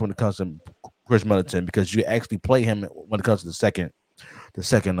 points when it comes to Chris Middleton, because you actually play him when it comes to the second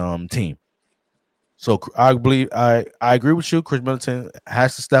team. So I believe I agree with you. Chris Middleton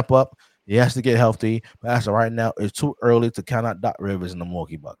has to step up. He has to get healthy. But as of right now, it's too early to count out Doc Rivers and the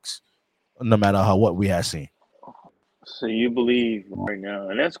Milwaukee Bucks, no matter what we have seen. So you believe right now,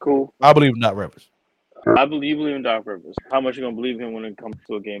 and that's cool. I believe in Doc Rivers. I believe in Doc Rivers. How much are you gonna believe him when it comes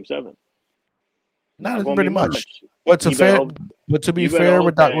to a Game 7? Not pretty much. But to be fair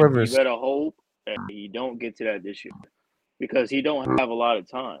with Doc Rivers, you better hope that he don't get to that this year, because he don't have a lot of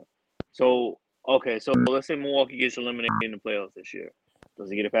time. So so let's say Milwaukee gets eliminated in the playoffs this year. Does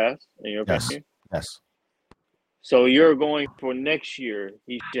he get a pass in your opinion? Yes. So you're going for next year.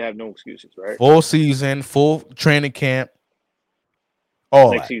 He should have no excuses, right? Full season, full training camp,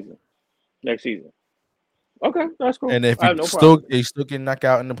 all Next that. season. Next season. Okay, that's cool. And if I you have no problem. still get knocked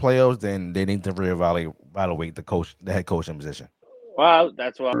out in the playoffs, then they need to reevaluate the head coaching position. Well,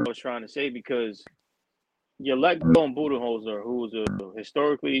 that's what I was trying to say because you let go of Budenholzer, who was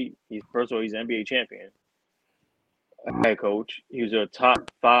historically, first of all, he's an NBA champion head coach. He was a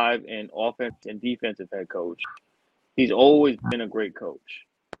top 5 in offense and defensive head coach. He's always been a great coach,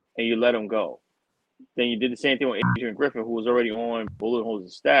 and you let him go. Then you did the same thing with Adrian Griffin, who was already on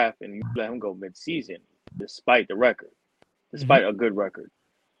Budenholzer's staff, and you let him go mid-season, despite the record, despite a good record.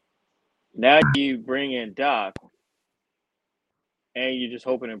 Now you bring in Doc, and you're just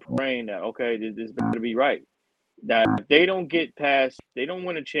hoping and praying that, okay, this better be right. That if they don't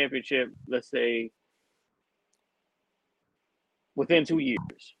win a championship, let's say, within 2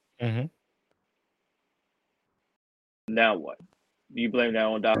 years. Mm-hmm. Now what? Do you blame that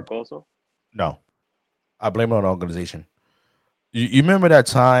on Doc also? No, I blame it on the organization. You remember that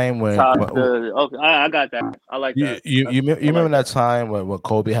time when okay, I got that. I like that. You remember that time when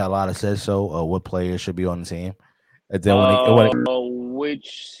Kobe had a lot of said so what players should be on the team, and then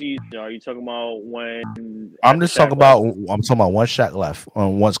which season are you talking about? When I'm talking about one shot left.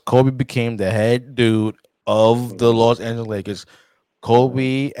 Once Kobe became the head dude of the Los Angeles Lakers,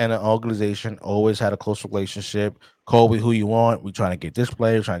 Kobe and the organization always had a close relationship. Kobe, who you want? We trying to get this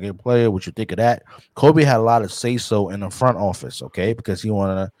player, trying to get a player. What you think of that? Kobe had a lot of say so in the front office, okay, because he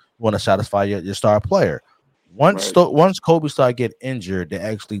want to satisfy your star player. Once Kobe started getting injured, they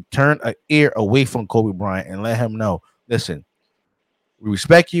actually turned an ear away from Kobe Bryant and let him know, listen, we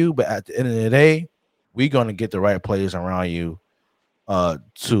respect you, but at the end of the day, we're gonna get the right players around you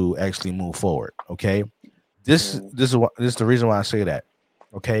to actually move forward. Okay. This is the reason why I say that.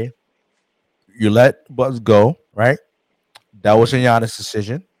 Okay. You let Bucks go, right? That was a Giannis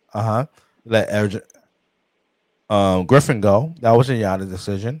decision. Let Griffin go. That was a Giannis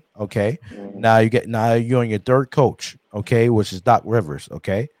decision. Okay. Now you're on your third coach, okay, which is Doc Rivers.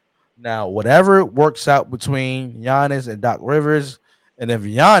 Okay. Now, whatever works out between Giannis and Doc Rivers, and if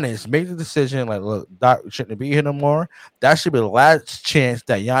Giannis made the decision, like, look, Doc shouldn't be here no more, that should be the last chance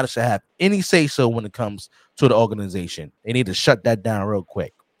that Giannis should have any say so when it comes to the organization. They need to shut that down real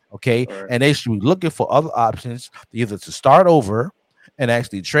quick. Okay. And they should be looking for other options, either to start over and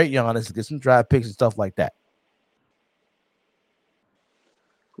actually trade Giannis to get some draft picks and stuff like that.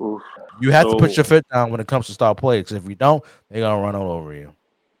 Oof. You have to put your foot down when it comes to star players. If you don't, they're gonna run all over you.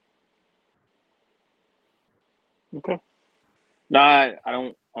 Okay. No, I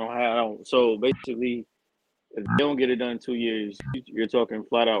don't. So basically, if they don't get it done in 2 years, you're talking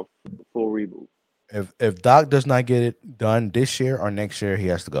flat out full reboot. If Doc does not get it done this year or next year, he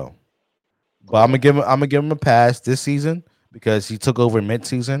has to go. But I'm gonna give him a pass this season because he took over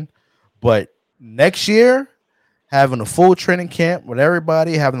mid-season. But next year, having a full training camp with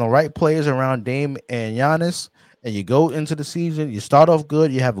everybody, having the right players around Dame and Giannis, and you go into the season, you start off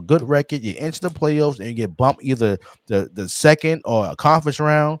good, you have a good record, you enter the playoffs, and you get bumped either the second or a conference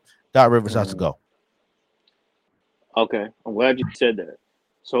round, Doc Rivers has to go. Okay, I'm glad you said that.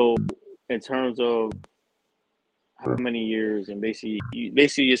 So, in terms of how many years, and basically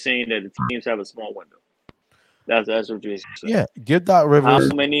you're saying that the teams have a small window. That's what you're saying. Yeah, give Doc Rivers.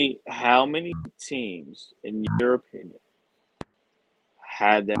 How many teams, in your opinion,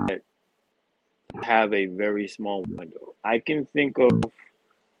 have a very small window? I can think of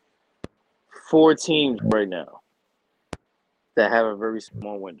 4 teams right now that have a very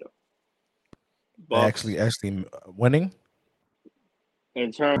small window. Bucks, actually winning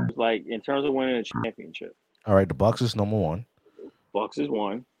in terms of winning a championship. All right, the Bucks is number 1. Bucks is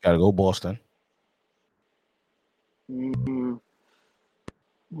 1. Gotta go Boston. Gotta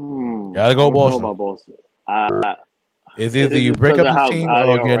go Boston. I don't know about Boston. It's either you break up the team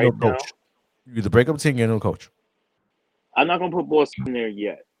or get a new coach. You either break up the team or get a new coach. I'm not gonna put Boston there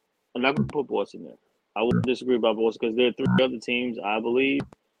yet. I'm not gonna put Boston there. I will disagree about Boston because there are 3 other teams I believe.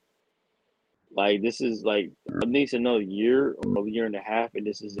 Like this is like at least another year or a year and a half, and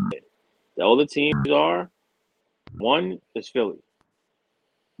this is it. The other teams are 1 is Philly.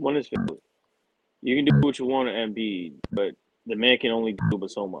 1 is Philly. You can do what you want to Embiid, but the man can only do but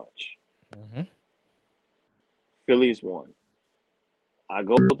so much. Philly is 1. I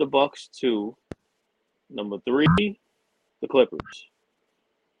go with the Bucks 2. Number 3, the Clippers.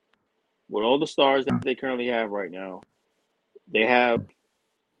 With all the stars that they currently have right now, they have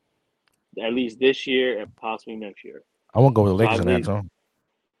at least this year and possibly next year. I won't go with the Lakers in that zone.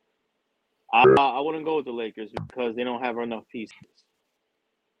 I wouldn't go with the Lakers because they don't have enough pieces.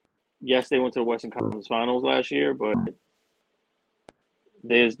 yes, they went to the Western Conference Finals last year, but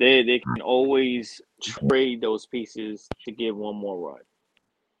they can always trade those pieces to give one more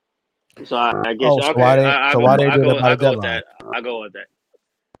run. So I guess So okay. why they do it about I the go with deadline? that. I go with that.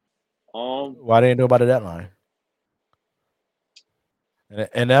 Why they didn't do it about the deadline?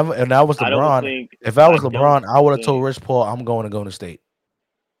 And that was I don't LeBron. think. If I was I don't LeBron, I would have told think. Rich Paul, I'm going to Golden State.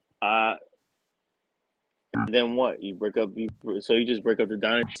 Then what? You break up. So you just break up the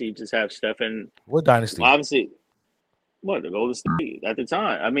dynasty. You just have Stephen. What dynasty? Obviously, what the Golden State at the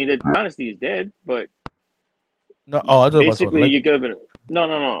time. I mean, the dynasty is dead, but No, I do about basically Lakers. you give it.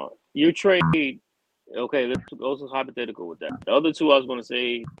 No. You trade. Okay, let's go to hypothetical with that. The other two I was going to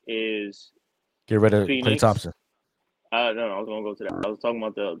say is Get rid of Klay Phoenix. Thompson. No, I was going to go to that. I was talking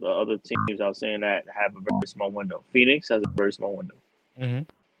about the other teams. I was saying that have a very small window. Phoenix has a very small window. Mm-hmm.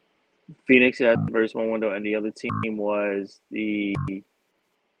 Phoenix has a very small window, and the other team was I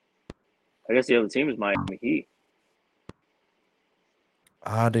guess the other team is Miami Heat.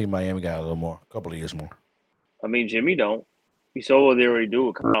 I think Miami got a little more, a couple of years more. I mean, Jimmy don't. You saw what they already do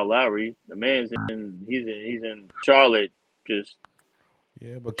with Kyle Lowry. The man's he's in Charlotte. Just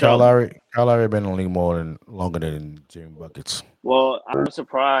yeah, but Kyle Lowry been in the league longer than Jimmy buckets. Well, I'm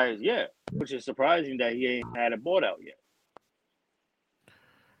surprised. Yeah, which is surprising that he ain't had a board out yet.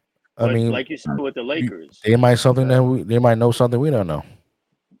 I mean, like you said with the Lakers, they might they might know something we don't know.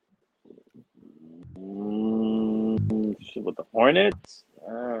 With the Hornets,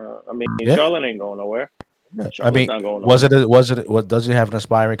 I mean, Charlotte ain't going nowhere. Charlotte's not going nowhere. What does he have an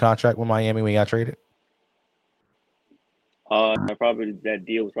expiring contract with Miami when he got traded? Probably that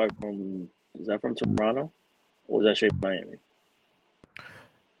deal was probably from Toronto, or was that straight from Miami?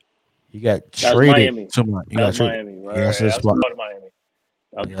 He got traded to Miami. That was Miami. Right. Yes, That's part of Miami.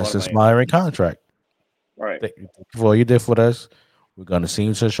 That's his expiring contract. Right. For what you did for us, we're gonna see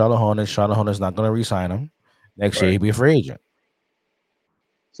him to Charlotte Hornets. Charlotte Hornets not gonna re-sign him. Next year he'll be a free agent.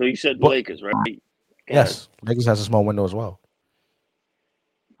 So you said the Lakers, right? Yes, Lakers has a small window as well.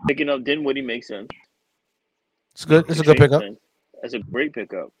 Picking up Dinwiddie makes sense. It's good. It's a good pickup. That's a great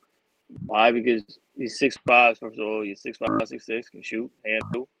pickup. Why? Because he's 6'5", first of all. He's 6'5", 6'6", can shoot,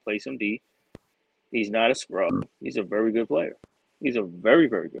 handle, play some D. He's not a scrub. He's a very good player. He's a very,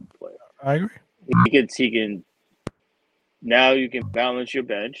 very good player. I agree. He can. Now you can balance your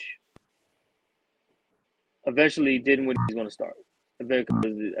bench. Eventually, Dinwiddie's going to start.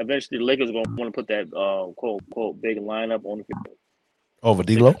 Eventually, the Lakers are going to want to put that quote big lineup on the field. Over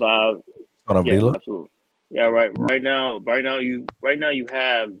D'Lo. Yeah, absolutely. Yeah, right. Right now you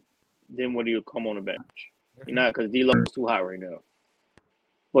have Dinwiddie will come on the bench. You're not, because D'Lo is too high right now.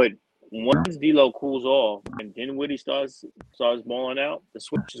 But once D'Lo cools off and Dinwiddie starts balling out, the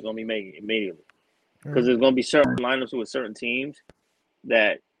switch is going to be made immediately. Because there's going to be certain lineups with certain teams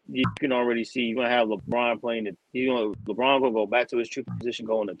that you can already see. You're going to have LeBron playing LeBron going to go back to his true position,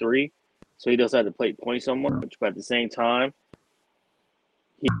 going to 3. So he doesn't have to play point so much, but at the same time,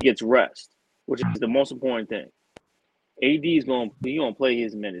 he gets rest, which is the most important thing. AD is going to play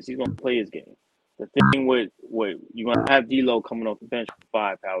his minutes. He's going to play his game. The thing with you're going to have D'Lo coming off the bench for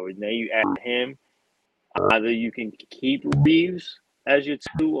firepower. Now you add him. Either you can keep Reeves as your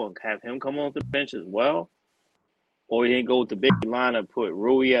 2 or have him come off the bench as well, or you can go with the big lineup, put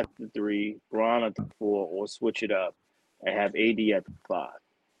Rui at the 3, Bron at the 4, or switch it up and have AD at the 5.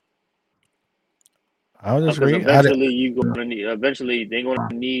 I would disagree. Eventually they're going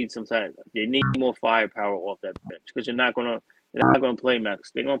to need some time. They need more firepower off that bench, because you're not going to play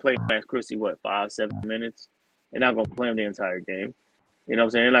Max. They're going to play Max Christie 5-7 minutes. They're not going to play him the entire game. You know what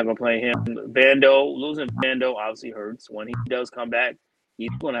I'm saying? They're not going to play him. Losing Bando obviously hurts. When he does come back, he's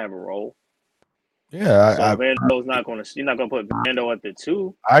going to have a role. Yeah, so Vando's not going to. You're not going to put Vando at the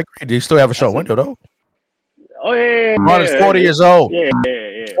 2. I agree. They still have a short window though. Oh yeah. Ron is 40 years old. Yeah.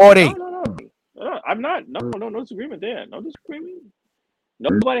 40. No, I'm not. No disagreement there. No disagreement.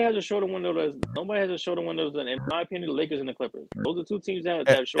 Nobody has a shorter window. Than, in my opinion, the Lakers and the Clippers. Those are 2 teams that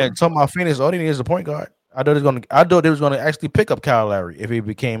have short. And talking about Phoenix, all they need is a point guard. I thought they was gonna actually pick up Kyle Lowry if he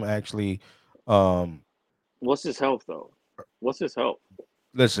became actually. What's his health though? What's his health?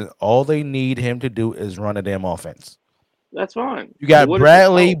 Listen, all they need him to do is run a damn offense. That's fine. You got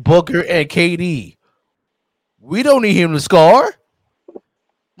Bradley, Booker, and KD. We don't need him to score.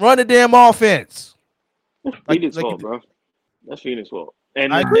 Run the damn offense. Phoenix fault, bro. That's Phoenix fault.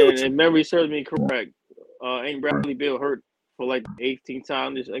 And I agree with you. And memory serves me correct. Ain't Bradley Beal hurt for like the 18th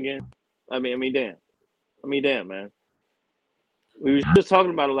time this again? I mean, damn, man. We were just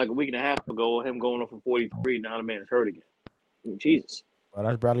talking about it like a week and a half ago. Him going up from 43. Now the man is hurt again. I mean, Jesus. Well,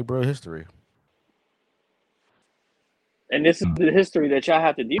 that's Bradley Beal history. And this is the history that y'all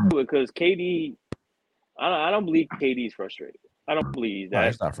have to deal with because KD. I don't believe KD's frustrated. I don't believe that. No,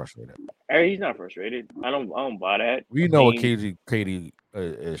 he's not frustrated. He's not frustrated. I don't buy that. We know what KD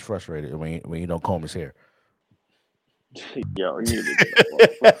is frustrated when you don't comb his hair. Yo, you need to get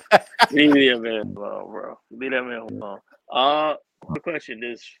that Leave that man alone, bro. Leave that man alone. The question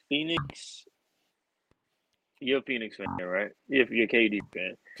is, Phoenix. You're a Phoenix fan, right? You're a KD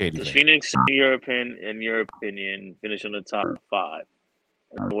fan. Does Phoenix, in your opinion, finish on the top 5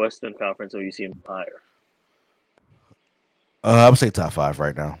 in the Western Conference, or you see him higher? I would say top 5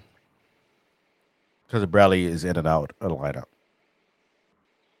 right now because Bradley is in and out of the lineup.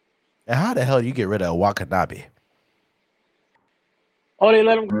 And how the hell do you get rid of Watanabe? Oh, they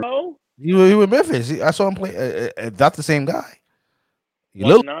let him go? He was Memphis. I saw him play. That's the same guy. He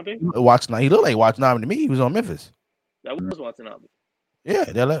looked like Watanabe to me. He was on Memphis. That was Watanabe. Yeah,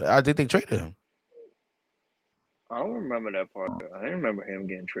 I think they traded him. I don't remember that part. I didn't remember him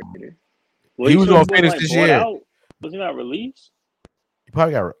getting traded. He was on Phoenix this year. Was he not released? He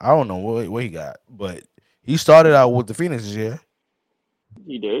probably got. I don't know what he got, but he started out with the Phoenix this year.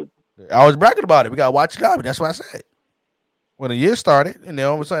 He did. I was bragging about it. We got to watch it. That's what I said. When the year started, and then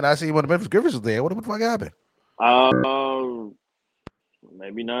all of a sudden I see one of the Memphis Grizzlies was there. What the fuck happened?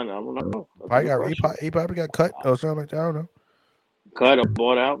 Maybe not. I don't know. He probably got cut or something like that. I don't know. Cut or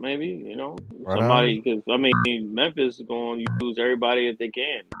bought out, maybe. Somebody. Because Memphis is going to use everybody if they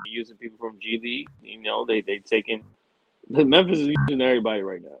can. They're using people from G League. They taking. Memphis is using everybody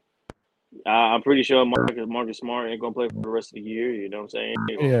right now. I'm pretty sure Marcus Smart ain't gonna play for the rest of the year. You know what I'm saying?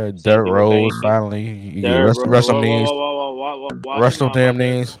 Yeah, Derrick Rose finally. Rest some knees. Rest some damn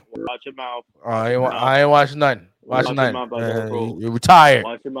knees. Watch your mouth. I ain't watching nothing. Watching nothing. You retired.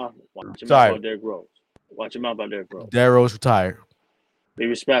 Watch your mouth. Watch your mouth about Derrick Rose. Watch your mouth about Derrick Rose. Derrick Rose retired. Be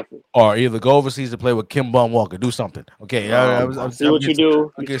respectful. Or either go overseas to play with Kim Bum Walker. Do something. Okay. I'm see what you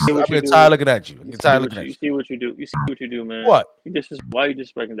do. I'm getting tired looking at you. You see what you do. You see what you do, man. What? Why are you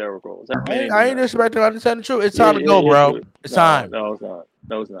disrespecting Derrick Rose? I ain't disrespecting. I'm just telling the truth. It's time to go, bro. It's time. No, it's not.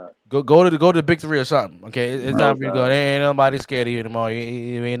 No, it's not. Go to the big 3 or something. Okay, it's time for you to go. There ain't nobody scared of you anymore.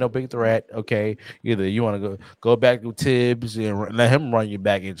 You ain't no big threat. Okay, either you want to go back to Tibbs and let him run you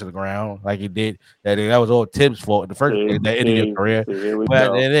back into the ground like he did. That was all Tibbs' fault in the first that end of your career.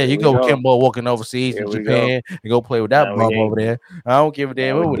 But then you go Kimbo walking overseas in Japan and go play with that bum over there. I don't give a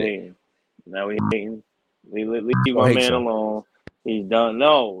damn who it is. Now we hating. Leave my man alone. He's done.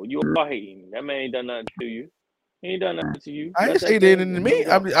 No, you are hating. That man ain't done nothing to you. He ain't done nothing to you. I ain't saying anything to me.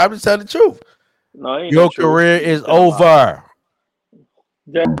 I'm just telling the truth. No, your career is over.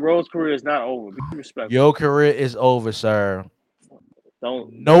 Derrick Rose's career is not over. Be respectful. Your career is over, sir.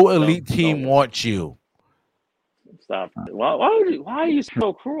 No elite team wants you. Stop it. Why are you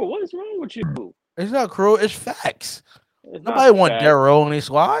so cruel? What is wrong with you? It's not cruel. It's facts. Nobody want Derrick Rose in their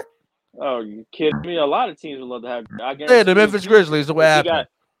squad. Oh, you kidding me? A lot of teams would love to have. The Memphis Grizzlies. The way happened.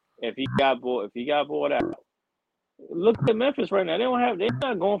 If he got bought out. Look at Memphis right now. They're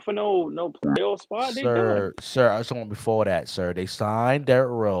not going for no playoff spot. Sir, I saw one before that, sir. They signed Derrick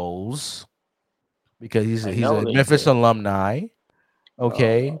Rose because he's a Memphis alumni.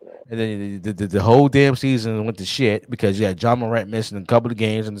 Okay. And then the whole damn season went to shit because you had John Morant missing a couple of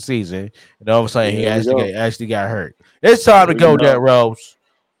games in the season. And all of a sudden he actually got hurt. It's time to go, Derrick Rose.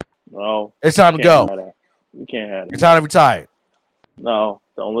 No. It's time to go. You can't have it. It's time to retire. No,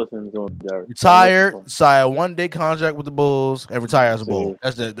 don't listen to him, Derrick. Retire, sign a 1-day contract with the Bulls, and retire as a Bull.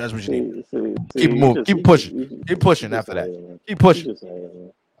 That's what you need. Keep moving. Keep pushing. Keep pushing after that. Keep pushing.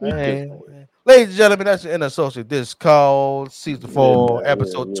 Ladies and gentlemen, that's the Associate Discourse, Season 4,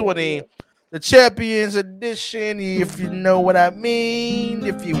 Episode 20. The Champions Edition, if you know what I mean,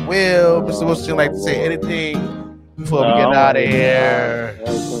 if you will. Mr. Wilson like to say anything before we get out of here.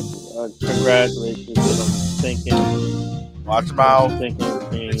 Congratulations. I'm thinking. Watch them out.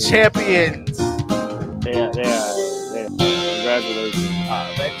 The champions. Yeah. Congratulations.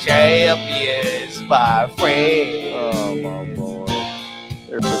 The champions, my friend. Oh, my boy.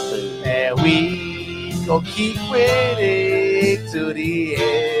 And we gonna keep winning to the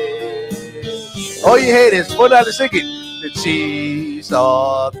end. All you hate is put out the singing. The Chiefs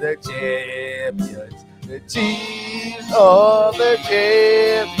are the champions. The Chiefs are the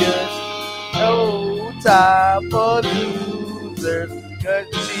champions. No time for losers, because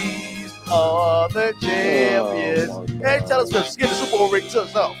Chiefs are the champions. Hey, tell us, get the Super Bowl ring to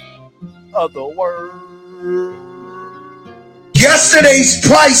yourself of the world. Yesterday's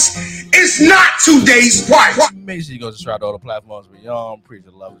price is not today's price. Make sure you go subscribe to all the platforms we're on. Preach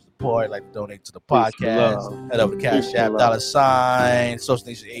the love and support. Like to donate to the podcast. Head over to Cash App, $, Social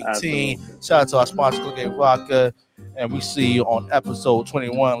Nation 18. Absolutely. Shout out to our sponsor, Cook Vodka. And we see you on episode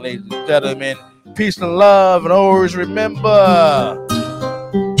 21, ladies and gentlemen. Peace and love. And always remember,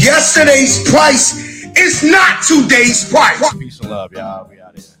 yesterday's price is not today's price. Peace and love, y'all. We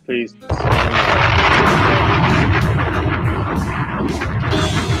out here. Peace.